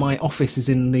 My office is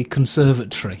in the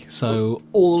conservatory, so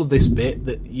all of this bit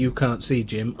that you can't see,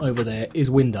 Jim, over there is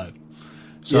window.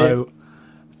 So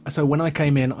when I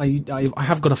came in, I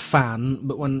have got a fan,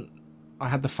 but when I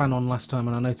had the fan on last time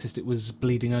and I noticed it was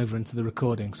bleeding over into the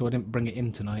recording, so I didn't bring it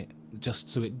in tonight, just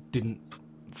so it didn't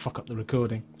fuck up the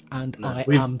recording. And I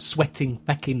am sweating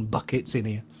fecking buckets in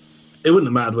here. It wouldn't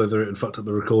have mattered whether it had fucked up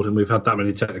the recording. We've had that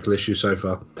many technical issues so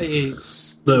far.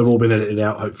 They've all been edited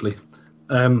out, hopefully.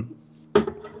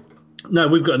 No,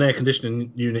 we've got an air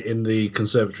conditioning unit in the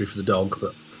conservatory for the dog,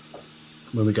 but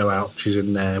when we go out, she's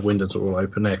in there, windows are all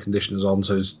open, air conditioner's on,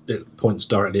 so it points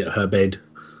directly at her bed,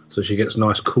 so she gets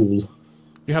nice cool.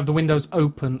 You have the windows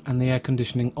open and the air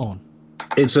conditioning on?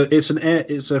 It's a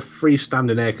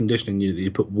freestanding air conditioning unit that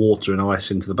you put water and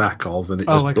ice into the back of, and it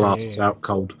just blasts out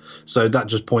cold. So that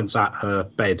just points at her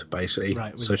bed, basically.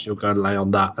 Right, so she'll go and lay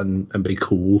on that and be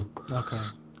cool. Okay,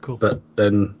 cool. But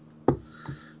then,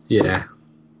 yeah,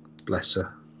 bless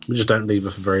her. We just don't leave her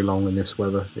for very long in this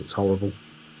weather. It's horrible.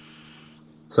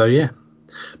 So yeah,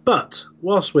 but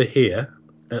whilst we're here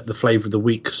at the Flavour of the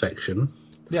Week section,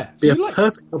 so be a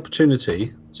perfect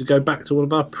opportunity to go back to one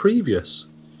of our previous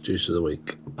Juice of the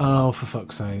Week. Oh, for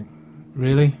fuck's sake.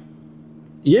 Really?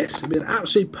 Yes, it'd be an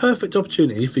absolutely perfect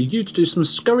opportunity for you to do some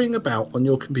scurrying about on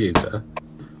your computer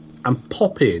and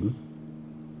pop in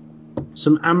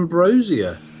some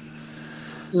Ambrosia.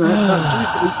 You know, that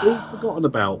juice that we've all forgotten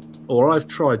about, or I've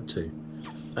tried to.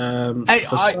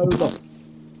 So long.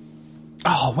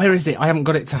 Oh, where is it? I haven't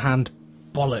got it to hand.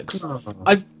 Bollocks. Oh.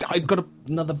 I've got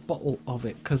another bottle of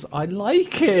it because I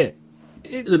like it.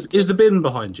 Is the bin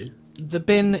behind you? The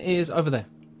bin is over there.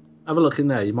 Have a look in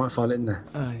there. You might find it in there.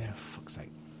 Oh, yeah, fuck's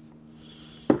sake.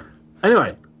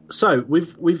 Anyway, so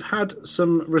we've had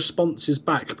some responses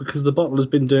back because the bottle has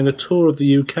been doing a tour of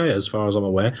the UK, as far as I'm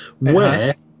aware.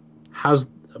 Where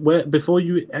before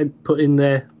you put in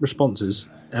their responses,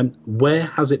 where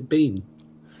has it been?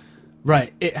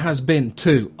 Right, it has been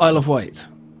to Isle of Wight.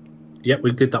 Yep,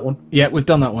 we did that one. Yeah, we've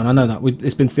done that one. I know that.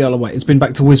 It's been to the Isle of Wight. It's been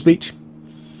back to Wisbeach.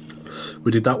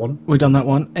 We did that one. We've done that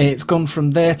one. It's gone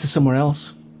from there to somewhere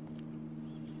else.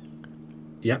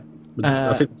 Yep.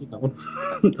 I think we did that one.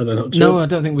 No, I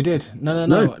don't think we did.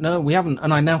 No, we haven't.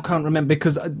 And I now can't remember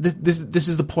because this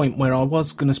is the point where I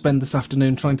was going to spend this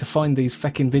afternoon trying to find these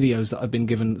feckin' videos that I've been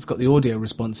given that's got the audio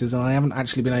responses, and I haven't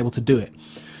actually been able to do it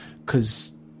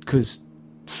because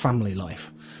family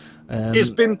life. It's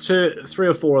been to 3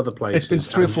 or 4 other places. It's been to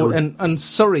 3 or 4, and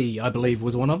Surrey, I believe,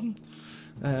 was one of them.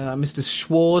 Mr.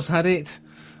 Schwarz had it.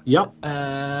 Yep.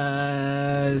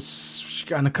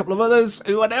 And a couple of others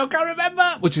who I now can't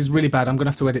remember, which is really bad. I'm going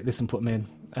to have to edit this and put them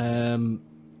in.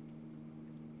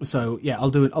 So yeah, I'll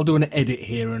do an edit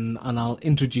here, and I'll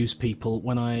introduce people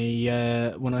when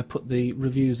I put the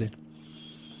reviews in.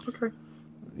 Okay.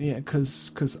 Yeah,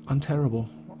 because I'm terrible.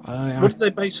 What did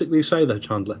they basically say though,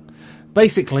 Chandler?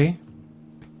 Basically,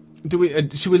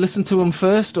 should we listen to them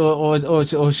first, or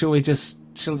shall we just?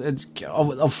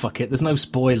 Oh fuck it! There's no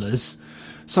spoilers.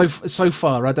 So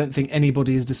far, I don't think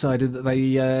anybody has decided that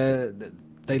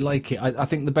they like it. I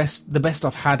think the best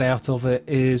I've had out of it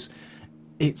is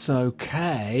it's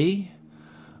okay,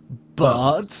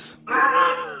 but.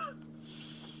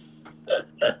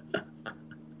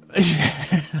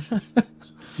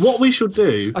 What we should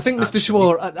do, I think Mr.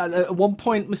 Schwarz at one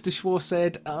point, Mr. Schwarz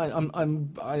said,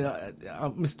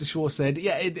 Mr. Schwarz said,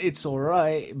 yeah, it's all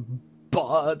right,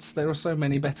 but there are so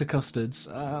many better custards.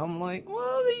 I'm like, well,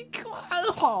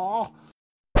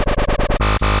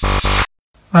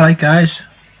 Alright guys,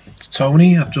 it's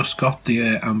Tony. I've just got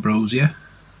the Ambrosia,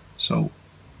 so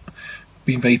I've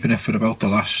been vaping it for about the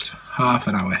last half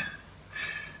an hour.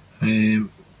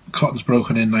 Cotton's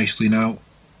broken in nicely now,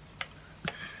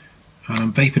 and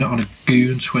I'm vaping it on a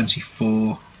Goon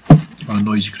 24 on a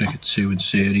Noisy Cricket 2 in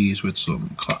series with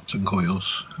some Clapton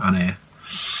coils and air.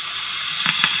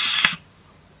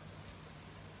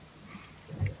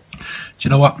 Do you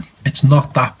know what? It's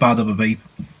not that bad of a vape.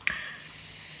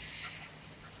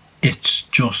 It's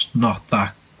just not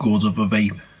that good of a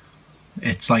vape.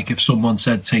 It's like if someone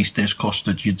said taste this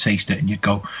custard, you'd taste it and you'd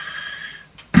go,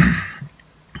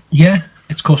 yeah,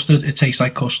 it's custard, it tastes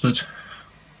like custard,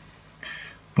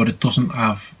 but it doesn't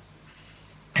have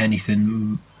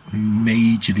anything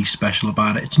majorly special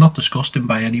about it. It's not disgusting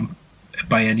by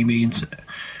any means,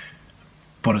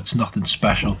 but it's nothing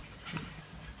special.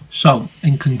 So,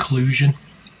 in conclusion,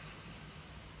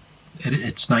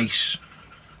 it's nice.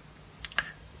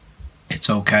 It's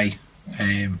okay.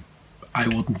 I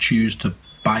wouldn't choose to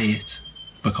buy it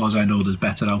because I know there's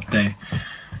better out there.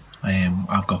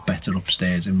 I've got better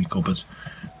upstairs in my cupboard.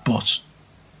 But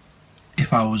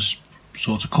if I was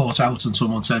sort of caught out and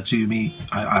someone said to me,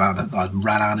 I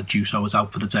ran out of juice, I was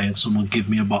out for the day, and someone gave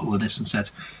me a bottle of this and said,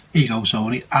 here you go,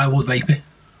 Sony, I would vape it.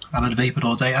 And I'd vape it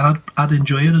all day, and I'd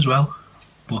enjoy it as well.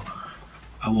 But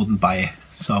I wouldn't buy it.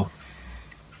 So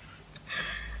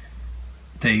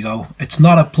there you go. It's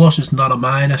not a plus, it's not a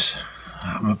minus.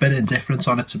 I'm a bit indifferent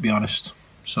on it, to be honest.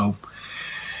 So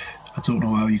I don't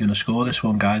know how you're going to score this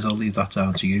one, guys. I'll leave that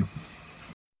down to you.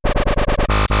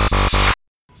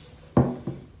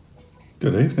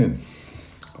 Good evening.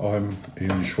 I'm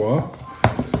Ian Schwa,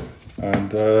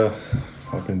 and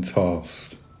I've been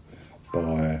tasked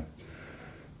by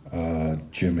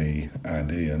Jimmy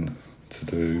and Ian to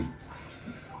do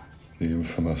the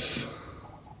infamous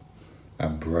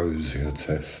Ambrosia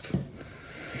test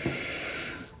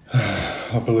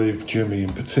I believe Jimmy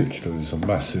in particular is a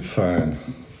massive fan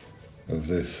of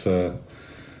this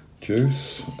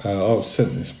juice. I was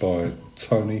sent this by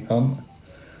Tony Hunt,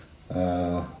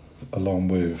 along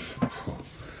with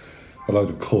a load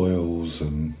of coils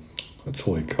and a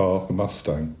toy car, a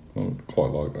Mustang. I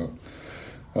quite like that.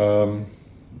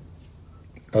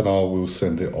 And I will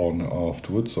send it on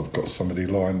afterwards. I've got somebody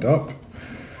lined up.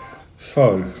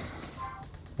 So,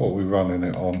 what are we running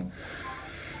it on?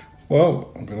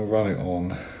 Well, I'm going to run it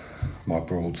on my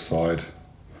broadside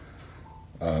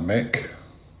mech,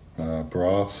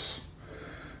 brass,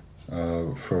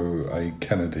 through a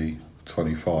Kennedy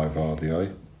 25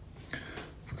 RDA.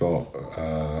 I've got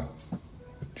a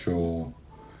dual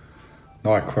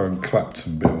Nichrome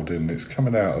Clapton building. It's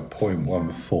coming out at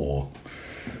 0.14,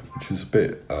 which is a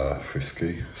bit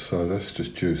frisky, so let's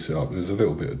just juice it up. There's a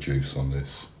little bit of juice on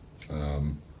this,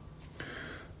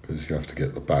 because you have to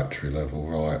get the battery level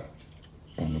right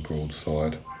on the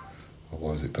broadside,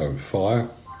 otherwise it don't fire.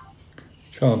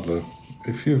 Chandler,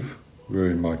 if you've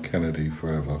ruined my Kennedy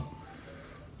forever,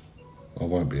 I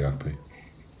won't be happy.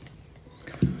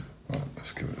 Right,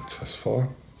 let's give it a test fire.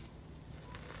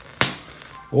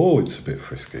 Oh, it's a bit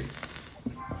frisky.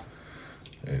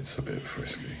 It's a bit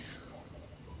frisky.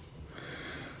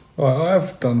 Right, I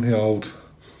have done the old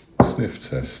sniff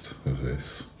test of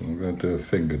this. I'm going to do a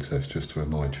finger test just to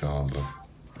annoy Chandler.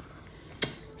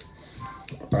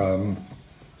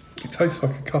 It tastes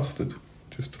like a custard.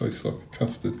 Just tastes like a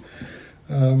custard.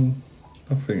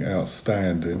 Nothing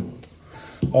outstanding.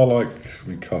 I like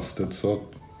me custard, so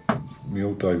my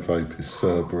all-day vape is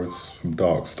Cerberus from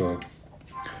Darkstar.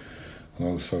 And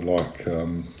I also like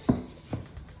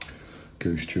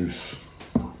goose juice.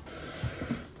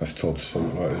 That's Todd's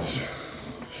fault, that is.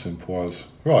 Simple as.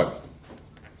 Right.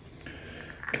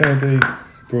 Kennedy,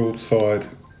 broadside,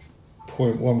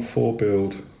 0.14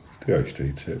 build,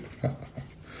 DHD tip.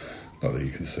 Not that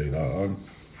you can see that at home.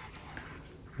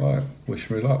 Right, wish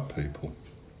me luck, people.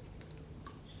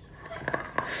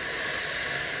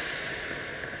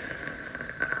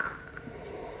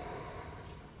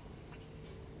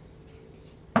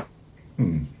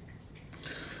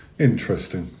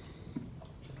 Interesting.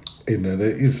 In that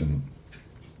it isn't.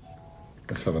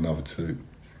 Let's have another two.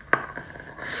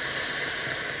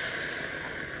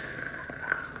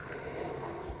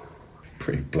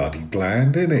 Pretty bloody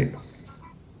bland, isn't it?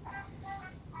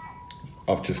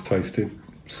 I've just tasted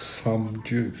some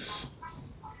juice.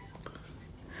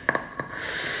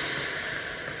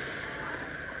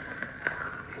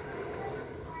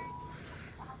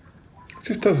 It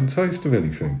just doesn't taste of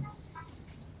anything.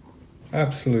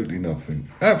 Absolutely nothing.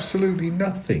 Absolutely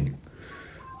nothing.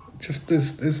 Just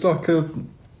there's like the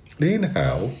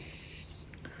inhale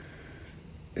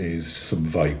is some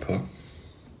vapour,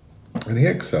 and the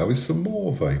exhale is some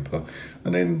more vapour,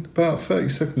 and then about 30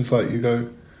 seconds later you go,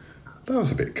 that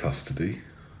was a bit custardy,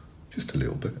 just a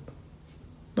little bit,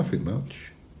 nothing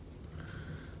much,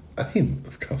 a hint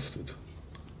of custard.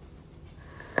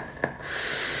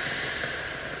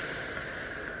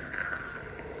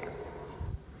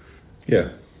 Yeah,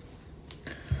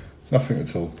 nothing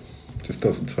at all. Just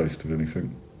doesn't taste of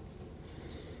anything.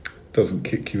 Doesn't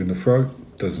kick you in the throat.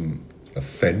 Doesn't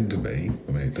offend me.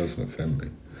 I mean, it doesn't offend me.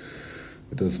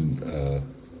 It doesn't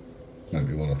make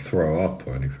me want to throw up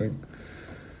or anything.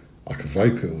 I could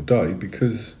vape it all day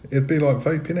because it'd be like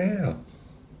vaping air,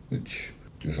 which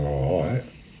is all right.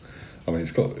 I mean,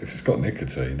 if it's got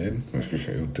nicotine in,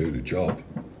 it'll do the job.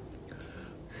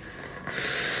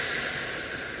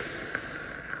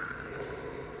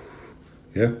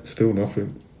 Yeah, still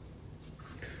nothing.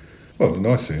 Well, the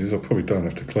nice thing is I probably don't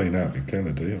have to clean out my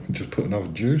Kennedy. I can just put another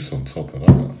juice on top of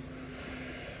that.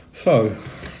 So,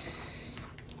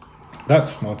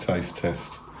 that's my taste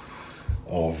test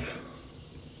of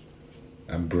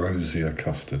Ambrosia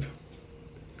custard.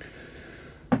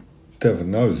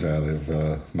 Devon knows how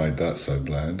they've made that so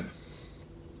bland.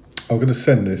 I'm going to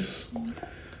send this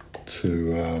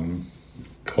to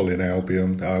Colin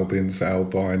Albino. I'm going to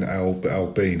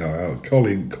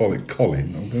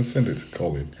send it to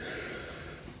Colin.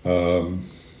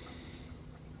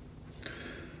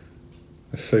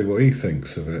 Let's see what he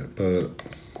thinks of it, but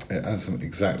it hasn't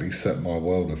exactly set my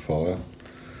world afire.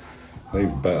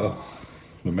 Even better,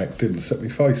 the mech didn't set my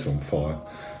face on fire.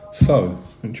 So,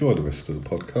 enjoy the rest of the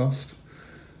podcast.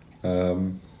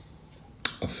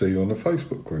 I'll see you on the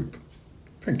Facebook group.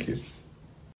 Thank you.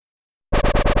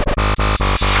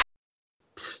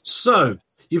 So,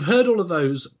 you've heard all of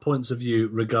those points of view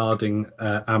regarding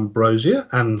Ambrosia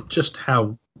and just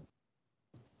how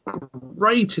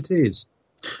great it is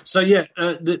So yeah,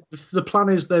 the plan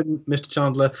is then, Mr.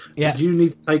 Chandler, Yeah. you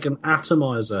need to take an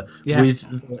atomizer Yeah.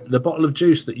 with the bottle of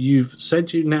juice that you've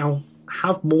said you now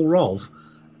have more of,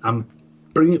 and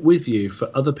bring it with you for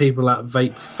other people at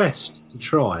Vape Fest to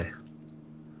try.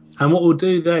 And what we'll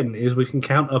do then is we can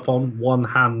count up on one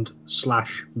hand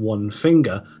 / one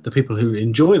finger the people who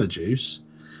enjoy the juice,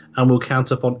 and we'll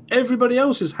count up on everybody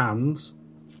else's hands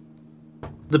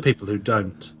the people who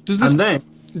don't. And then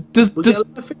we'll get a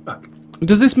lot of feedback.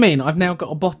 Does this mean I've now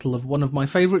got a bottle of one of my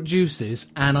favourite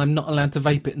juices and I'm not allowed to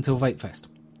vape it until Vape Fest?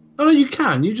 Oh, no, you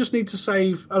can. You just need to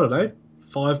save, I don't know,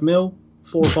 5 mil,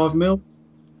 4 or 5 mil.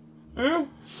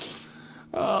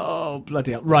 Oh,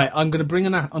 bloody hell. Right, I'm going to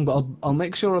bring I'll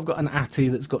make sure I've got an Atty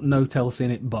that's got no else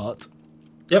in it but.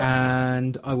 Yep.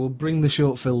 And I will bring the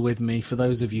short fill with me for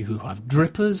those of you who have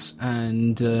drippers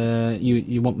and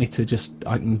you want me to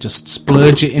I can just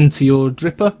splurge it into your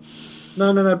dripper.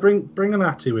 No. Bring an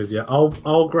Atty with you.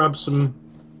 I'll grab some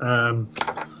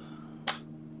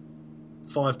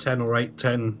 510 or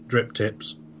 810 drip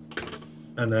tips,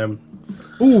 and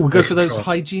we go for those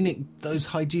hygienic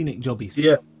jobbies.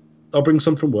 Yeah, I'll bring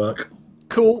some from work.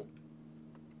 Cool.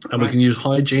 And we can use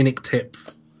hygienic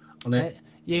tips on it.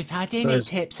 Use hygienic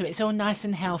tips so it's all nice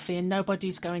and healthy and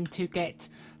nobody's going to get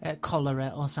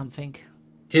cholera or something.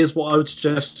 Here's what I would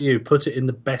suggest to you. Put it in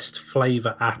the best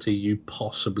flavour Atty you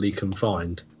possibly can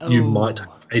find. You might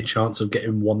have a chance of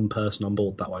getting one person on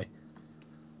board that way.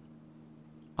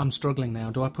 I'm struggling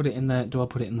now. Do I put it in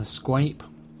the squape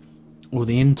or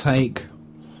the intake?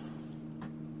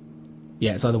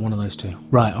 Yeah, it's either one of those two.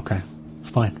 Right, okay. It's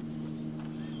fine.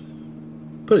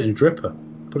 Put it in dripper.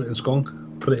 Put it in skunk.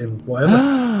 Put it in whatever.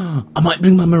 I might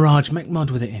bring my Mirage Mech Mod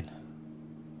with it in.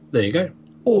 There you go.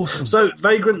 Awesome. So,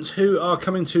 vagrants who are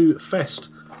coming to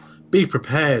Fest, be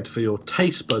prepared for your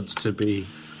taste buds to be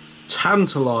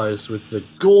tantalised with the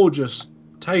gorgeous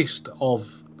taste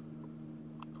of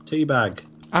teabag.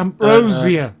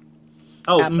 Ambrosia.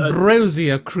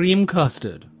 Ambrosia cream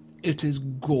custard. It is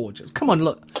gorgeous. Come on,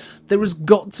 look. There has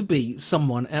got to be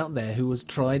someone out there who has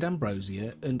tried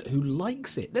Ambrosia and who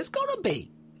likes it. There's got to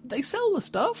be. They sell the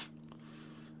stuff.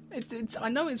 It's. I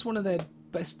know it's one of their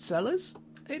best sellers.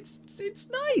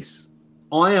 It's nice.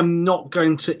 I am not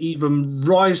going to even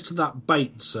rise to that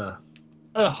bait, sir.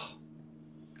 Ugh.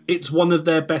 It's one of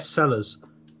their best sellers.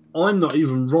 I'm not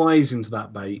even rising to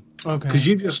that bait. Okay. Because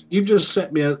you've just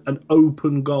set me an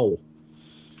open goal.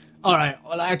 All right.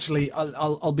 Well, actually,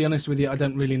 I'll be honest with you. I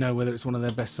don't really know whether it's one of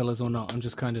their best sellers or not. I'm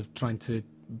just kind of trying to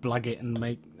blag it and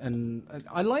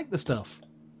I like the stuff.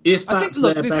 If that's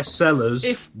their best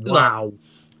sellers, wow.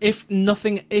 If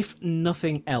nothing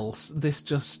else, this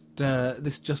just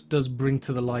does bring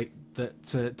to the light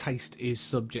that taste is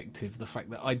subjective. The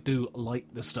fact that I do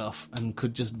like the stuff and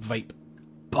could just vape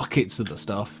buckets of the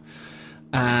stuff,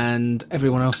 and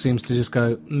everyone else seems to just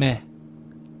go meh.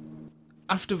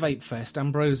 After Vape Fest,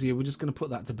 Ambrosia, we're just going to put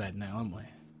that to bed now, aren't we?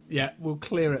 Yeah, we'll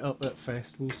clear it up at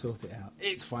Fest. We'll sort it out.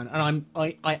 It's fine, and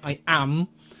I am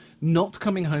not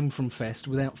coming home from Fest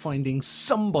without finding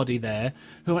somebody there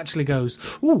who actually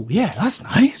goes, "Ooh, yeah, that's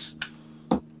nice."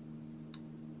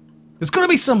 There's got to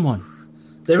be someone.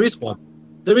 There is one.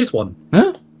 There is one.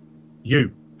 Huh?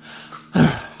 You.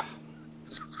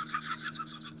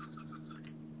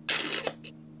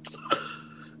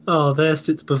 Oh, there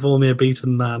sits before me a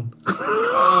beaten man.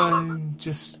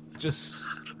 Just.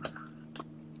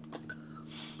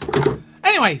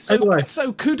 Anyway,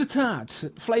 so coup d'etat,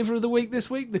 flavour of the week this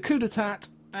week, the coup d'etat,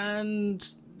 and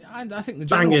I think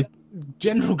the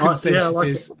general consensus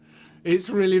is it's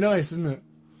really nice, isn't it?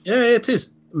 Yeah, it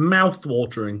is.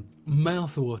 Mouth-watering.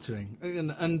 Mouth-watering.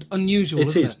 And unusual,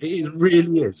 isn't it? It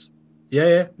really is.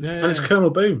 Yeah. And it's Colonel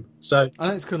Boom. So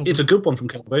it's a good one from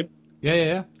Colonel Boom.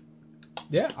 Yeah.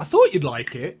 Yeah, I thought you'd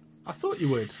like it. I thought you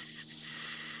would.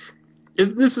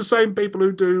 Isn't this the same people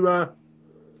who do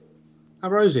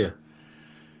Ambrosia?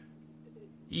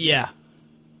 Yeah.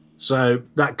 So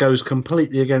that goes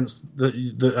completely against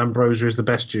the Ambrosia is the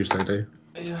best juice they do.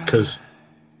 Because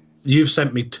you've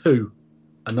sent me 2,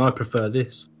 and I prefer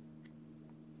this.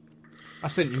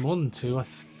 I've sent you more than 2, I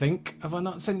think. Have I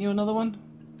not sent you another one?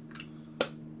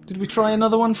 Did we try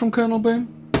another one from Colonel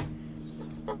Boom?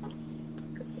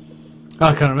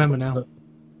 I can't remember now.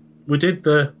 We did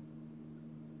the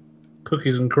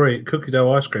cookies and cream, cookie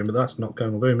dough ice cream, but that's not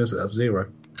Colonel Boom, is it? That's 0.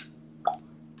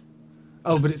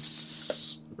 Oh, but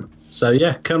it's... So,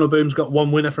 yeah, Colonel Boom's got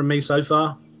 1 winner from me so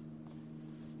far.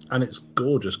 And it's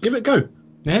gorgeous. Give it a go.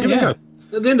 Give it a go.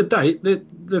 At the end of the day,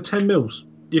 they're 10 mils.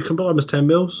 You can buy them as 10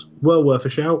 mils. Well worth a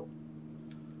shout.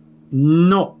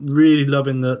 Not really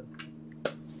loving the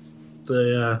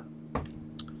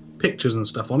pictures and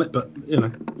stuff on it, but you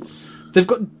know, they've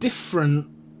got different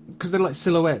because they're like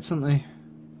silhouettes, aren't they?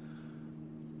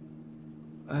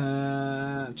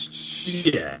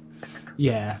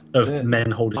 Yeah. Of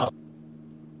men holding up.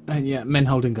 Men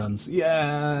holding guns.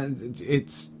 Yeah, they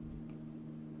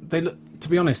look. To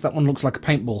be honest, that one looks like a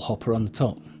paintball hopper on the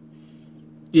top.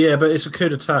 Yeah, but it's a coup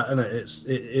d'etat, isn't it?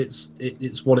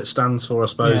 It's what it stands for, I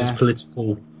suppose. Yeah. It's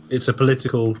political. It's a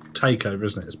political takeover,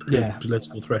 isn't it? It's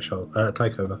political threshold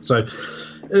takeover. So,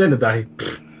 at the end of the day,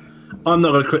 I'm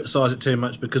not going to criticise it too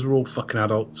much because we're all fucking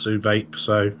adults who vape.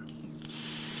 So,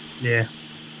 yeah,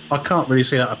 I can't really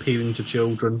see that appealing to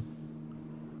children.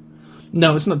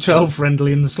 No, it's not child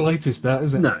friendly in the slightest. That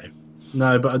is it?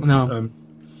 No, but no,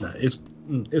 it's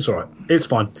all right. It's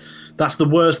fine. That's the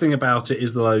worst thing about it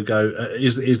is the logo,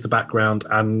 is the background,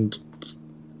 and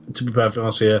to be perfectly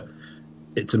honest here,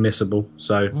 it's omissible.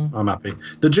 So I'm happy.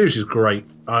 The juice is great.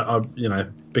 I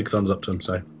big thumbs up to them.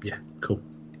 So yeah, cool.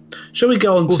 Shall we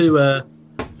go on to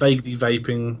vaguely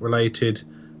vaping related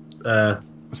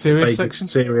serious section?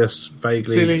 Seriously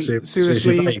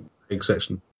vague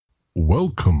section.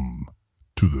 Welcome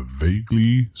to the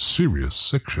vaguely serious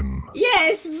section.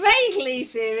 Yes, vaguely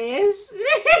serious.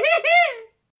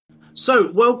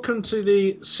 So, welcome to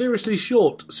the seriously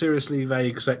short, seriously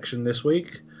vague section this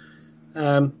week.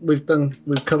 We've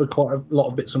covered quite a lot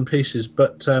of bits and pieces,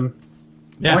 but I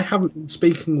haven't been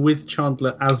speaking with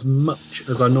Chandler as much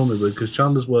as I normally would because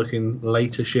Chandler's working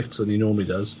later shifts than he normally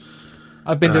does.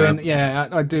 I've been doing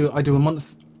I do a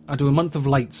month. I do a month of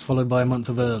lates followed by a month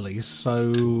of earlies.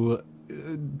 So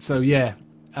yeah.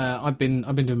 I've been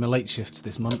doing my late shifts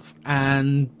this month,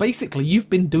 and basically you've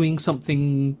been doing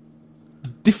something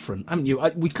different, haven't you?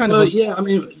 Yeah, I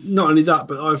mean, not only that,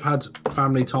 but I've had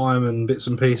family time and bits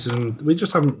and pieces, and we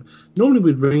just haven't. Normally,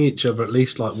 we'd ring each other at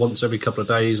least like once every couple of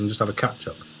days and just have a catch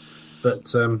up.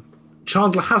 But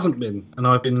Chandler hasn't been, and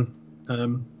I've been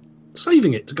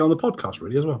saving it to go on the podcast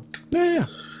really as well. Yeah.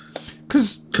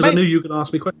 Because I knew you were going to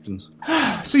ask me questions.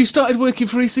 So you started working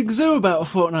for E6 about a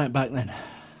fortnight back then?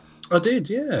 I did,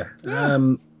 yeah.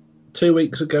 2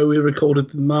 weeks ago, we recorded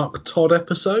the Mark Todd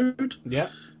episode. Yeah.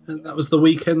 And that was the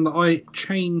weekend that I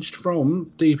changed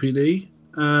from DPD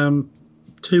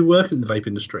to working in the vape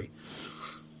industry.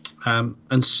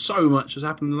 And so much has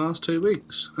happened in the last 2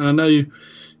 weeks. And I know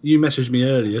you messaged me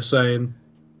earlier saying,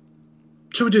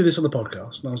 should we do this on the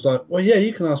podcast? And I was like, well, yeah,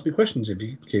 you can ask me questions if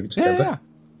you can keep it together.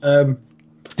 Yeah.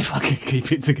 If I can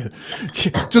keep it together.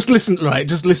 Just listen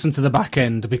to the back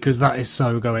end, because that is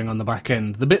so going on the back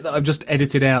end. The bit that I've just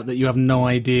edited out that you have no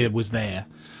idea was there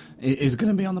is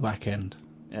going to be on the back end.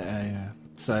 Yeah.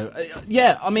 So,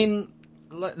 yeah, I mean,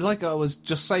 like I was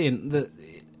just saying, that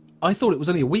I thought it was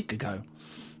only a week ago.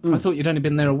 I thought you'd only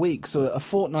been there a week, so a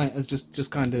fortnight has just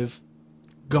kind of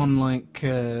gone like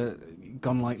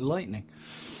lightning.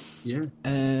 Yeah.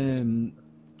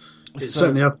 It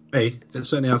certainly has for me. It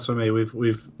certainly has for me.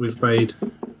 We've made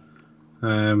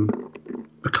a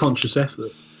conscious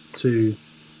effort to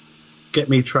get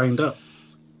me trained up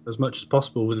as much as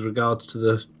possible with regards to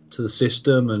the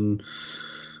system and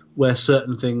where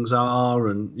certain things are,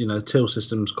 and till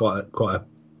system's quite a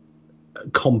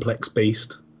complex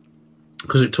beast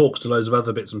because it talks to loads of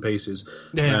other bits and pieces.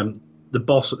 Yeah. The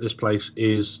boss at this place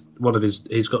is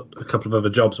he's got a couple of other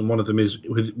jobs, and one of them is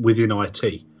within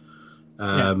IT.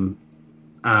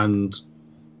 And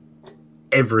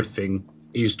everything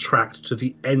is tracked to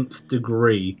the nth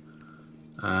degree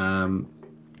through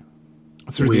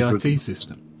the IT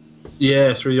system.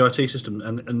 Yeah, through the IT system,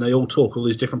 and they all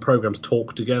these different programs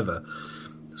talk together.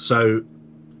 So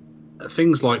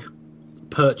things like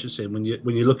purchasing, when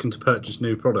you're looking to purchase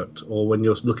new product, or when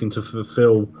you're looking to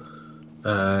fulfill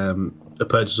a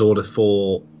purchase order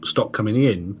for stock coming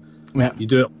in, you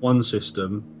do it on one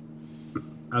system,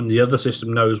 and the other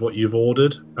system knows what you've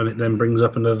ordered, and it then brings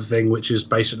up another thing which is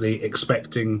basically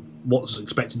expecting what's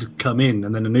expected to come in,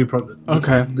 and then a new product.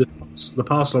 Okay. The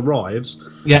parcel arrives.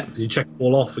 Yeah. You check it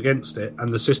all off against it,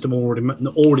 and the system already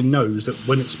knows that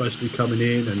when it's supposed to be coming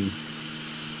in, and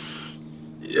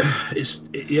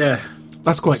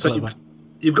that's quite clever.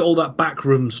 You've got all that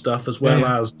backroom stuff as well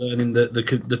as learning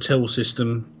the till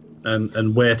system.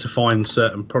 And where to find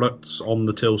certain products on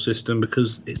the till system,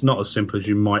 because it's not as simple as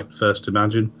you might first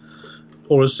imagine,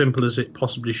 or as simple as it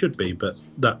possibly should be. But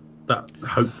that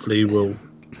hopefully will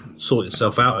sort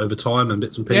itself out over time and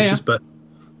bits and pieces. Yeah.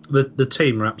 But the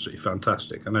team are absolutely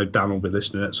fantastic. I know Dan will be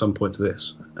listening at some point to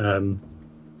this.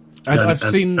 I've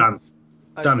seen Dan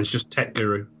is just tech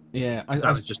guru. Yeah,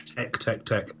 Dan is just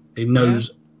tech. He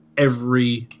knows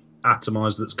every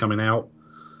atomizer that's coming out.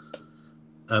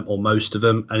 or most of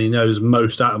them, and he knows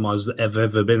most atomizers that have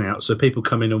ever been out. So people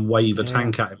come in and wave a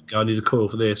tank at him, go, I need a coil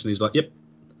for this, and he's like, yep.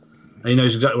 And he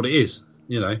knows exactly what it is,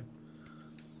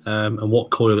 and what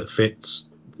coil it fits,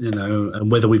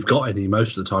 and whether we've got any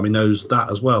most of the time. He knows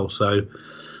that as well. So,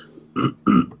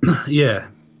 yeah,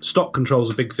 stock control is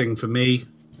a big thing for me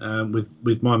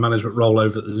with my management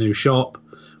rollover at the new shop.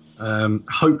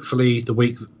 Hopefully the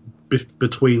week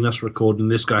between us recording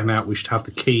this going out, we should have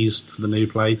the keys for the new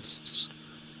plates.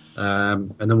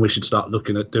 And then we should start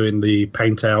looking at doing the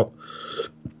paint out,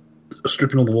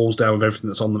 stripping all the walls down with everything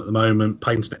that's on them at the moment,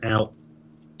 painting it out,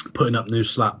 putting up new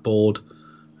slat board.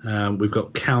 We've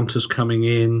got counters coming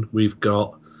in. We've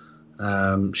got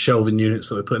shelving units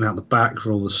that we're putting out the back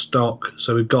for all the stock.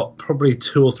 So we've got probably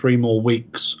 2 or 3 more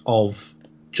weeks of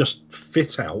just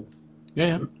fit out.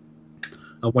 Yeah.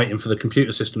 I'm waiting for the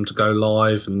computer system to go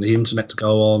live and the internet to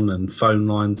go on and phone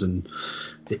lines, and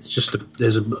it's just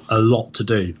there's a lot to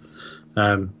do.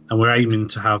 And we're aiming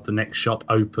to have the next shop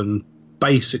open.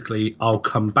 Basically, I'll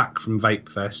come back from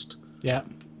Vape Fest. Yeah.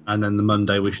 And then the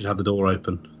Monday we should have the door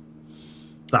open.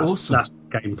 That's awesome. That's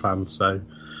the game plan. So,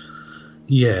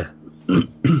 yeah,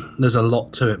 there's a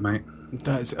lot to it, mate.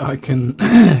 I can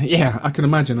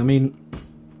imagine. I mean,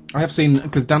 I have seen,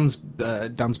 because Dan's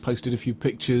posted a few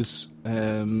pictures.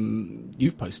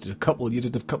 You've posted a couple. You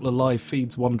did a couple of live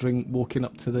feeds walking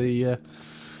up to the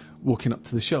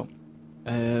shop.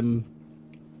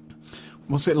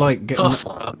 What's it like getting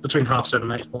between 7:30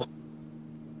 and 8 o'clock?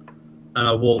 And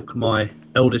I walk my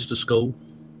eldest to school,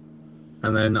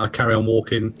 and then I carry on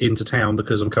walking into town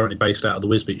because I'm currently based out of the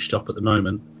Wisbeach shop at the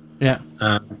moment. Yeah.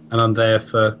 And I'm there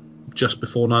for just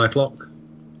before 9 o'clock.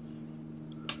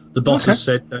 The boss has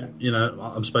said that,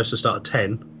 I'm supposed to start at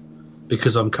 10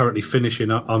 because I'm currently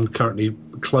I'm currently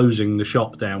closing the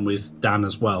shop down with Dan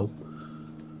as well.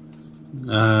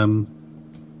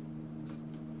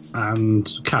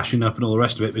 And cashing up and all the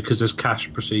rest of it, because there's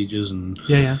cash procedures and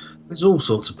there's all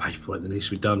sorts of paperwork that needs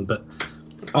to be done. But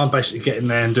I'm basically getting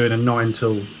there and doing a 9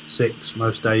 till 6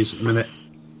 most days at the minute.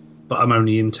 But I'm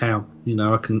only in town.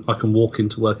 I can walk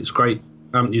into work. It's great.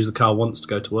 I haven't used the car once to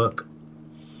go to work.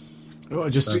 Oh,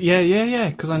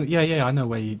 because I know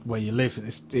where you live.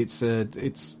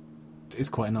 It's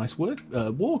quite a nice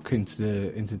walk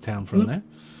into town from there.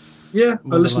 Yeah,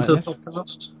 I listen to the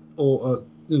podcast or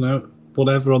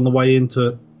whatever on the way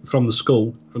from the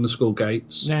school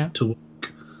gates to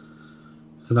work,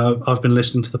 and I've been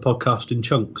listening to the podcast in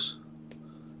chunks.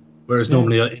 Whereas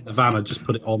normally in the van I'd just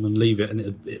put it on and leave it, and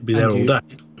it'd be there all day.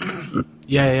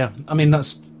 Yeah. I mean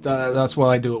that's what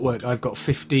I do at work. I've got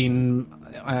 15.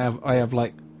 I have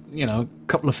like a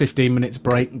couple of 15 minutes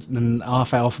break and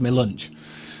half hour for my lunch.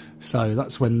 So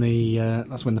that's when the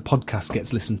podcast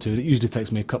gets listened to. It usually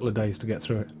takes me a couple of days to get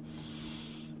through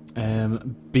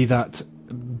it. Be that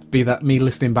me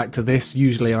listening back to this.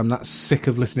 Usually I'm that sick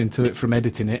of listening to it from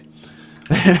editing it.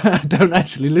 I don't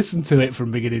actually listen to it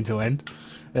from beginning to end.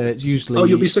 It's usually. Oh,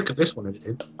 you'll be sick of this one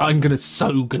editing. I'm gonna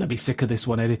be sick of this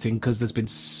one editing because there's been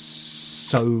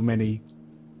so many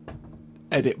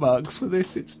edit marks for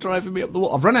this. It's driving me up the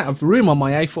wall. I've run out of room on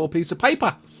my A4 piece of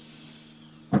paper.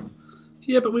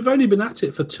 Yeah, but we've only been at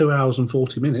it for 2 hours and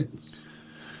 40 minutes.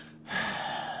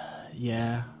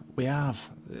 Yeah, we have.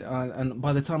 And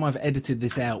by the time I've edited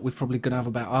this out, we're probably going to have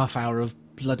about half hour of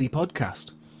bloody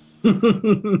podcast.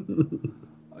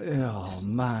 Oh,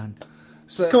 man.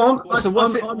 So, come on.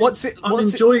 So I'm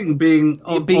enjoying being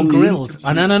grilled.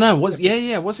 No. What's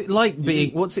it like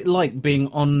being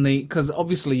on the? Because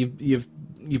obviously you've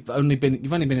only been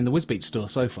in the Wisbeach store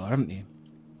so far, haven't you?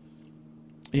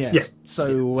 Yes. Yeah.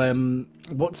 So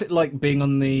what's it like being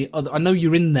on the other? I know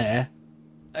you're in there.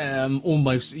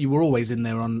 Almost, you were always in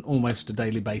there on almost a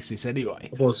daily basis anyway.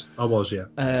 I was, yeah.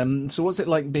 So what's it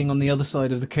like being on the other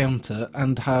side of the counter,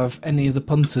 and have any of the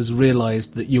punters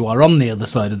realised that you are on the other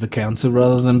side of the counter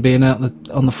rather than being out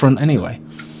on the front anyway?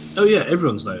 Oh yeah,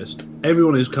 everyone's noticed.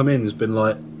 Everyone who's come in has been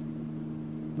like,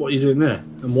 what are you doing there?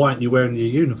 And why aren't you wearing your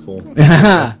uniform?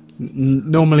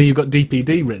 Normally you've got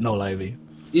DPD written all over you.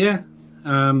 Yeah.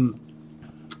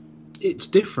 It's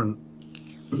different.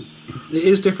 It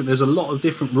is different. There's a lot of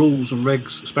different rules and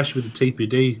regs, especially with the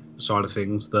TPD side of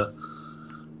things, that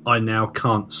I now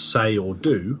can't say or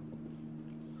do.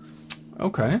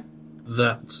 Okay.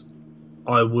 That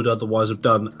I would otherwise have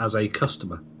done as a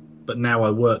customer. But now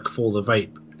I work for the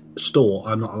vape store,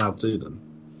 I'm not allowed to do them.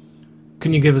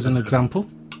 Can you give us an example?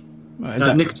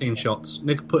 Nicotine shots.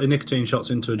 Putting nicotine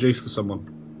shots into a juice for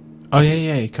someone. Oh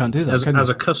yeah, you can't do that. As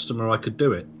a customer, I could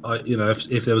do it.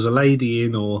 If there was a lady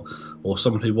in, or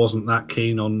someone who wasn't that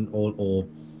keen on, or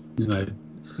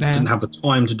didn't have the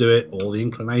time to do it or the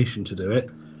inclination to do it,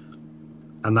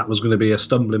 and that was going to be a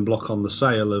stumbling block on the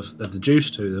sale of the juice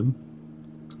to them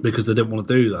because they didn't want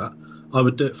to do that, I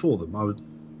would do it for them. I would,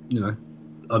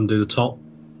 undo the top,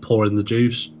 pour in the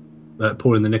juice,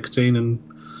 pour in the nicotine, and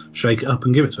shake it up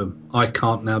and give it to them. I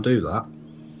can't now do that.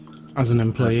 As an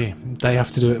employee, they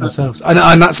have to do it themselves, and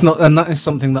that is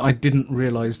something that I didn't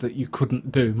realise that you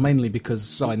couldn't do. Mainly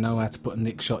because I know how to put a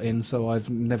nick shot in, so I've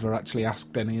never actually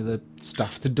asked any of the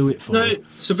staff to do it for me.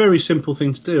 It's a very simple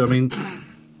thing to do. I mean,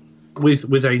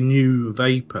 with a new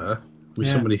vapor, with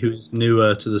somebody who's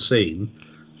newer to the scene,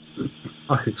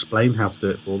 I could explain how to do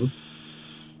it for them.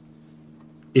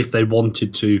 If they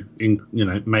wanted to,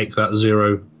 make that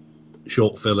zero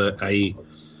short filler a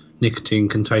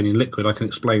nicotine-containing liquid, I can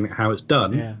explain how it's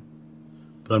done. Yeah.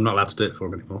 But I'm not allowed to do it for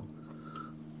them anymore.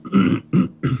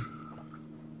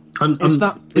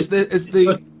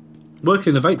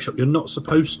 Working in a vape shop, you're not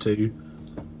supposed to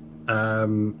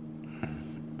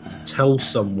tell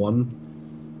someone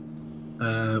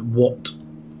what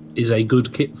is a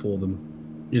good kit for them.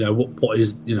 What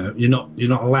is, you're not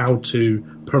allowed to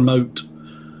promote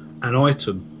an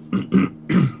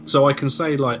item. So I can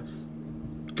say, like,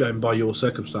 going by your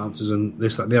circumstances and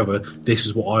this, that, and the other, this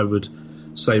is what I would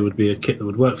say would be a kit that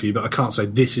would work for you, but I can't say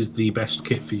this is the best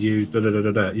kit for you.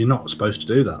 You're not supposed to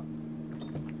do that.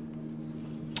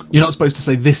 You're not supposed to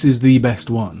say this is the best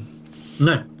one.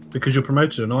 No, because you're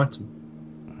promoting an item,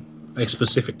 a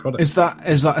specific product. Is that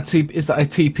a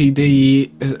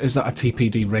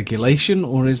TPD regulation,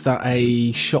 or is that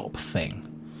a shop thing?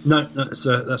 No, that's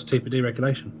TPD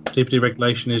regulation. TPD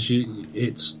regulation is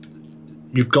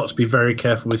you've got to be very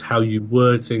careful with how you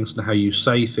word things and how you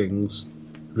say things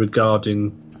regarding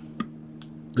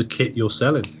the kit you're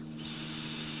selling.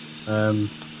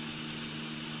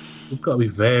 You've got to be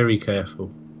very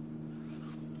careful.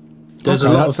 I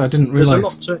didn't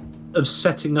realise. There's a lot of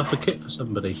setting up a kit for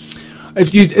somebody.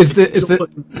 If you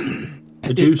putting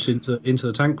the juice into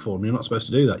the tank for them, you're not supposed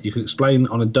to do that. You can explain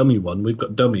on a dummy one. We've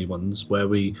got dummy ones where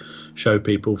we show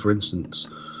people, for instance,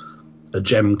 a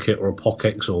gem kit or a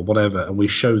POC or whatever, and we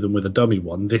show them with a dummy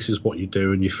one, this is what you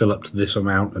do, and you fill up to this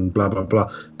amount and blah blah blah.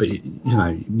 But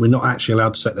we're not actually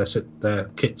allowed to set their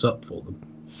kits up for them.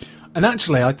 And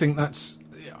actually, I think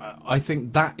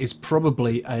that is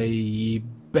probably a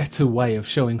better way of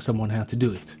showing someone how to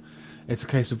do it. It's a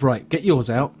case of, right, get yours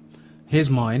out, here's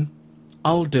mine,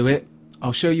 I'll do it,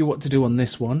 I'll show you what to do on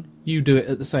this one, you do it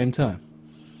at the same time.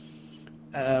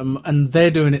 And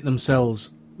they're doing it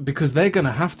themselves, because they're going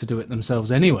to have to do it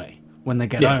themselves anyway when they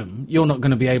get home. You're not going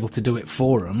to be able to do it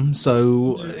for them.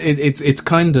 So it's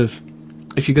kind of,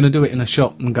 if you're going to do it in a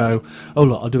shop and go, oh,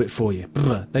 look, I'll do it for you.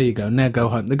 There you go. Now go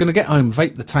home. They're going to get home,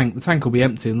 vape the tank. The tank will be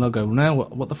empty, and they'll go, now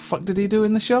what the fuck did he do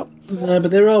in the shop?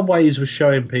 But there are ways of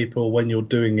showing people when you're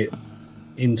doing it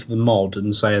into the mod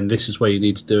and saying, this is where you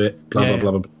need to do it, blah, blah,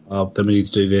 blah, blah, blah. Then we need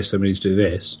to do this, then we need to do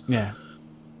this. Yeah.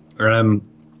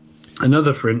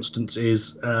 Another, for instance,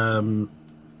 is...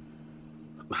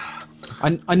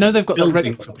 I know they've got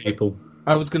building for people.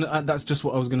 That's just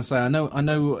what I was gonna say. I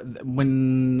know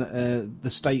when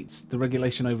the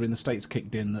regulation over in the States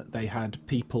kicked in, that they had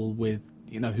people with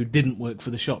who didn't work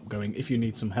for the shop going, if you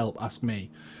need some help, ask me,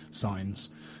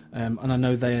 signs. And I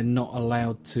know they are not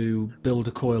allowed to build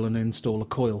a coil and install a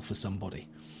coil for somebody.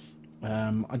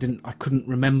 I couldn't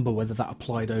remember whether that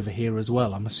applied over here as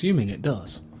well. I'm assuming it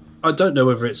does. I don't know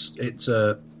whether it's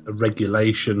a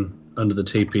regulation under the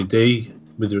TPD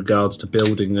with regards to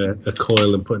building a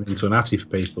coil and putting it into an atty for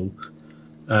people.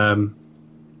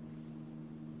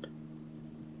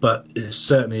 But it's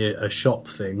certainly a shop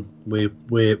thing. We're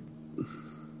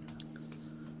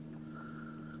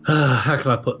how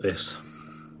can I put this?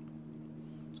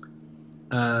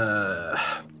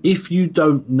 If you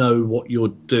don't know what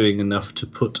you're doing enough to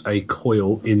put a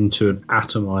coil into an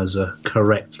atomizer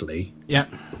correctly,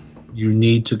 you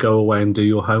need to go away and do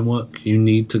your homework. You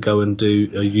need to go and do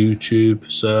a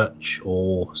YouTube search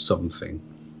or something.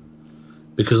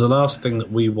 Because the last thing that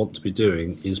we want to be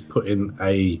doing is putting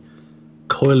a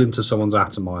coil into someone's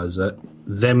atomizer,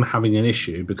 them having an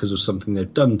issue because of something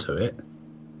they've done to it,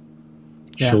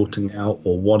 shorting out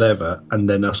or whatever, and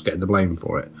then us getting the blame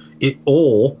for it.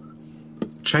 Or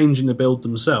changing the build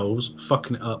themselves,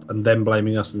 fucking it up, and then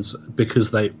blaming us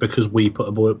because we put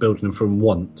a build in from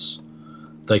once.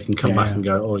 They can come back and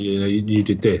go, oh, you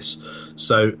did this.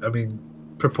 So, I mean,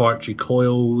 proprietary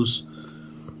coils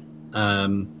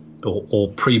or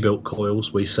pre-built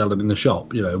coils, we sell them in the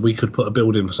shop. We could put a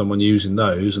build in for someone using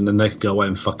those, and then they could go away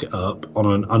and fuck it up on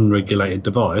an unregulated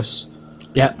device.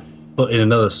 Yeah. Put in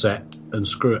another set and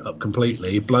screw it up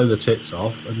completely, blow the tits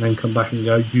off, and then come back and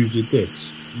go, you did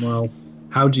this. Well,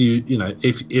 how do you,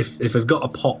 if they've got a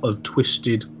pot of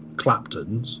twisted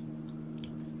Clapton's.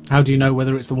 How do you know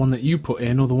whether it's the one that you put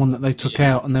in or the one that they took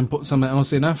out and then put something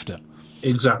else in after?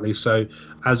 Exactly. So,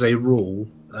 as a rule,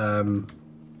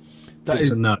 it's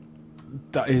a no.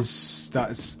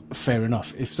 That's fair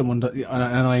enough. If someone and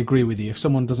I agree with you, if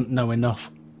someone doesn't know enough,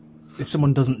 if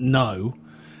someone doesn't know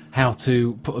how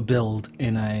to put a build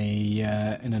in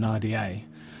an RDA,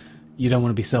 you don't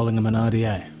want to be selling them an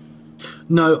RDA.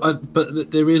 No,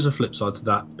 but there is a flip side to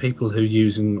that. People who are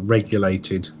using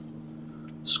regulated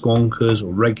squonkers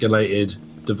or regulated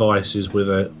devices with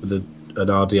an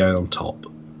RDA on top.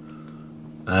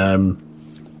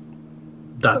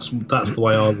 That's the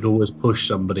way I would always push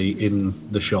somebody in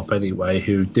the shop anyway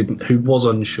who was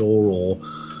unsure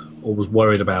or was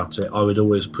worried about it. I would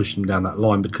always push them down that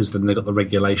line, because then they got the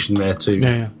regulation there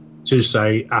to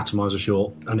say atomizer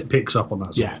short, and it picks up on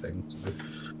that sort of thing. So,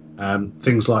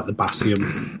 things like the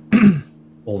Basium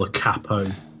or the Capo,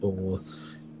 or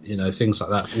things like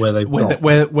that,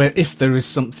 where if there is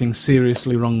something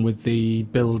seriously wrong with the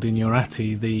build in your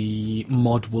ATI, the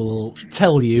mod will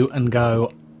tell you and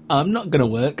go, I'm not going to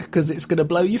work because it's going to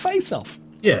blow your face off.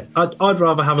 Yeah, I'd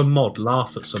rather have a mod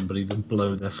laugh at somebody than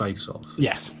blow their face off.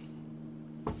 Yes.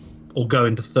 Or go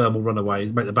into thermal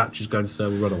runaway, make the batteries go into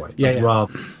thermal runaway.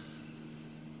 Rather.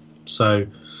 So,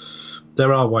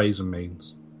 there are ways and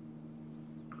means.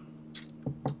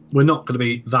 We're not going to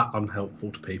be that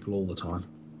unhelpful to people all the time.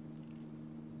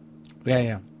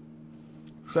 Yeah.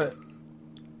 So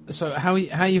how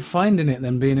are you finding it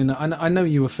then? Being in, I know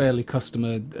you were fairly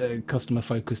customer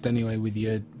focused anyway with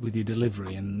your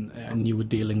delivery, and you were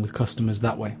dealing with customers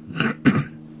that way.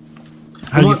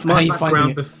 How are you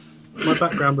finding it? My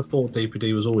background before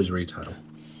DPD was always retail.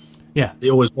 Yeah, it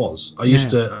always was. I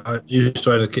used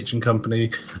to own a kitchen company.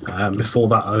 Before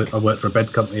that, I worked for a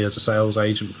bed company as a sales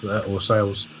agent for that, or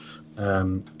sales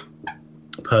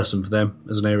person for them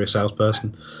as an area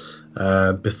salesperson.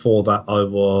 Before that, I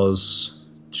was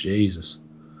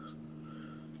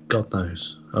God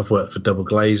knows. I've worked for double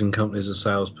glazing companies as a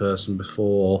salesperson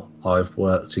before. I've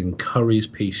worked in Curry's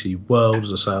PC World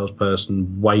as a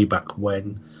salesperson way back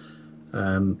when.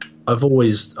 I've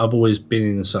always been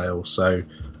in sales, so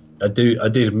I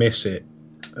did miss it.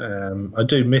 I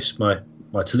do miss my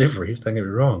deliveries. Don't get me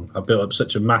wrong. I built up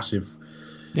such a massive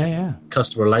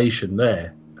customer relation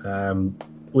there,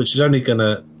 which is only going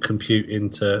to compute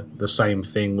into the same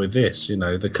thing with this.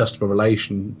 The customer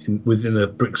relation within a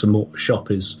bricks and mortar shop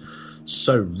is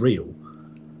so real.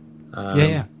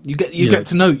 You get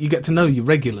to know your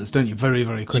regulars, don't you? Very,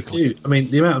 very quickly. You do. I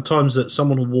mean, the amount of times that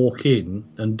someone will walk in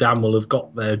and Dan will have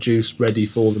got their juice ready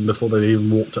for them before they've even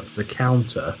walked up to the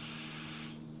counter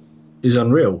is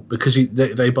unreal, because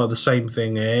they buy the same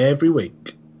thing every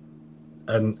week,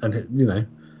 and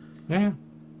Yeah.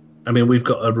 I mean, we've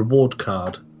got a reward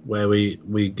card where we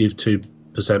give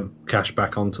 2% cash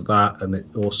back onto that, and it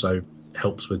also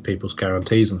helps with people's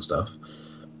guarantees and stuff.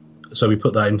 So we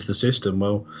put that into the system.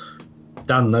 Well,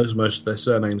 Dan knows most of their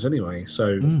surnames anyway,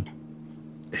 so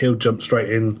he'll jump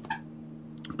straight in,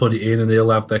 put it in, and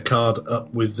they'll have their card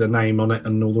up with their name on it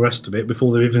and all the rest of it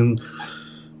before they've even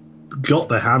got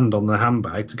their hand on the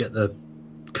handbag to get the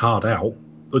card out.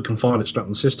 We can find it straight on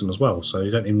the system as well, so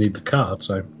you don't even need the card.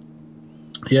 So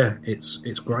yeah, it's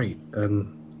great,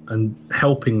 and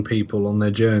helping people on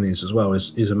their journeys as well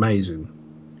is amazing.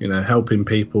 Helping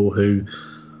people who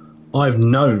I've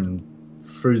known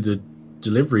through the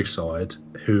delivery side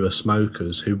who are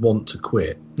smokers who want to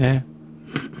quit. Yeah.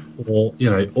 Or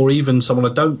even someone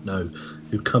I don't know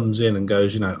who comes in and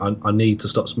goes, I need to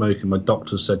stop smoking. My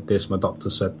doctor said this, my doctor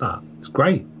said that. It's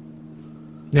great.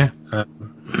 Yeah. But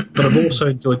I've also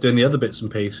enjoyed doing the other bits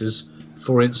and pieces.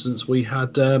 For instance, we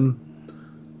had a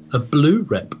blue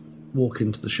rep walk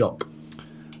into the shop.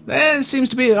 There seems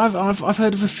to be. I've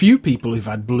heard of a few people who've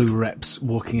had blue reps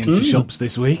walking into shops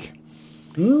this week.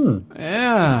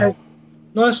 Yeah.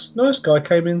 Nice guy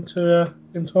came into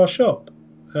our shop.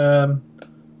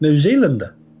 New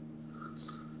Zealander.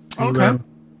 Okay.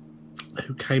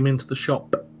 Who came into the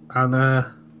shop, and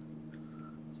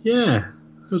it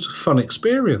was a fun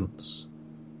experience.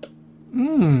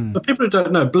 For people who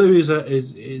don't know, blue is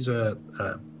a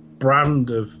brand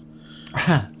of.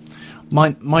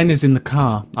 Mine is in the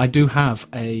car. I do have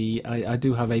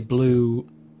a blue.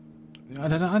 I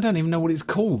don't even know what it's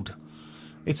called.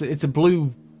 It's a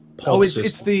blue.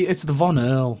 It's the Von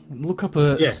Earl. Look up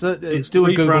do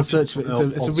a Google search for it.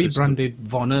 It's a rebranded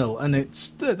Von Earl, and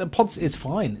the pods is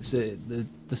fine. It's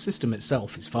the system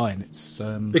itself is fine. It's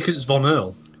because it's Von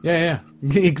Earl. Yeah,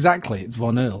 exactly. It's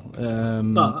Von Earl.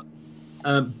 But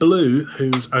Blue,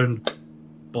 who's owned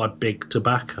by Big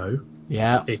Tobacco.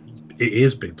 Yeah, it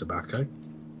is Big Tobacco.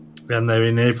 and they're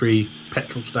in every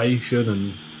petrol station,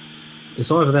 and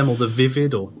it's either them or the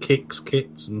Vivid or Kicks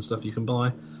kits and stuff you can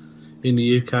buy in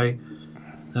the UK.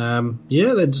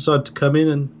 They decided to come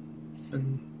in,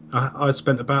 and I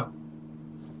spent about...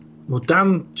 Well,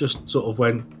 Dan just sort of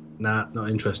went, nah, not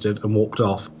interested, and walked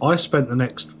off. I spent the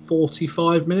next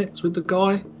 45 minutes with the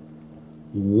guy,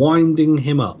 winding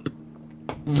him up.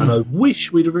 And I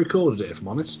wish we'd have recorded it, if I'm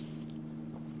honest,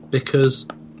 because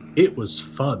it was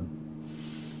fun.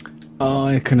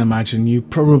 I can imagine you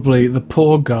probably... The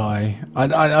poor guy.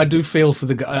 I do feel for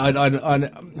the guy.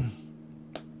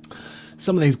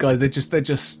 Some of these guys, they're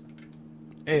just.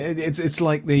 It's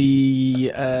like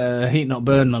the heat not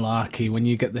burn malarkey when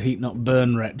you get the heat not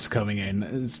burn reps coming in.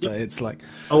 It's like,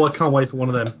 oh, I can't wait for one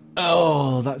of them.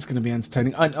 Oh, that's going to be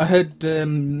entertaining. I heard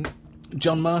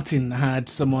John Martin had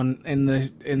someone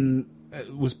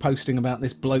was posting about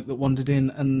this bloke that wandered in,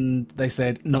 and they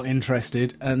said not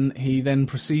interested, and he then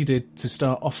proceeded to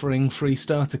start offering free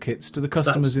starter kits to the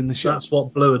customers in the shop. That's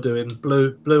what Blue are doing.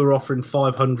 Blue are offering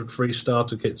 500 free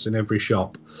starter kits in every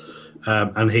shop.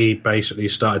 And he basically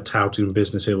started touting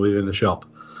business here within the shop.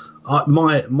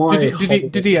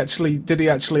 Did he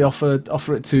actually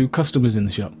offer it to customers in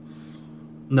the shop?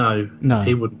 No,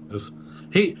 he wouldn't have.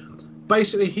 He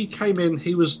came in.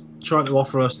 He was trying to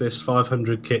offer us this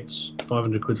 500 kits,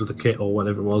 500 quid worth of kit or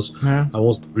whatever it was. Yeah. I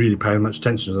wasn't really paying much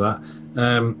attention to that.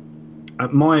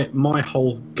 My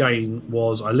whole game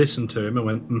was I listened to him and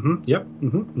went, yep,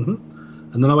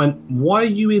 And then I went, why are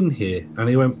you in here? And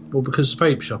he went, well, because it's a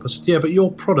vape shop. I said, yeah, but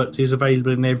your product is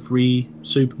available in every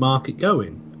supermarket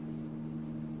going.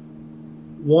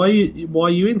 Why are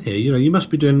you in here? You know, you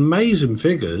must be doing amazing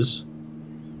figures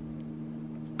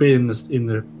being in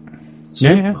the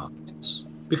supermarkets.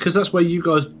 Because that's where you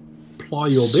guys ply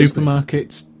your supermarkets,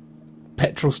 business.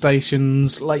 Petrol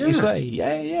stations, like you say.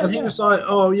 Yeah. And he was like,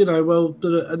 well,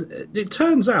 it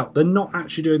turns out they're not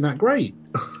actually doing that great.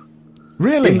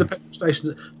 Really? In the petrol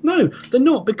stations. No, they're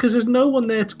not, because there's no one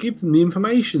there to give them the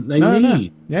information they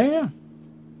need. No. Yeah.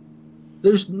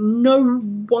 There's no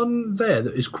one there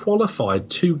that is qualified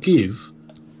to give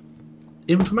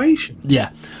information.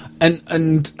 Yeah.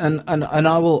 And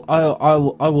I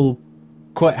will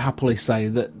quite happily say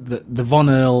that the Von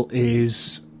Earl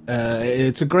is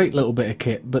it's a great little bit of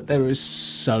kit, but there is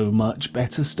so much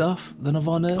better stuff than a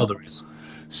Von Earl. Oh, there is.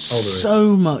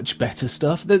 So much better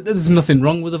stuff. There's nothing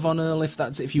wrong with a Von Earl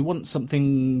if you want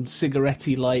something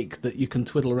cigarette-y like that you can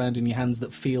twiddle around in your hands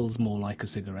that feels more like a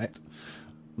cigarette.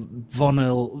 Von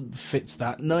Earl fits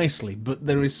that nicely, but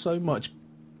there is so much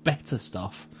better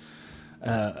stuff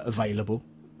available.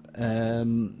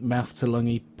 Mouth to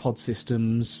lungy pod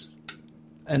systems,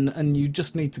 and you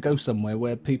just need to go somewhere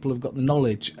where people have got the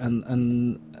knowledge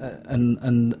and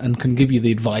can give you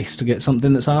the advice to get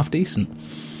something that's half decent.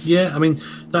 Yeah, I mean,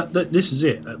 that this is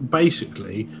it.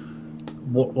 Basically,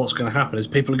 what's going to happen is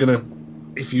people are going to,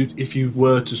 if you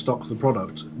were to stock the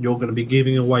product, you're going to be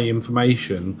giving away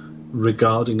information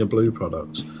regarding a Blue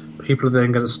product. People are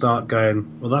then going to start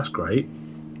going, well, that's great,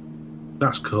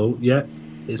 that's cool, yeah,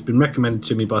 it's been recommended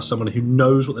to me by someone who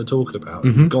knows what they're talking about,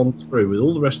 who's gone through with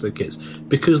all the rest of the kits,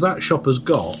 because that shop has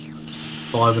got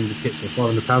 500 kits or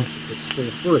 £500 kits for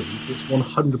free. It's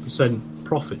 100%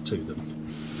 profit to them.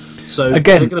 So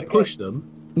again, they're going to push them.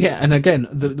 Yeah, and again,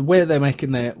 the where they're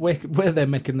making their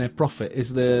profit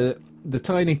is the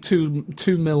tiny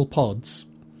 2 mil pods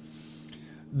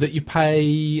that you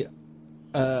pay.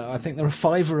 I think they're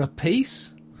 £5 a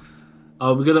piece.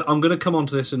 I'm gonna come on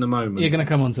to this in a moment. You're going to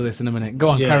come on to this in a minute. Go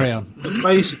on, carry on.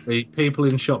 Basically, people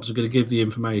in shops are going to give the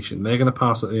information. They're going to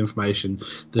pass out the information.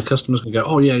 The customer's going to go,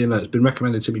 oh, yeah, it's been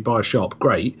recommended to me by a shop.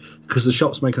 Great, because the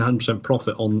shop's making 100%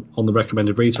 profit on the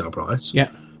recommended retail price. Yeah.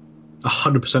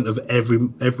 100% of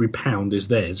every pound is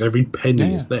theirs. Every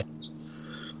penny is theirs.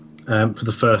 For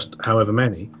the first however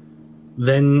many.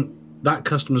 Then that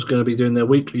customer's going to be doing their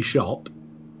weekly shop.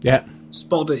 Yeah.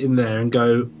 Spot it in there and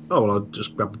go, oh, well, I'll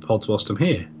just grab the pods whilst I'm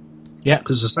here. Yeah.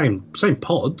 Because it's the same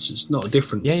pods. It's not a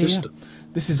different system. Yeah.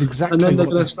 This is exactly. And then they're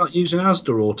going to start using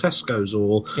Asda or Tesco's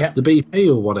or the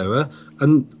BP or whatever,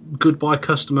 and goodbye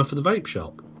customer for the vape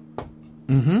shop.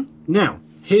 Mm-hmm. Now,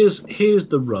 here's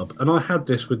the rub, and I had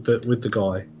this with the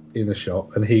guy in the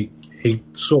shop, and he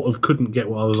sort of couldn't get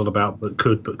what I was on about, but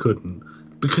couldn't,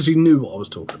 because he knew what I was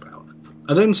talking about.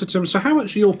 I then said to him, so how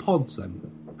much are your pods then?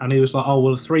 And he was like, oh,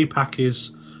 well, the 3-pack is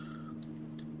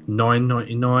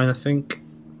 $9.99, I think.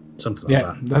 Something like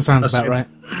that. Yeah, that sounds about right.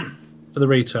 For the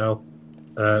retail,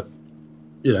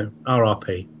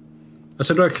 RRP. I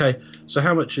said, okay, so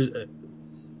how much are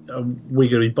we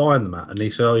going to be buying them at? And he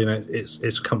said, oh,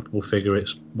 it's a comfortable figure,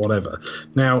 it's whatever.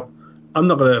 Now, I'm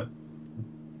not going to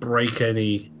break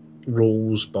any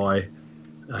rules by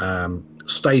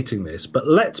stating this, but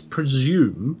let's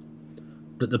presume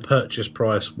that the purchase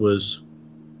price was,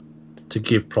 to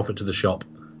give profit to the shop,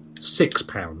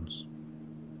 £6.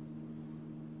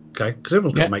 Okay, because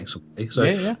everyone's got to make some money. So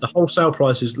the wholesale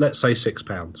price is, let's say,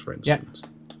 £6, for instance.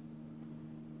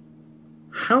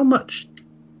 How much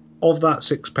of that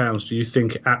 £6 do you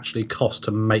think it actually cost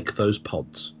to make those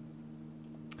pods?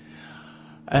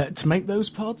 To make those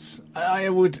pods, I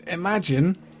would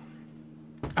imagine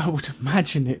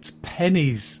it's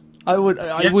pennies. I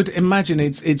would imagine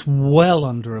it's well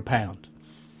under £1.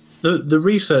 The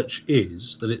research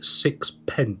is that it's 6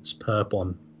 pence per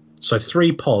one. So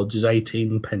 3 pods is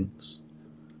 18 pence.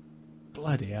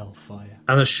 Bloody hellfire.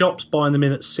 And the shop's buying them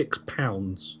in at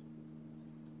 £6.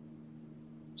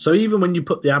 So even when you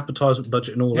put the advertisement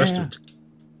budget and all the rest of it,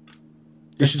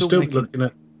 you should still be looking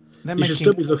at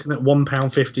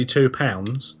 £1.50,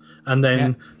 £2, and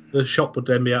then the shop would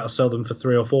then be able to sell them for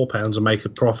 £3 or £4 and make a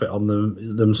profit on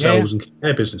them themselves and keep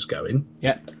their business going.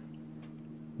 Yeah.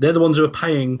 They're the ones who are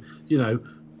paying,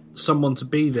 someone to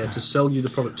be there to sell you the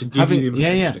product, to give you the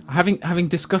information. Having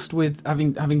discussed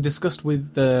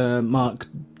with Mark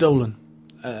Dolan,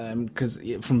 because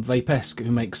from Vapesk,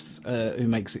 who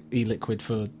makes e-liquid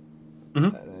for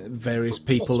various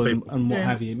people and what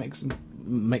have you, makes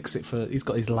it for. He's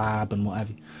got his lab and what have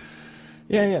you.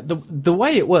 Yeah. The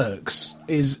way it works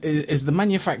is the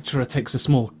manufacturer takes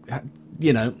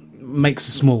makes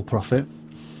a small profit.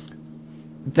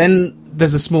 Then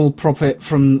there's a small profit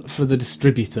for the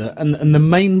distributor, and the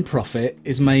main profit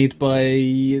is made by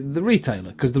the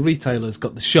retailer, because the retailer's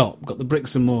got the shop, got the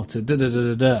bricks and mortar,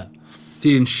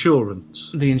 the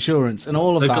insurance, and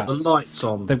all of that. They've got the lights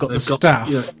on. They've got the staff.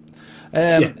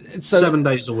 So 7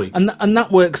 days a week, and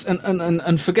that works.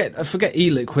 And forget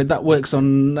e-liquid. That works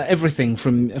on everything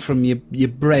from your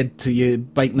bread to your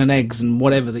bacon and eggs and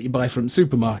whatever that you buy from the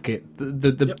supermarket.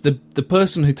 The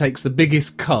person who takes the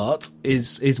biggest cut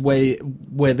is where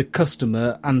the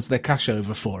customer hands their cash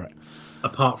over for it.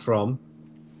 Apart from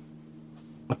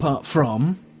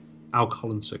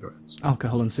alcohol and cigarettes.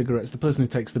 The person who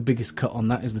takes the biggest cut on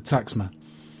that is the taxman.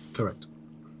 Correct.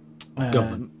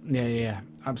 Government. Yeah,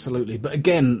 absolutely. But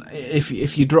again, if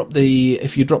you drop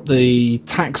the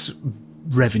tax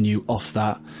revenue off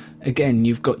that, again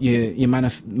you've got your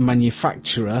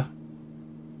manufacturer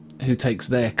who takes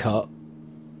their cut,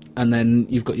 and then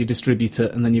you've got your distributor,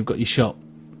 and then you've got your shop.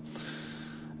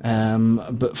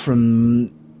 But from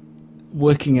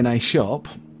working in a shop,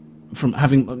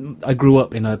 I grew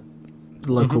up in a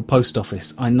local post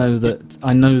office. I know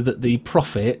that the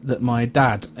profit that my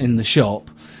dad in the shop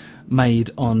made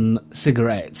on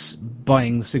cigarettes,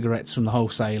 buying the cigarettes from the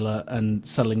wholesaler and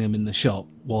selling them in the shop,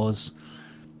 was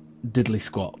diddly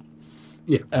squat.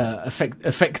 Yeah.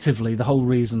 Effectively, the whole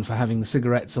reason for having the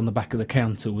cigarettes on the back of the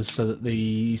counter was so that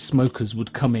the smokers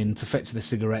would come in to fetch their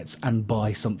cigarettes and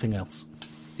buy something else.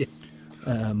 Yeah.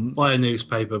 Buy a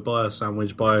newspaper, buy a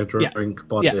sandwich, buy a drink,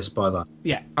 buy this, buy that.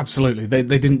 Yeah, absolutely. They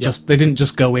didn't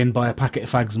just go in, buy a packet of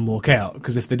fags and walk out,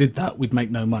 because if they did that, we'd make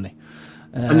no money.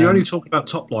 And you're only talking about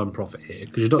top line profit here,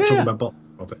 because you're not talking about bottom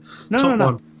line profit. Top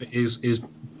line profit is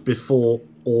before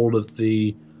all of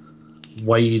the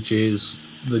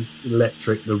wages, the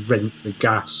electric, the rent, the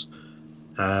gas,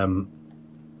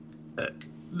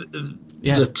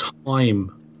 the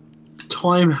time.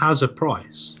 Time has a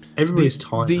price. Everybody's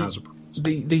time has a price.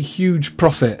 The huge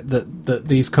profit that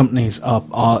these companies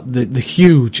are the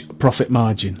huge profit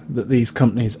margin that these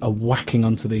companies are whacking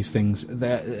onto these things.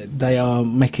 They are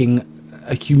making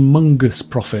a humongous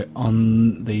profit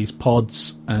on these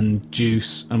pods and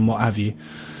juice and what have you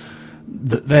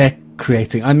that they're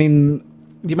creating. I mean,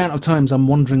 the amount of times I'm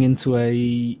wandering into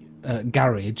a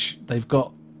garage, they've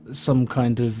got some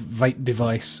kind of vape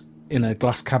device in a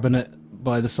glass cabinet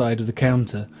by the side of the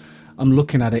counter. I'm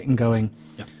looking at it and going,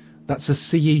 that's a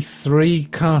CE3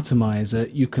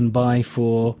 cartomizer you can buy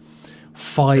for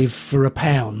 £5 for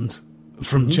 £1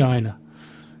 from China.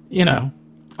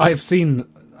 I've seen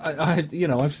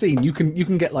you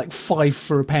can get like £5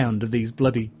 for £1 of these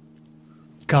bloody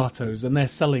cartos, and they're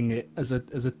selling it as a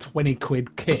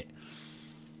 £20 kit.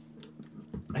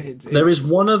 There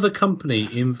is one other company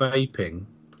in vaping.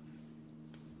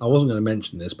 I wasn't going to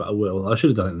mention this, but I will. I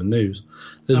should have done it in the news.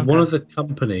 There's one other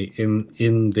company in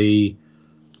the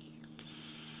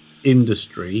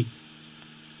industry,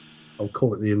 I'll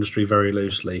call it the industry very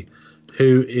loosely,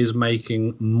 who is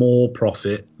making more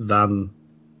profit than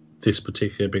this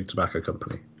particular big tobacco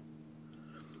company.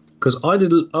 Because I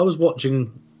was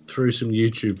watching through some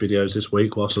YouTube videos this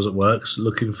week whilst I was at work,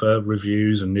 looking for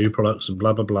reviews and new products and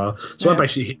blah blah blah. So I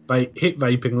basically hit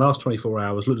vaping last 24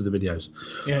 hours, looked at the videos.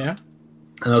 Yeah.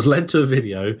 And I was led to a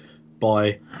video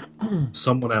by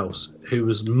someone else who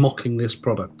was mocking this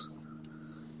product.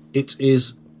 It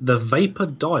is the Vapor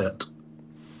Diet.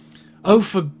 Oh,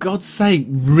 for God's sake!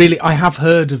 Really, I have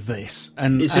heard of this,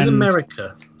 and It's in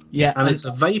America. Yeah, and it's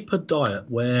a vapor diet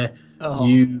where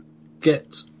you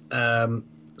get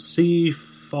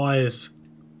C5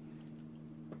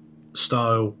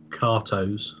 style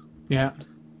Cartos, and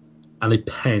a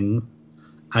pen,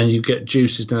 and you get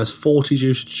juices. Now there's 40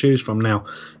 juices to choose from. Now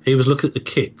he was looking at the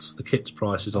kits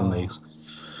prices on these.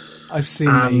 I've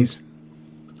seen these.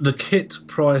 The kit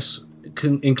price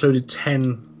included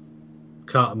 10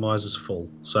 cartomizers full,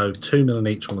 so 2 mil in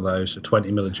each one of those, so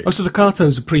 20 mil of juice. Oh, so the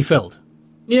Cartos are pre-filled?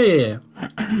 Yeah.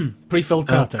 Pre-filled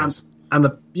Cartos.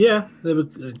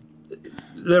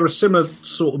 They're a similar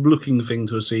sort of looking thing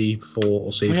to a C4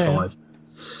 or C5,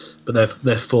 but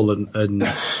they're full and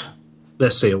they're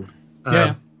sealed.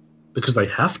 Because they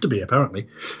have to be, apparently.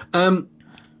 And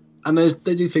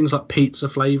they do things like pizza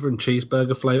flavour and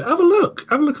cheeseburger flavour. Have a look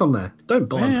on there. Don't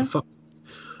buy them for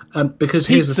fuck. Because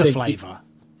pizza here's the thing. flavour.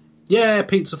 Yeah,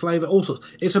 pizza flavour, all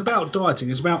sorts. It's about dieting.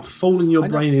 It's about fooling your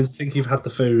brain into thinking you've had the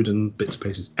food and bits and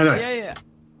pieces. Anyway. Yeah.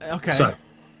 Okay. So,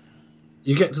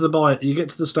 you get to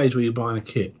the stage where you're buying a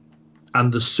kit,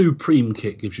 and the Supreme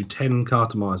kit gives you 10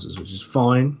 cartomizers, which is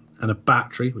fine, and a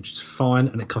battery, which is fine,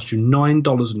 and it costs you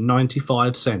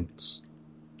 $9.95.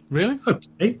 Really?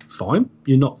 Okay, fine.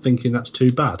 You're not thinking that's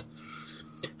too bad.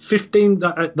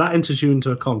 That enters you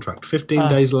into a contract. 15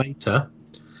 days later,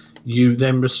 you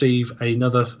then receive a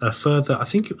further, I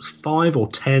think it was 5 or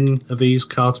 10 of these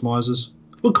cartomizers.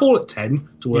 We'll call it 10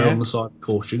 to err on the side of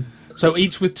caution. So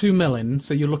each with 2 mil in,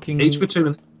 so you're looking... Each with 2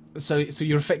 mil. So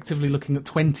you're effectively looking at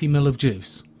 20 mil of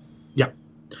juice. Yep.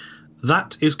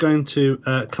 That is going to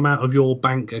come out of your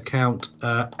bank account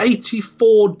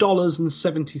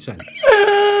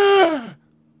 $84.70.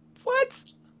 What?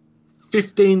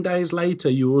 15 days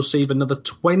later, you will receive another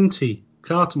 20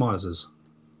 cartomizers.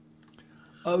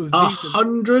 Oh,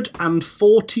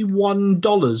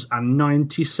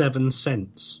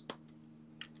 $141.97.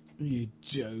 You're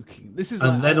joking. This is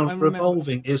and then on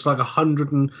revolving, it's like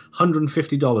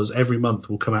 $150 every month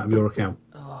will come out of your account.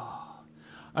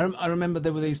 I remember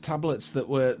there were these tablets that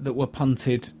were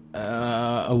punted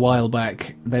a while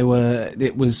back. There were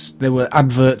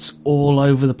adverts all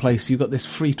over the place. You got this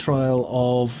free trial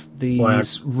of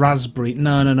these raspberry.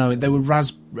 No. They were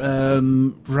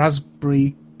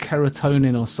raspberry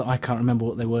serotonin or so. I can't remember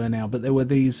what they were now, but there were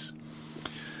these.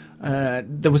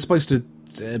 They were supposed to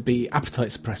be appetite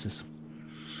suppressors.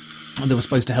 And they were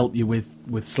supposed to help you with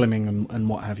slimming and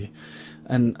what have you.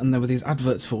 And there were these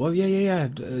adverts for,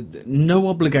 no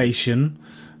obligation,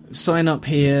 sign up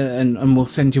here and we'll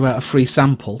send you out a free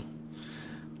sample.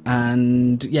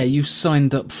 And, you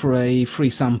signed up for a free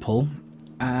sample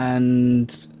and,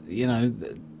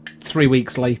 3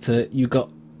 weeks later you got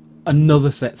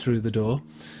another set through the door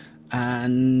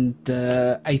and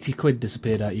 80 quid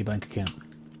disappeared out of your bank account.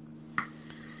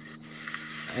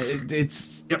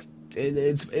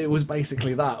 It was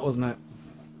basically that, wasn't it?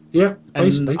 Yeah,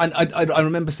 basically. And I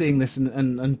remember seeing this,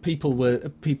 and people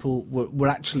were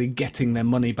actually getting their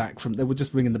money back from. They were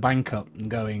just ringing the bank up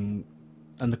and going,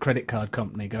 and the credit card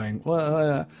company going,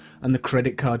 well, and the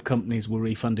credit card companies were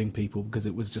refunding people because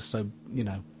it was just so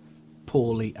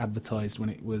poorly advertised when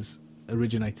it was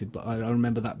originated. But I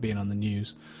remember that being on the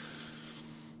news.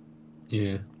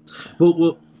 Yeah,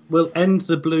 we'll end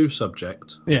the blue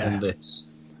subject on this.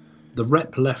 The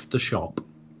rep left the shop.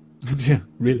 Yeah,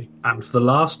 really. And for the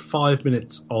last 5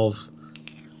 minutes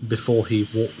before he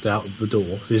walked out of the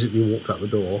door, physically walked out the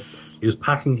door, he was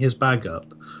packing his bag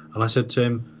up. And I said to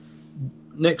him,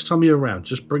 next time you're around,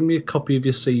 just bring me a copy of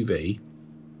your CV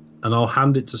and I'll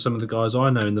hand it to some of the guys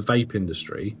I know in the vape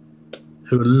industry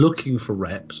who are looking for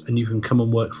reps, and you can come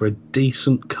and work for a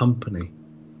decent company.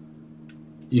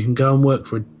 You can go and work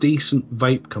for a decent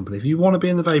vape company. If you want to be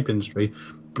in the vape industry,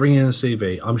 bring in a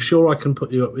CV. I'm sure I can put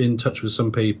you in touch with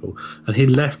some people. And he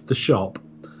left the shop.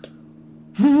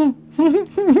 and for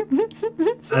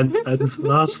the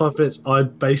last 5 minutes, I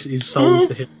basically sold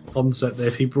to him the concept that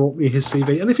if he brought me his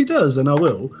CV, and if he does, then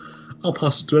I'll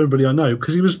pass it to everybody I know,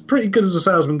 because he was pretty good as a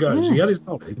salesman goes. He had his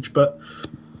knowledge, but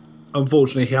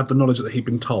unfortunately he had the knowledge that he'd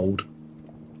been told.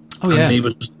 And he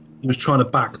was trying to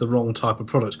back the wrong type of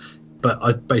product. But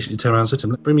I basically turned around and said to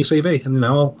him, bring me a CV, and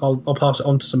I'll pass it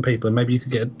on to some people, and maybe you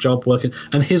could get a job working.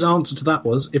 And his answer to that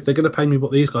was, if they're going to pay me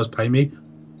what these guys pay me,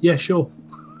 yeah, sure.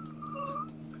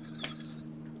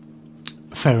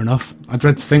 Fair enough. I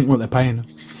dread to think what they're paying.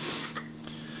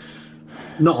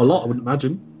 Not a lot, I wouldn't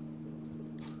imagine.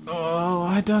 Oh,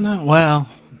 I don't know. Well,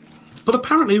 but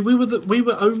apparently we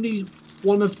were only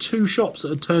one of 2 shops that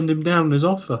had turned him down on his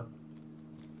offer.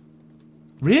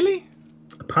 Really?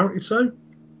 Apparently so.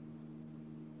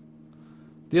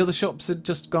 The other shops had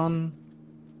just gone,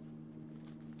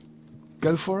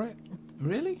 go for it?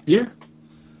 Really? Yeah.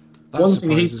 That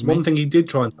surprises me. One thing he did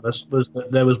try and tell us was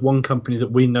that there was one company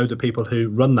that we know the people who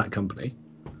run that company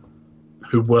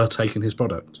who were taking his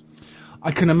product.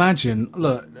 I can imagine.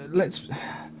 Look, let's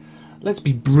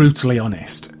be brutally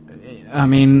honest. I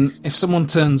mean, if someone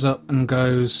turns up and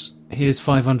goes, here's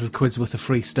 500 quid's worth of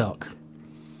free stock,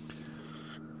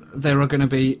 there are going to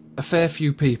be a fair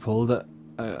few people that,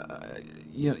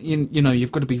 you know,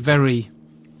 you've got to be very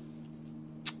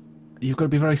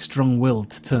strong-willed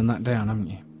to turn that down, haven't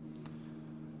you?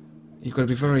 You've got to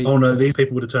be very... Oh no, these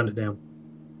people would have turned it down.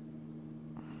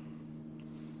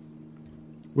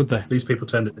 Would they? These people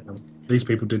turned it down. These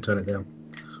people did turn it down.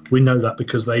 We know that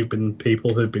because they've been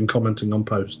people who've been commenting on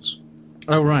posts.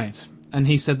 Oh, right. And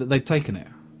he said that they'd taken it?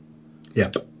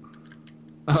 Yep.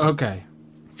 Oh, okay.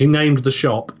 He named the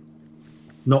shop,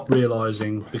 not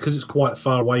realising, because it's quite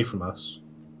far away from us,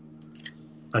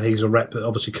 and he's a rep that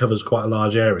obviously covers quite a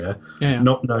large area,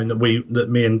 not knowing that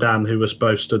me and Dan, who were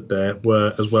both stood there,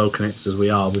 were as well connected as we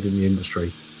are within the industry.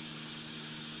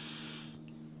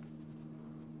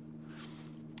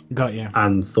 Got you.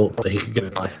 And thought that he could get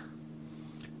it by.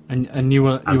 And you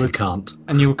were he can't.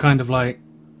 And you were kind of like,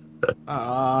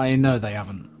 I know they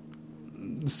haven't.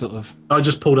 Sort of. I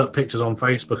just pulled up pictures on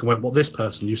Facebook and went, "What, this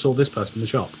person? You saw this person in the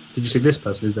shop? Did you see this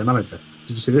person who's their manager?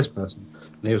 Did you see this person?"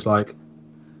 And he was like,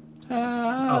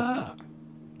 "Oh,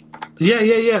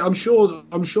 yeah. I'm sure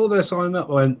they're signing up."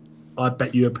 I went, "I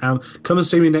bet you £1. Come and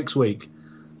see me next week.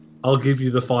 I'll give you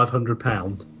the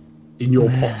 £500 in your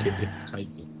pocket if you take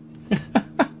it."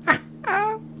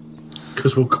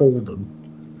 Because we'll call them.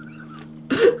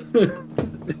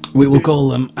 We will call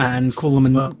them and call them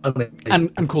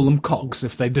and call them cocks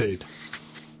if they do.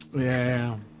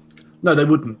 Yeah. No, they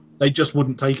wouldn't. They just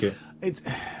wouldn't take it.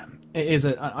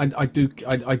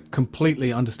 I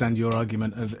completely understand your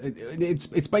argument of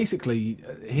it's basically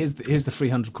here's the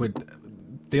 300 quid.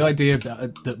 The idea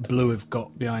that Blue have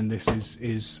got behind this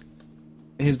is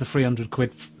here's the 300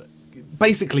 quid.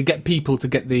 Basically, get people to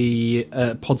get the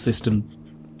pod system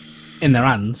in their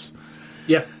hands.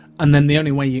 Yeah. And then the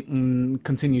only way you can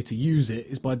continue to use it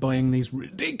is by buying these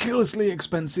ridiculously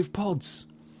expensive pods.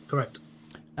 Correct.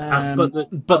 But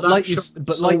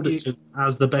sold it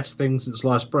as the best thing since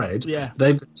sliced bread. Yeah.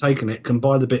 They've taken it, can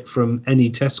buy the bit from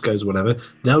any Tesco's or whatever.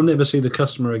 They'll never see the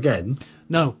customer again.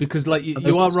 No, because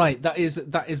you are right. That is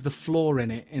the flaw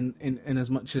in it. In as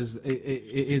much as it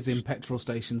is in petrol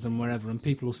stations and wherever, and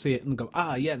people will see it and go,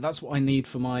 yeah, that's what I need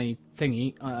for my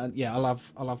thingy. I'll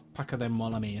have a pack of them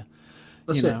while I'm here.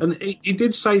 That's it. And he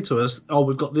did say to us,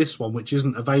 we've got this one, which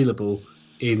isn't available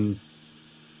in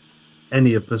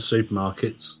any of the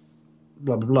supermarkets,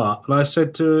 blah, blah, blah. And I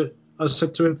said to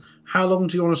him, how long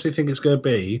do you honestly think it's going to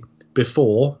be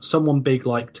before someone big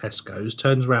like Tesco's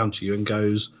turns around to you and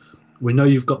goes, we know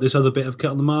you've got this other bit of kit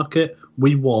on the market,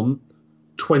 we want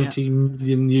 20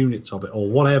 million units of it, or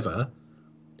whatever.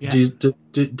 Yeah.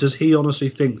 Does he honestly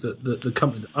think that the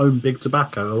company that own Big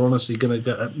Tobacco are honestly going to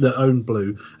go, that own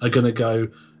Blue, are going to go,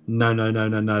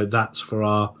 no, that's for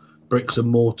our bricks and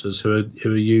mortars who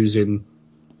are using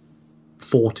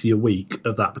 40 a week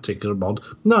of that particular mod?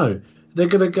 No, they're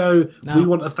going to go, we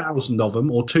want 1,000 of them,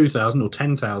 or 2,000 or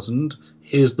 10,000,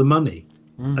 here's the money.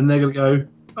 And they're going to go,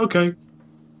 okay.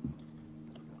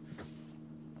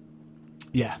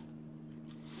 Yeah.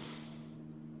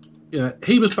 You know,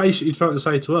 he was basically trying to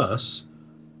say to us,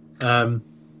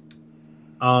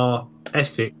 our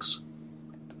ethics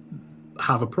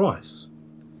have a price.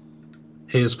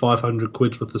 Here's 500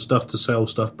 quid's worth of stuff to sell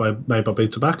stuff made by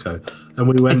Big Tobacco. And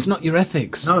we went... It's not your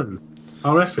ethics. No,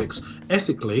 our ethics.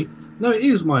 Ethically, no, it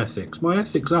is my ethics. My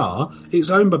ethics are, it's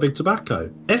owned by Big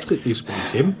Tobacco. Ethically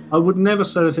speaking, I would never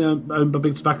sell anything owned by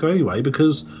Big Tobacco anyway,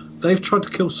 because they've tried to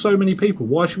kill so many people.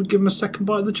 Why should we give them a second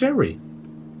bite of the cherry?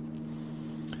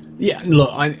 Yeah, look,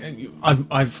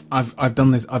 I've done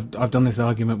this. I've done this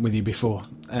argument with you before,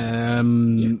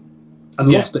 and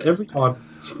lost it every time.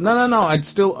 No. I'd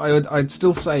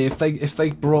still say if they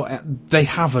brought it, they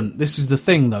haven't. This is the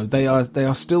thing, though. They are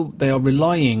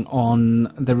relying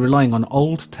on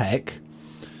old tech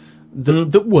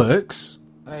that works.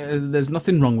 There's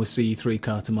nothing wrong with CE3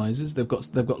 cartomizers.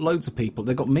 They've got loads of people.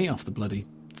 They've got me off the bloody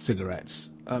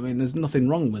cigarettes. I mean, there's nothing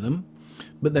wrong with them.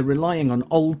 But they're relying on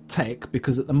old tech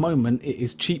because at the moment it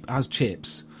is cheap as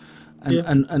chips,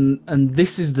 and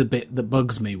this is the bit that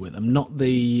bugs me with them. Not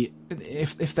the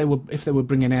if they were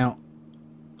bringing out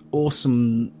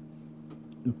awesome,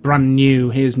 brand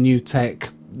new, here's new tech,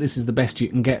 this is the best you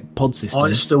can get pod systems.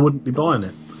 I still wouldn't be buying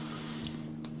it.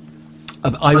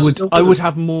 I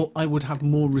would have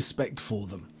more respect for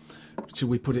them. Should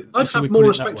we put it? I'd have more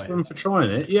respect for them for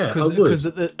trying it. Yeah, I would. Because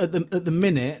at the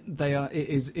minute they are, it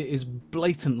is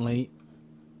blatantly.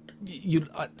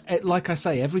 Like I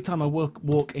say, every time I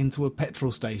walk into a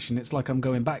petrol station, it's like I'm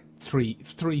going back 4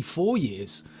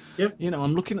 years. Yep. You know,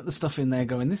 I'm looking at the stuff in there,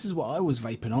 going, "This is what I was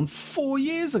vaping on 4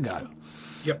 years ago."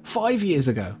 Yep. 5 years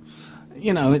ago.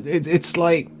 You know, it's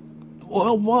like.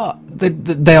 Well, what?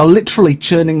 They are literally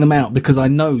churning them out because I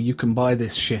know you can buy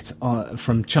this shit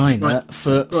from China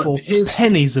for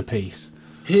pennies a piece.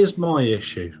 Here's my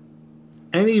issue.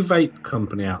 Any vape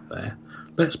company out there,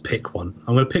 let's pick one.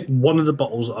 I'm going to pick one of the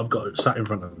bottles that I've got sat in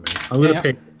front of me. I'm going to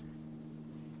pick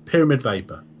Pyramid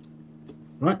Vapor.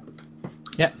 Right?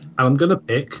 Yeah. And I'm going to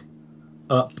pick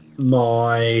up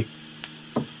my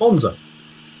Bonza,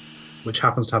 which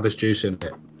happens to have this juice in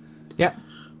it. Yeah.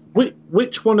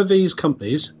 Which one of these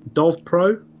companies, Dove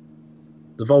Pro,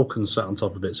 the Vulcan sat on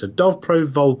top of it, so Dove Pro,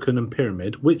 Vulcan and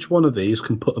Pyramid, which one of these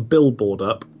can put a billboard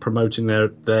up promoting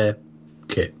their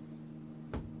kit?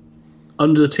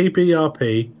 Under the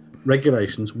TPRP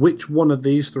regulations, which one of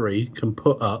these three can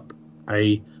put up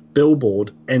a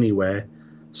billboard anywhere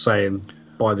saying,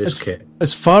 buy this kit?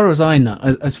 As far as I know,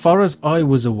 as far as I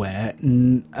was aware,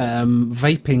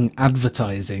 vaping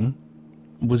advertising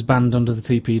was banned under the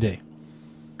TPD.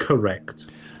 Correct.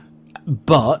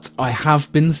 But I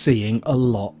have been seeing a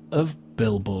lot of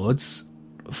billboards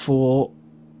for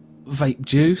vape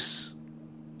juice,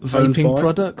 vaping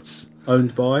products.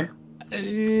 Owned by?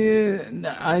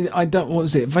 I don't. What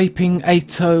was it? Vaping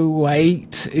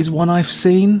 808 is one I've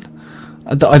seen.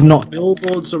 That I've not.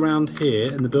 Billboards around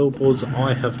here, and the billboards that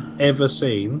I have ever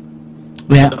seen,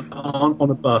 aren't on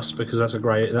a bus because that's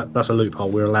a loophole.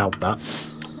 We're allowed that.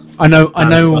 I know.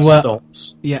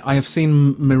 Stops. Yeah, I have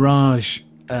seen Mirage,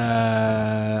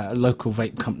 a local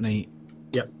vape company.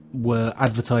 Yep. Were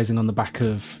advertising on the back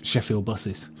of Sheffield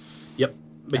buses. Yep,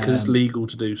 because it's legal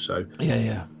to do so.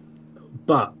 Yeah.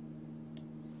 But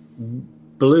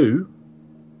Blue,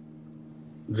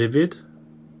 Vivid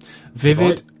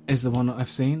Vipe is the one that I've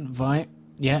seen. Vipe,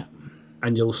 yeah.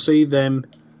 And you'll see them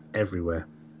everywhere.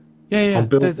 Yeah. On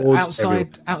billboards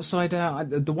outside.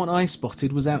 The one I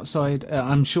spotted was outside.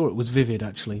 I'm sure it was Vivid.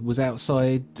 Actually, was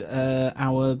outside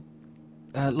our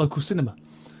local cinema.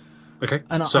 Okay.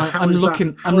 And so I'm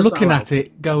looking at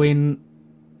it, going.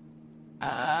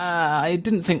 I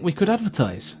didn't think we could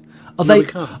advertise.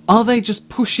 Are they just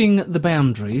pushing the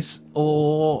boundaries,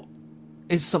 or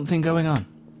is something going on?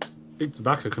 Big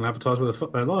Tobacco can advertise where the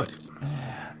fuck they like.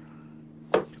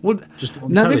 Well,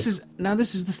 this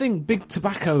is the thing. Big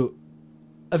Tobacco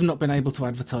have not been able to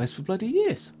advertise for bloody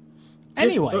years.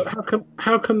 Anyway,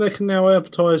 how come they can now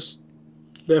advertise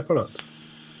their product?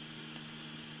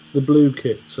 The Blue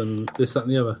kits and this, that,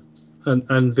 and the other,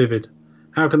 and Vivid.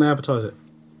 How can they advertise it?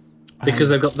 Because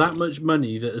they've got that much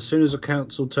money that as soon as a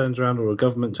council turns around or a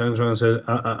government turns around and says,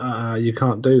 you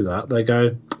can't do that, they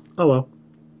go, oh well.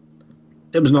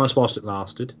 It was nice whilst it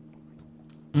lasted.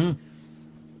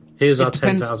 Here's our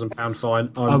 £10,000 fine.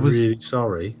 I'm really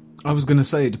sorry. I was going to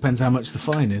say, it depends how much the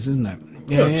fine is, isn't it?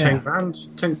 Yeah. 10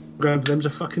 grand. 10 grand to them's a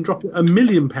fucking drop. £1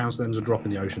 million to them's a drop in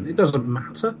the ocean. It doesn't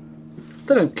matter.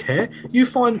 They don't care. You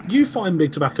find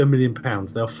Big Tobacco £1 million,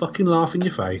 they'll fucking laugh in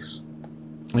your face.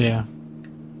 Yeah.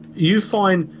 You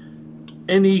find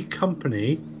any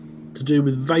company to do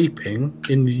with vaping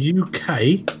in the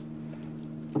UK,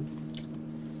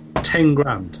 10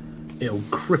 grand. It'll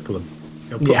cripple them.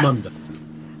 It'll put them under.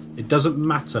 It doesn't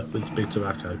matter with Big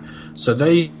Tobacco. So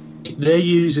they're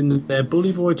using their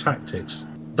bully boy tactics.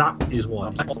 That is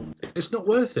why it's not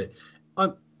worth it.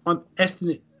 I'm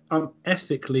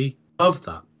ethically above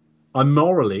that. I'm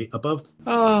morally above.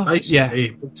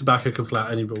 Basically, Big Tobacco can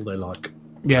flout any rule they like.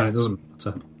 Yeah, and it doesn't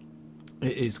matter.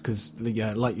 It is because,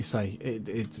 like you say,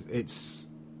 it's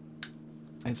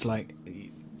like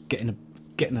getting a.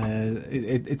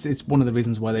 It's one of the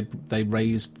reasons why they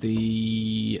raised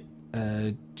the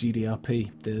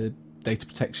GDRP, the data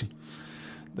protection,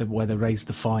 where they raised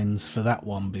the fines for that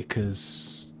one,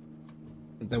 because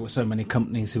there were so many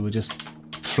companies who were just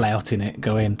flouting it,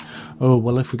 going, oh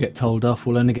well, if we get told off,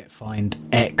 we'll only get fined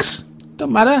X.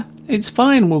 Don't matter, it's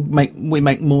fine. We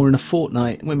make more in a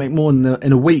fortnight. We make more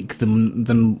in a week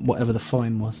than whatever the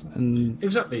fine was. And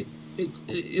exactly,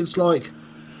 it's like,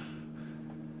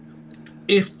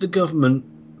 if the government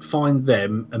fined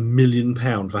them £1 million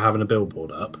for having a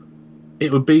billboard up,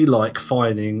 it would be like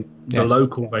fining the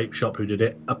local vape shop who did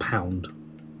it £1.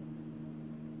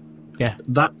 Yeah,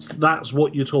 that's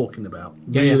what you're talking about,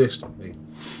 realistically.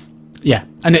 Yeah,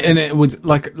 and it would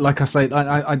like I say,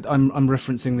 I'm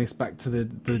referencing this back to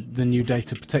the new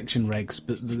data protection regs,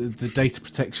 but the data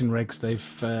protection regs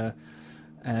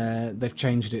they've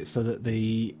changed it so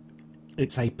that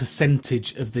it's a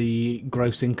percentage of the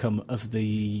gross income of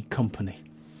the company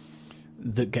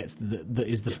that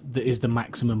is the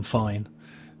maximum fine,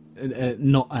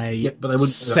 not a but they wouldn't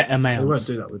set amount. They won't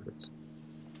do that with this.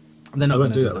 They're not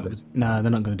going to do that with with this. No,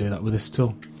 they're not going to do that with this at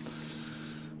all.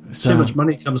 So Too much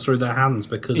money comes through their hands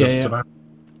because of tobacco.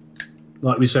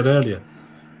 Like we said earlier,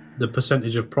 the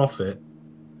percentage of profit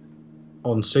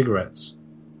on cigarettes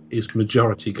is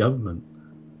majority government.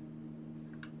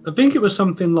 I think it was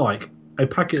something like a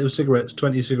packet of cigarettes,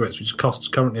 20 cigarettes, which costs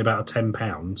currently about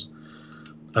 £10.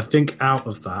 I think out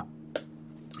of that,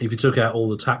 if you took out all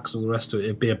the tax and all the rest of it,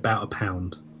 it'd be about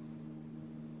 £1.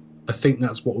 I think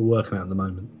that's what we're working at the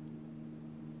moment.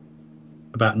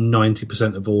 About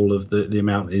 90% of all of the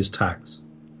amount is tax.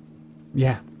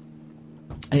 Yeah,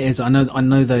 it is. I know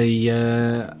they.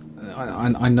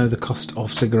 I know the cost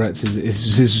of cigarettes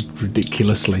is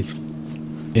ridiculously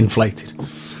inflated.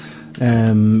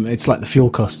 It's like the fuel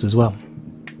cost as well.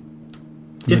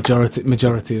 Yeah.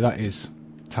 Majority of that is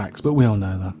tax, but we all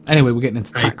know that. Anyway, we're getting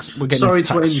into tax. We're getting sorry into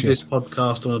to tax end shit. this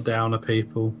podcast on a downer,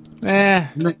 people. Yeah.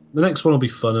 The next one will be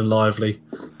fun and lively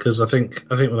because I think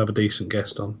we'll have a decent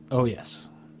guest on. Oh yes.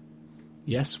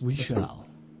 Yes, we shall.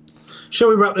 Shall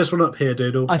we wrap this one up here,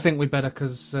 Doodle? I think we better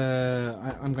because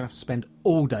I'm going to have to spend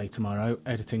all day tomorrow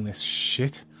editing this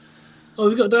shit. Oh,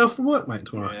 have you got a day off from work, mate,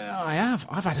 tomorrow? Yeah, I have.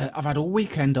 I've had a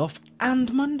weekend off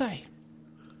and Monday.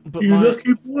 But You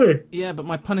lucky boy. Yeah, but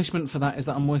my punishment for that is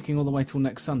that I'm working all the way till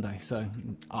next Sunday. So,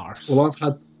 arse. Well,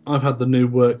 I've had the new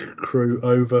work crew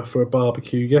over for a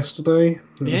barbecue yesterday.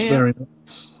 It was very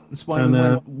nice. That's why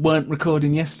we weren't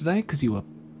recording yesterday because you were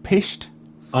pissed.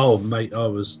 Oh, mate, I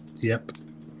was. Yep.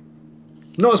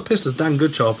 Not as pissed as Dan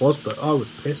Goodcharf was, but I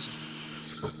was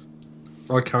pissed.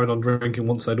 I carried on drinking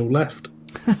once they'd all left.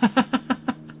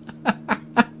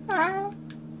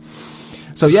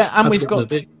 So yeah, and we've got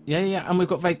and we've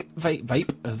got vape.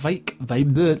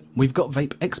 We've got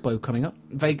Vape Expo coming up.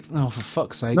 Oh, for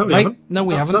fuck's sake! No, we haven't. No,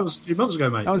 we haven't. That was a few months ago,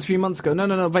 mate. That was a few months ago. No.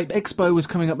 Vape Expo was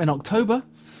coming up in October.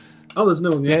 Oh, there's no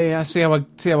one yet. Yeah. See how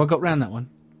I got round that one.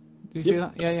 Did you see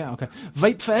that? Yeah. Okay.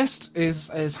 Vape Fest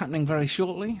is happening very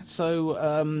shortly. So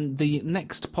the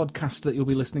next podcast that you'll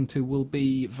be listening to will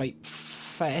be Vape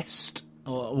Fest,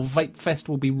 or Vape Fest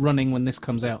will be running when this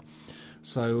comes out.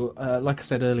 So, like I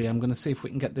said earlier, I'm going to see if we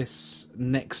can get the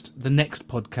next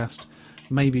podcast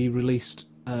maybe released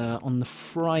on the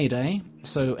Friday.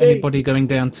 So anybody going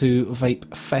down to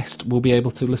Vape Fest will be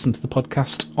able to listen to the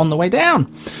podcast on the way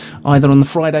down, either on the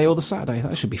Friday or the Saturday.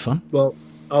 That should be fun. Well,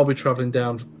 I'll be travelling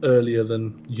down earlier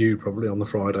than you probably on the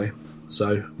Friday,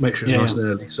 so make sure it's nice and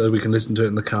early so we can listen to it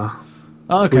in the car.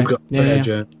 Oh, okay. We've got a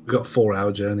journey. We've got a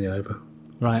 4-hour journey over.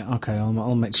 Right. Okay.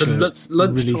 I'll make sure. So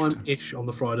lunchtime-ish on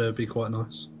the Friday would be quite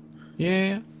nice.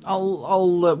 Yeah.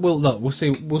 We'll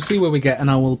see where we get,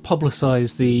 and I will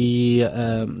publicise the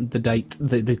date,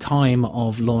 the time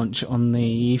of launch on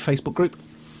the Facebook group.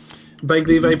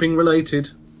 Vaguely Vaping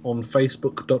Related on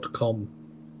Facebook.com.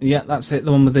 Yeah, that's it.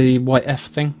 The one with the white F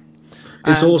thing.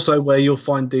 It's also where you'll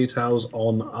find details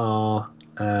on our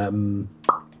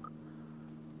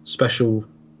special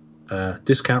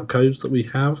discount codes that we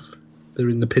have. They're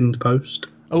in the pinned post.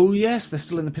 Oh, yes, they're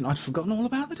still in the pin. I'd forgotten all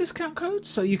about the discount codes.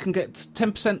 So you can get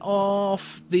 10%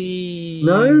 off the...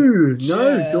 No,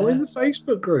 join the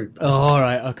Facebook group. Oh, all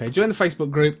right, okay. Join the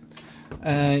Facebook group.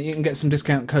 You can get some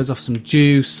discount codes off some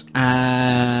juice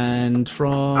and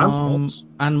from...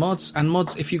 And mods. And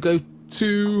mods, if you go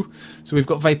to... So we've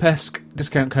got Vapeesque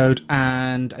discount code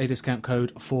and a discount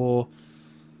code for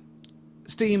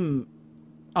Steam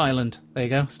Island. There you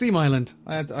go. Steam Island.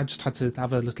 I just had to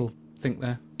have a little think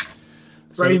there.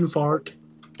 Brain fart.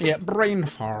 Yeah, brain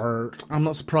fart. I'm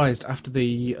not surprised after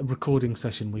the recording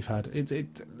session we've had.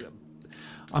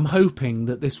 I'm hoping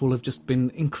that this will have just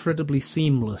been incredibly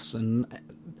seamless and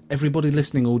everybody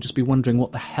listening will just be wondering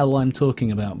what the hell I'm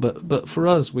talking about. But for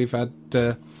us, we've had...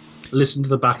 listen to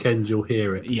the back end, you'll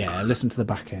hear it. Yeah, listen to the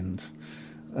back end.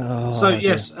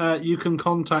 Yes, you can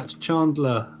contact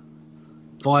Chandler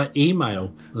via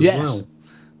email as well.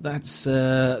 That's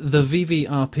the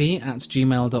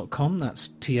vvrp@gmail.com. That's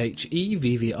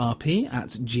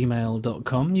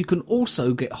THEVVRP@gmail.com. You can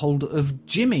also get hold of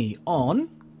Jimmy on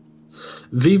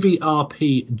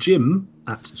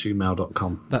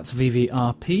vvrpjim@gmail.com. That's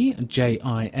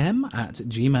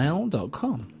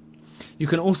vvrpjim@gmail.com. You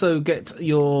can also get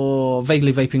your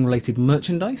vaguely vaping related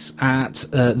merchandise at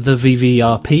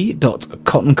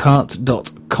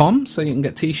thevvrp.cottoncart.com. So you can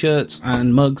get t-shirts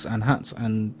and mugs and hats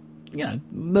and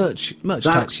merch type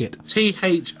That's shit.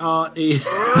 THRE.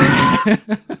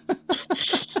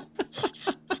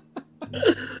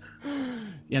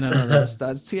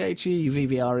 That's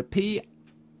THEVVRP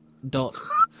dot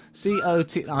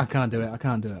COT. I can't do it. I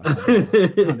can't do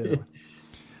it.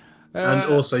 And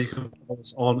also, you can follow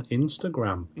us on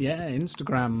Instagram. Yeah,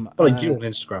 Instagram. Follow you on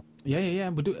Instagram. Yeah.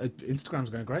 We do. Instagram's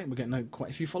going great. We're getting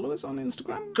quite a few followers on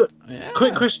Instagram. Good. Yeah.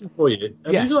 Quick question for you: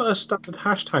 Have Yes. you got a standard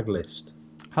hashtag list?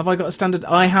 Have I got a standard?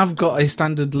 I have got a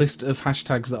standard list of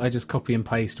hashtags that I just copy and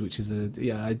paste, which is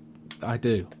I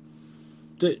do.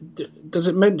 Does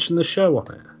it mention the show on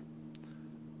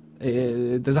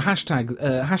it? There's a hashtag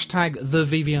the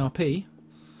VVRP.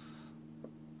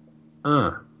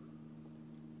 Ah.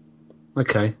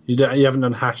 Okay. You haven't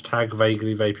done hashtag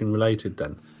vaguely vaping related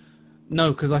then?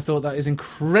 No, because I thought that is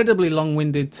incredibly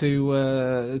long-winded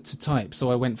to type, so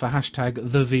I went for hashtag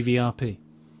the VVRP.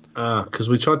 Ah, because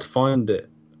we tried to find it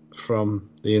from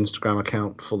the Instagram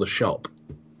account for the shop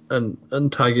and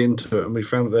tag into it, and we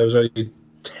found that there was only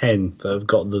 10 that have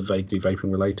got the vaguely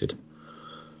vaping related.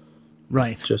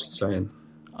 Right. Just saying.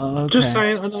 Okay. Just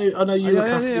saying. I know you look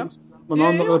after Instagram, and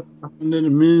I'm not going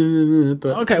to.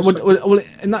 But okay. Well,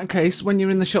 in that case, when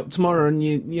you're in the shop tomorrow and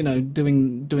you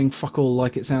doing fuck all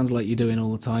like it sounds like you're doing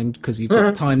all the time because you've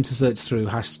got time to search through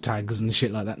hashtags and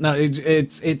shit like that. No,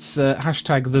 it's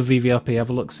hashtag the VVRP.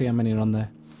 Have a look, see how many are on there.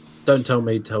 Don't tell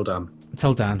me. Tell Dan.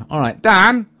 Tell Dan. All right,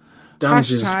 Dan.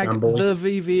 Dan's Hashtag Instagram boy. the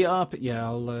VVRP. Yeah,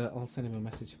 I'll send him a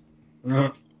message.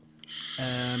 Have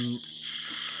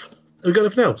we got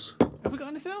anything else? Have we got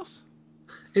anything else?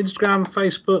 Instagram,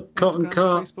 Facebook, Cotton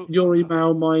Cart, Facebook, your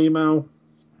email, my email,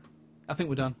 I think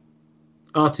we're done.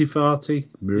 Arty Farty.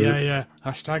 Yeah.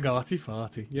 Hashtag arty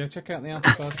farty. Yeah, check out the arty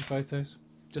farty photos.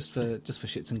 Just for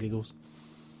shits and giggles.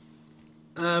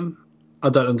 I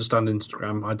don't understand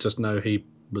Instagram. I just know he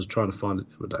was trying to find it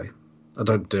the other day. I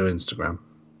don't do Instagram.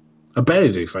 I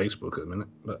barely do Facebook at the minute,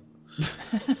 but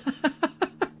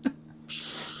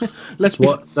that's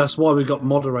why we got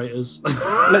moderators.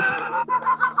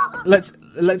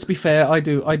 Let's be fair. I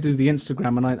do the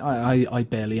Instagram, and I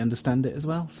barely understand it as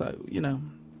well. So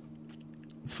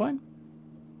it's fine.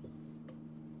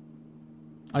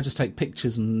 I just take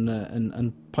pictures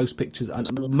and post pictures. I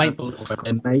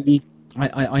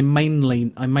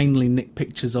mainly nick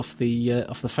pictures off the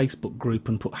Facebook group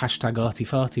and put hashtag arty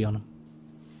farty on them.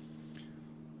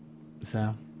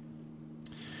 So.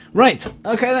 Right.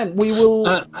 Okay, then we will.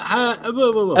 I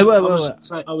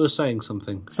was saying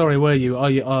something. Sorry, were you? Are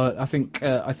you? I think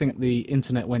the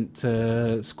internet went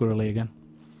squirrely again.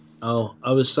 Oh,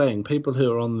 I was saying people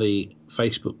who are on the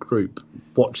Facebook group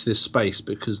watch this space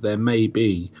because there may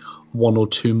be one or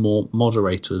two more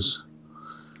moderators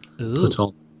put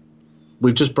on.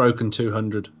 We've just broken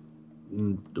 200.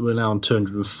 We're now on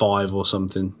 205 or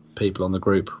something people on the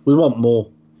group. We want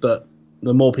more, but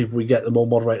the more people we get, the more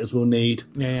moderators we'll need.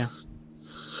 Yeah.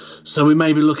 So we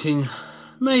may be looking,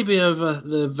 over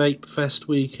the Vape Fest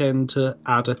weekend to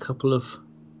add a couple of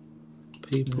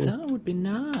people. That would be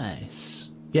nice.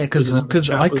 Yeah, because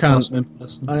I can't.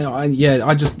 Thanks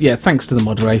to the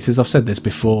moderators. I've said this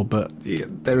before, but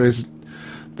there is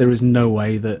no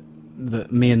way that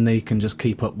me and thee can just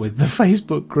keep up with the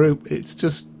Facebook group. It's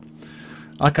just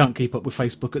I can't keep up with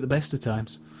Facebook at the best of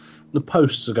times. The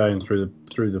posts are going through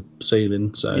the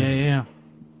ceiling, so yeah.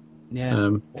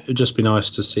 It would just be nice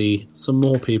to see some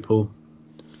more people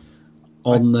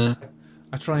on there.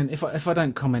 I try and if I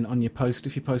don't comment on your post,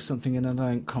 if you post something and I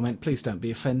don't comment, please don't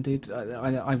be offended.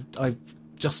 I've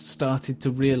just started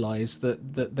to realise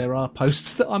that there are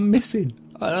posts that I'm missing.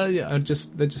 They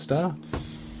just are.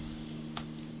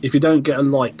 If you don't get a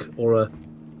like or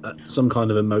some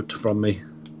kind of emote from me,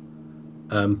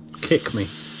 kick me.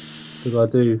 Because I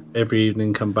do every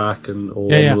evening come back on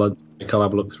my lunch break, I'll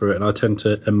have a look through it, and I tend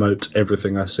to emote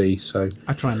everything I see. So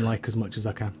I try and like as much as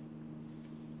I can.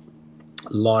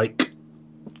 Like,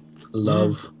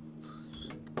 love,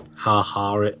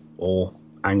 ha it, or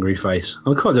angry face.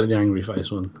 I'm quite good at the angry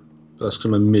face one. That's because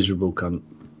I'm a miserable cunt.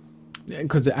 Yeah,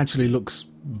 because it actually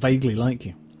looks vaguely like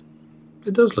you.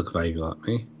 It does look vaguely like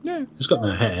me. Yeah. It's got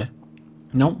no hair.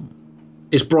 No.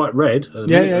 It's bright red.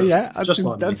 Yeah.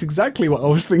 That's exactly what I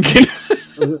was thinking.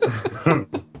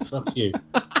 Fuck you.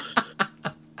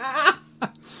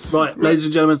 Right, ladies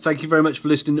and gentlemen, thank you very much for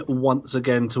listening once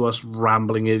again to us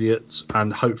rambling idiots,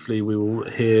 and hopefully you will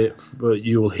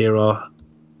hear our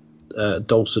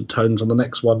dulcet tones on the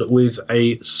next one with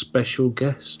a special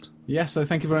guest. Yeah, so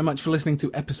thank you very much for listening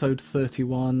to episode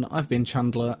 31. I've been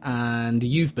Chandler, and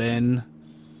you've been...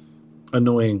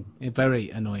 Annoying. Very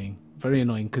annoying,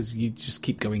 because you just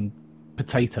keep going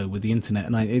potato with the internet,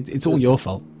 and it's all your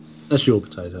fault. That's your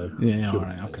potato. Yeah, Your all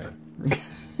right, potato. okay.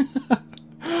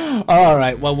 All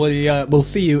right, well, we'll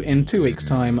see you in 2 weeks'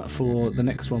 time for the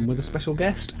next one with a special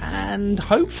guest, and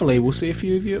hopefully we'll see a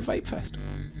few of you at Vape Fest.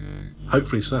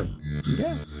 Hopefully so.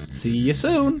 Yeah. See you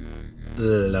soon.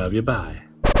 Love you, bye.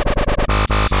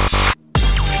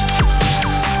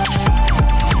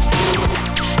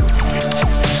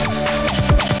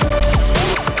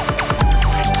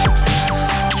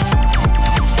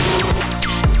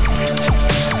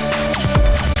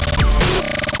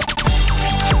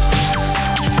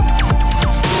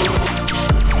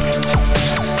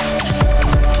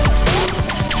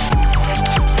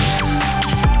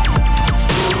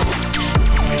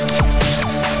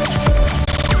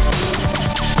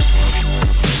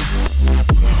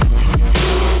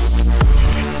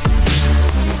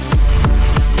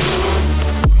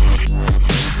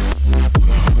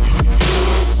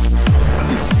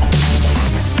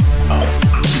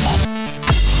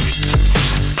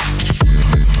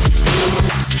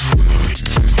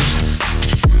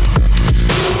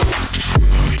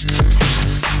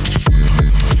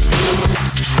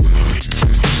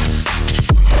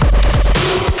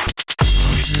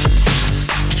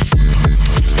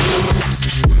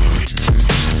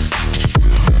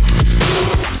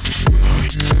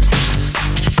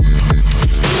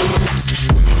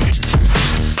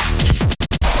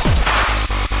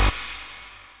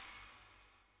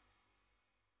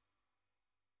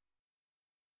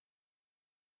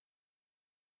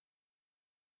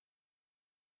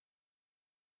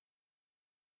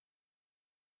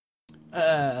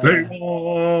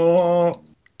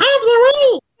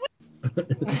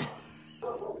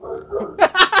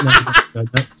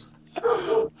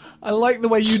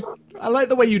 I like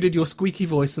the way you did your squeaky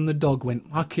voice and the dog went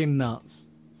fucking nuts.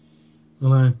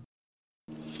 Hello.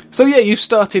 So yeah, you've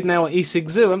started now at E-Cig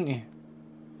Zoo, haven't you?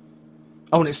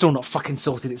 Oh, and it's still not fucking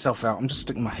sorted itself out. I'm just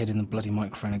sticking my head in the bloody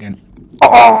microphone again.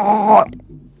 Oh!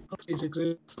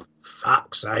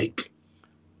 Fuck's sake.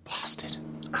 Bastard.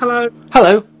 Hello.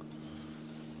 Hello.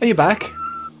 Are you back?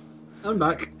 I'm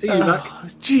back. Are you back?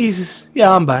 Jesus.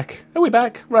 Yeah, I'm back. Are we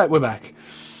back? Right, we're back.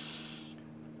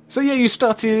 So yeah, you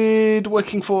started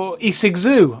working for E-Cig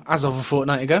Zoo as of a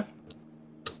fortnight ago.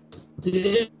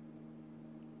 Yeah.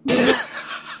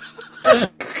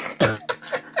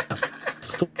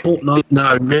 Fortnight?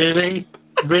 No, really?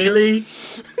 Really?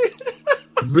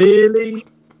 Really?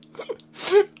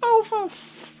 Oh, for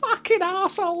fucking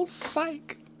arsehole's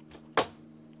sake.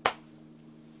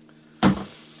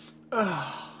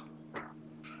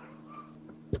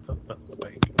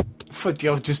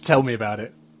 Just tell me about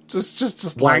it. Just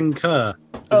like... Wanker.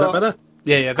 Is that better?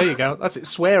 Yeah, there you go. That's it.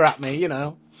 Swear at me, you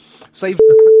know. Save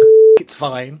it's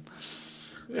fine.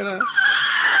 You know.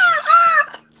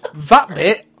 That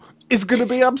bit is going to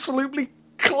be absolutely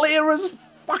clear as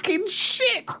fucking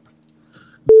shit.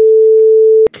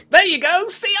 There you go.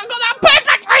 See, I got that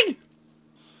perfectly.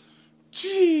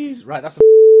 Jeez. Right, that's a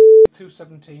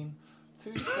 217.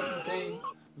 217.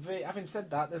 Having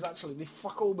said that, there's absolutely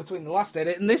fuck all between the last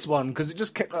edit and this one, because it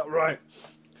just kept that right.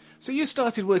 So you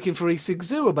started working for E-Cig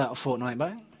Zoo about a fortnight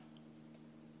back?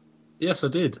 Yes, I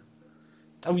did.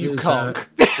 Oh, you can't.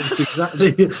 It's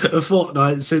exactly a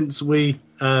fortnight since we...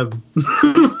 I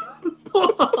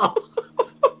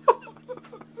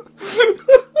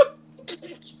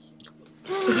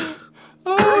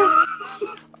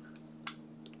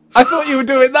thought you were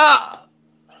doing that.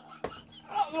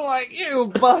 I'm like,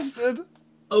 you bastard.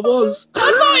 I was. I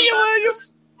thought you were.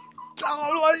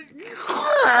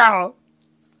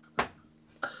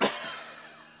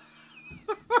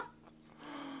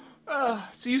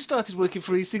 So you started working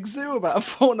for E-Cig Zoo about a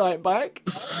fortnight back?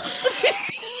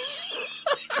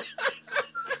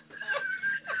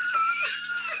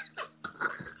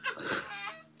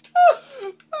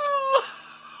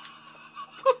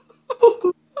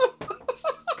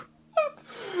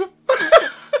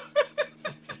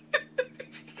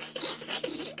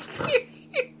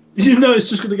 You know it's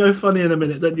just going to go funny in a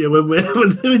minute, don't you, when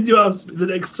you ask me the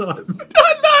next time?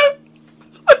 I know!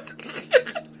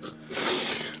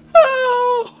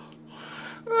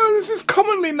 Oh, this is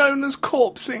commonly known as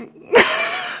corpsing.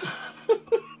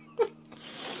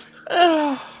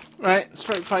 Right,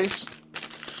 straight face.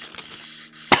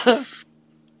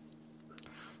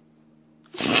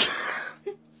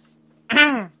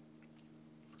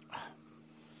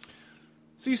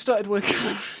 So you started working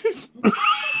for...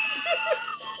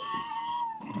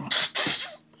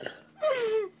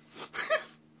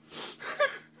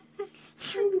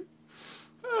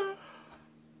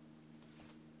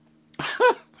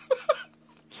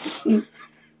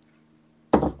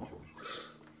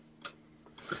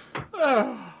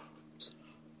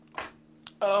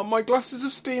 Oh, my glasses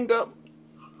have steamed up.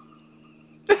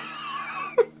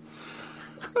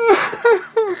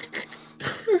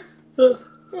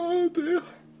 Oh dear.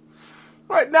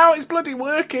 Right, now it's bloody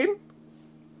working.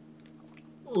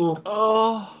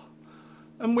 Oh.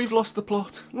 And we've lost the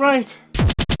plot. Right.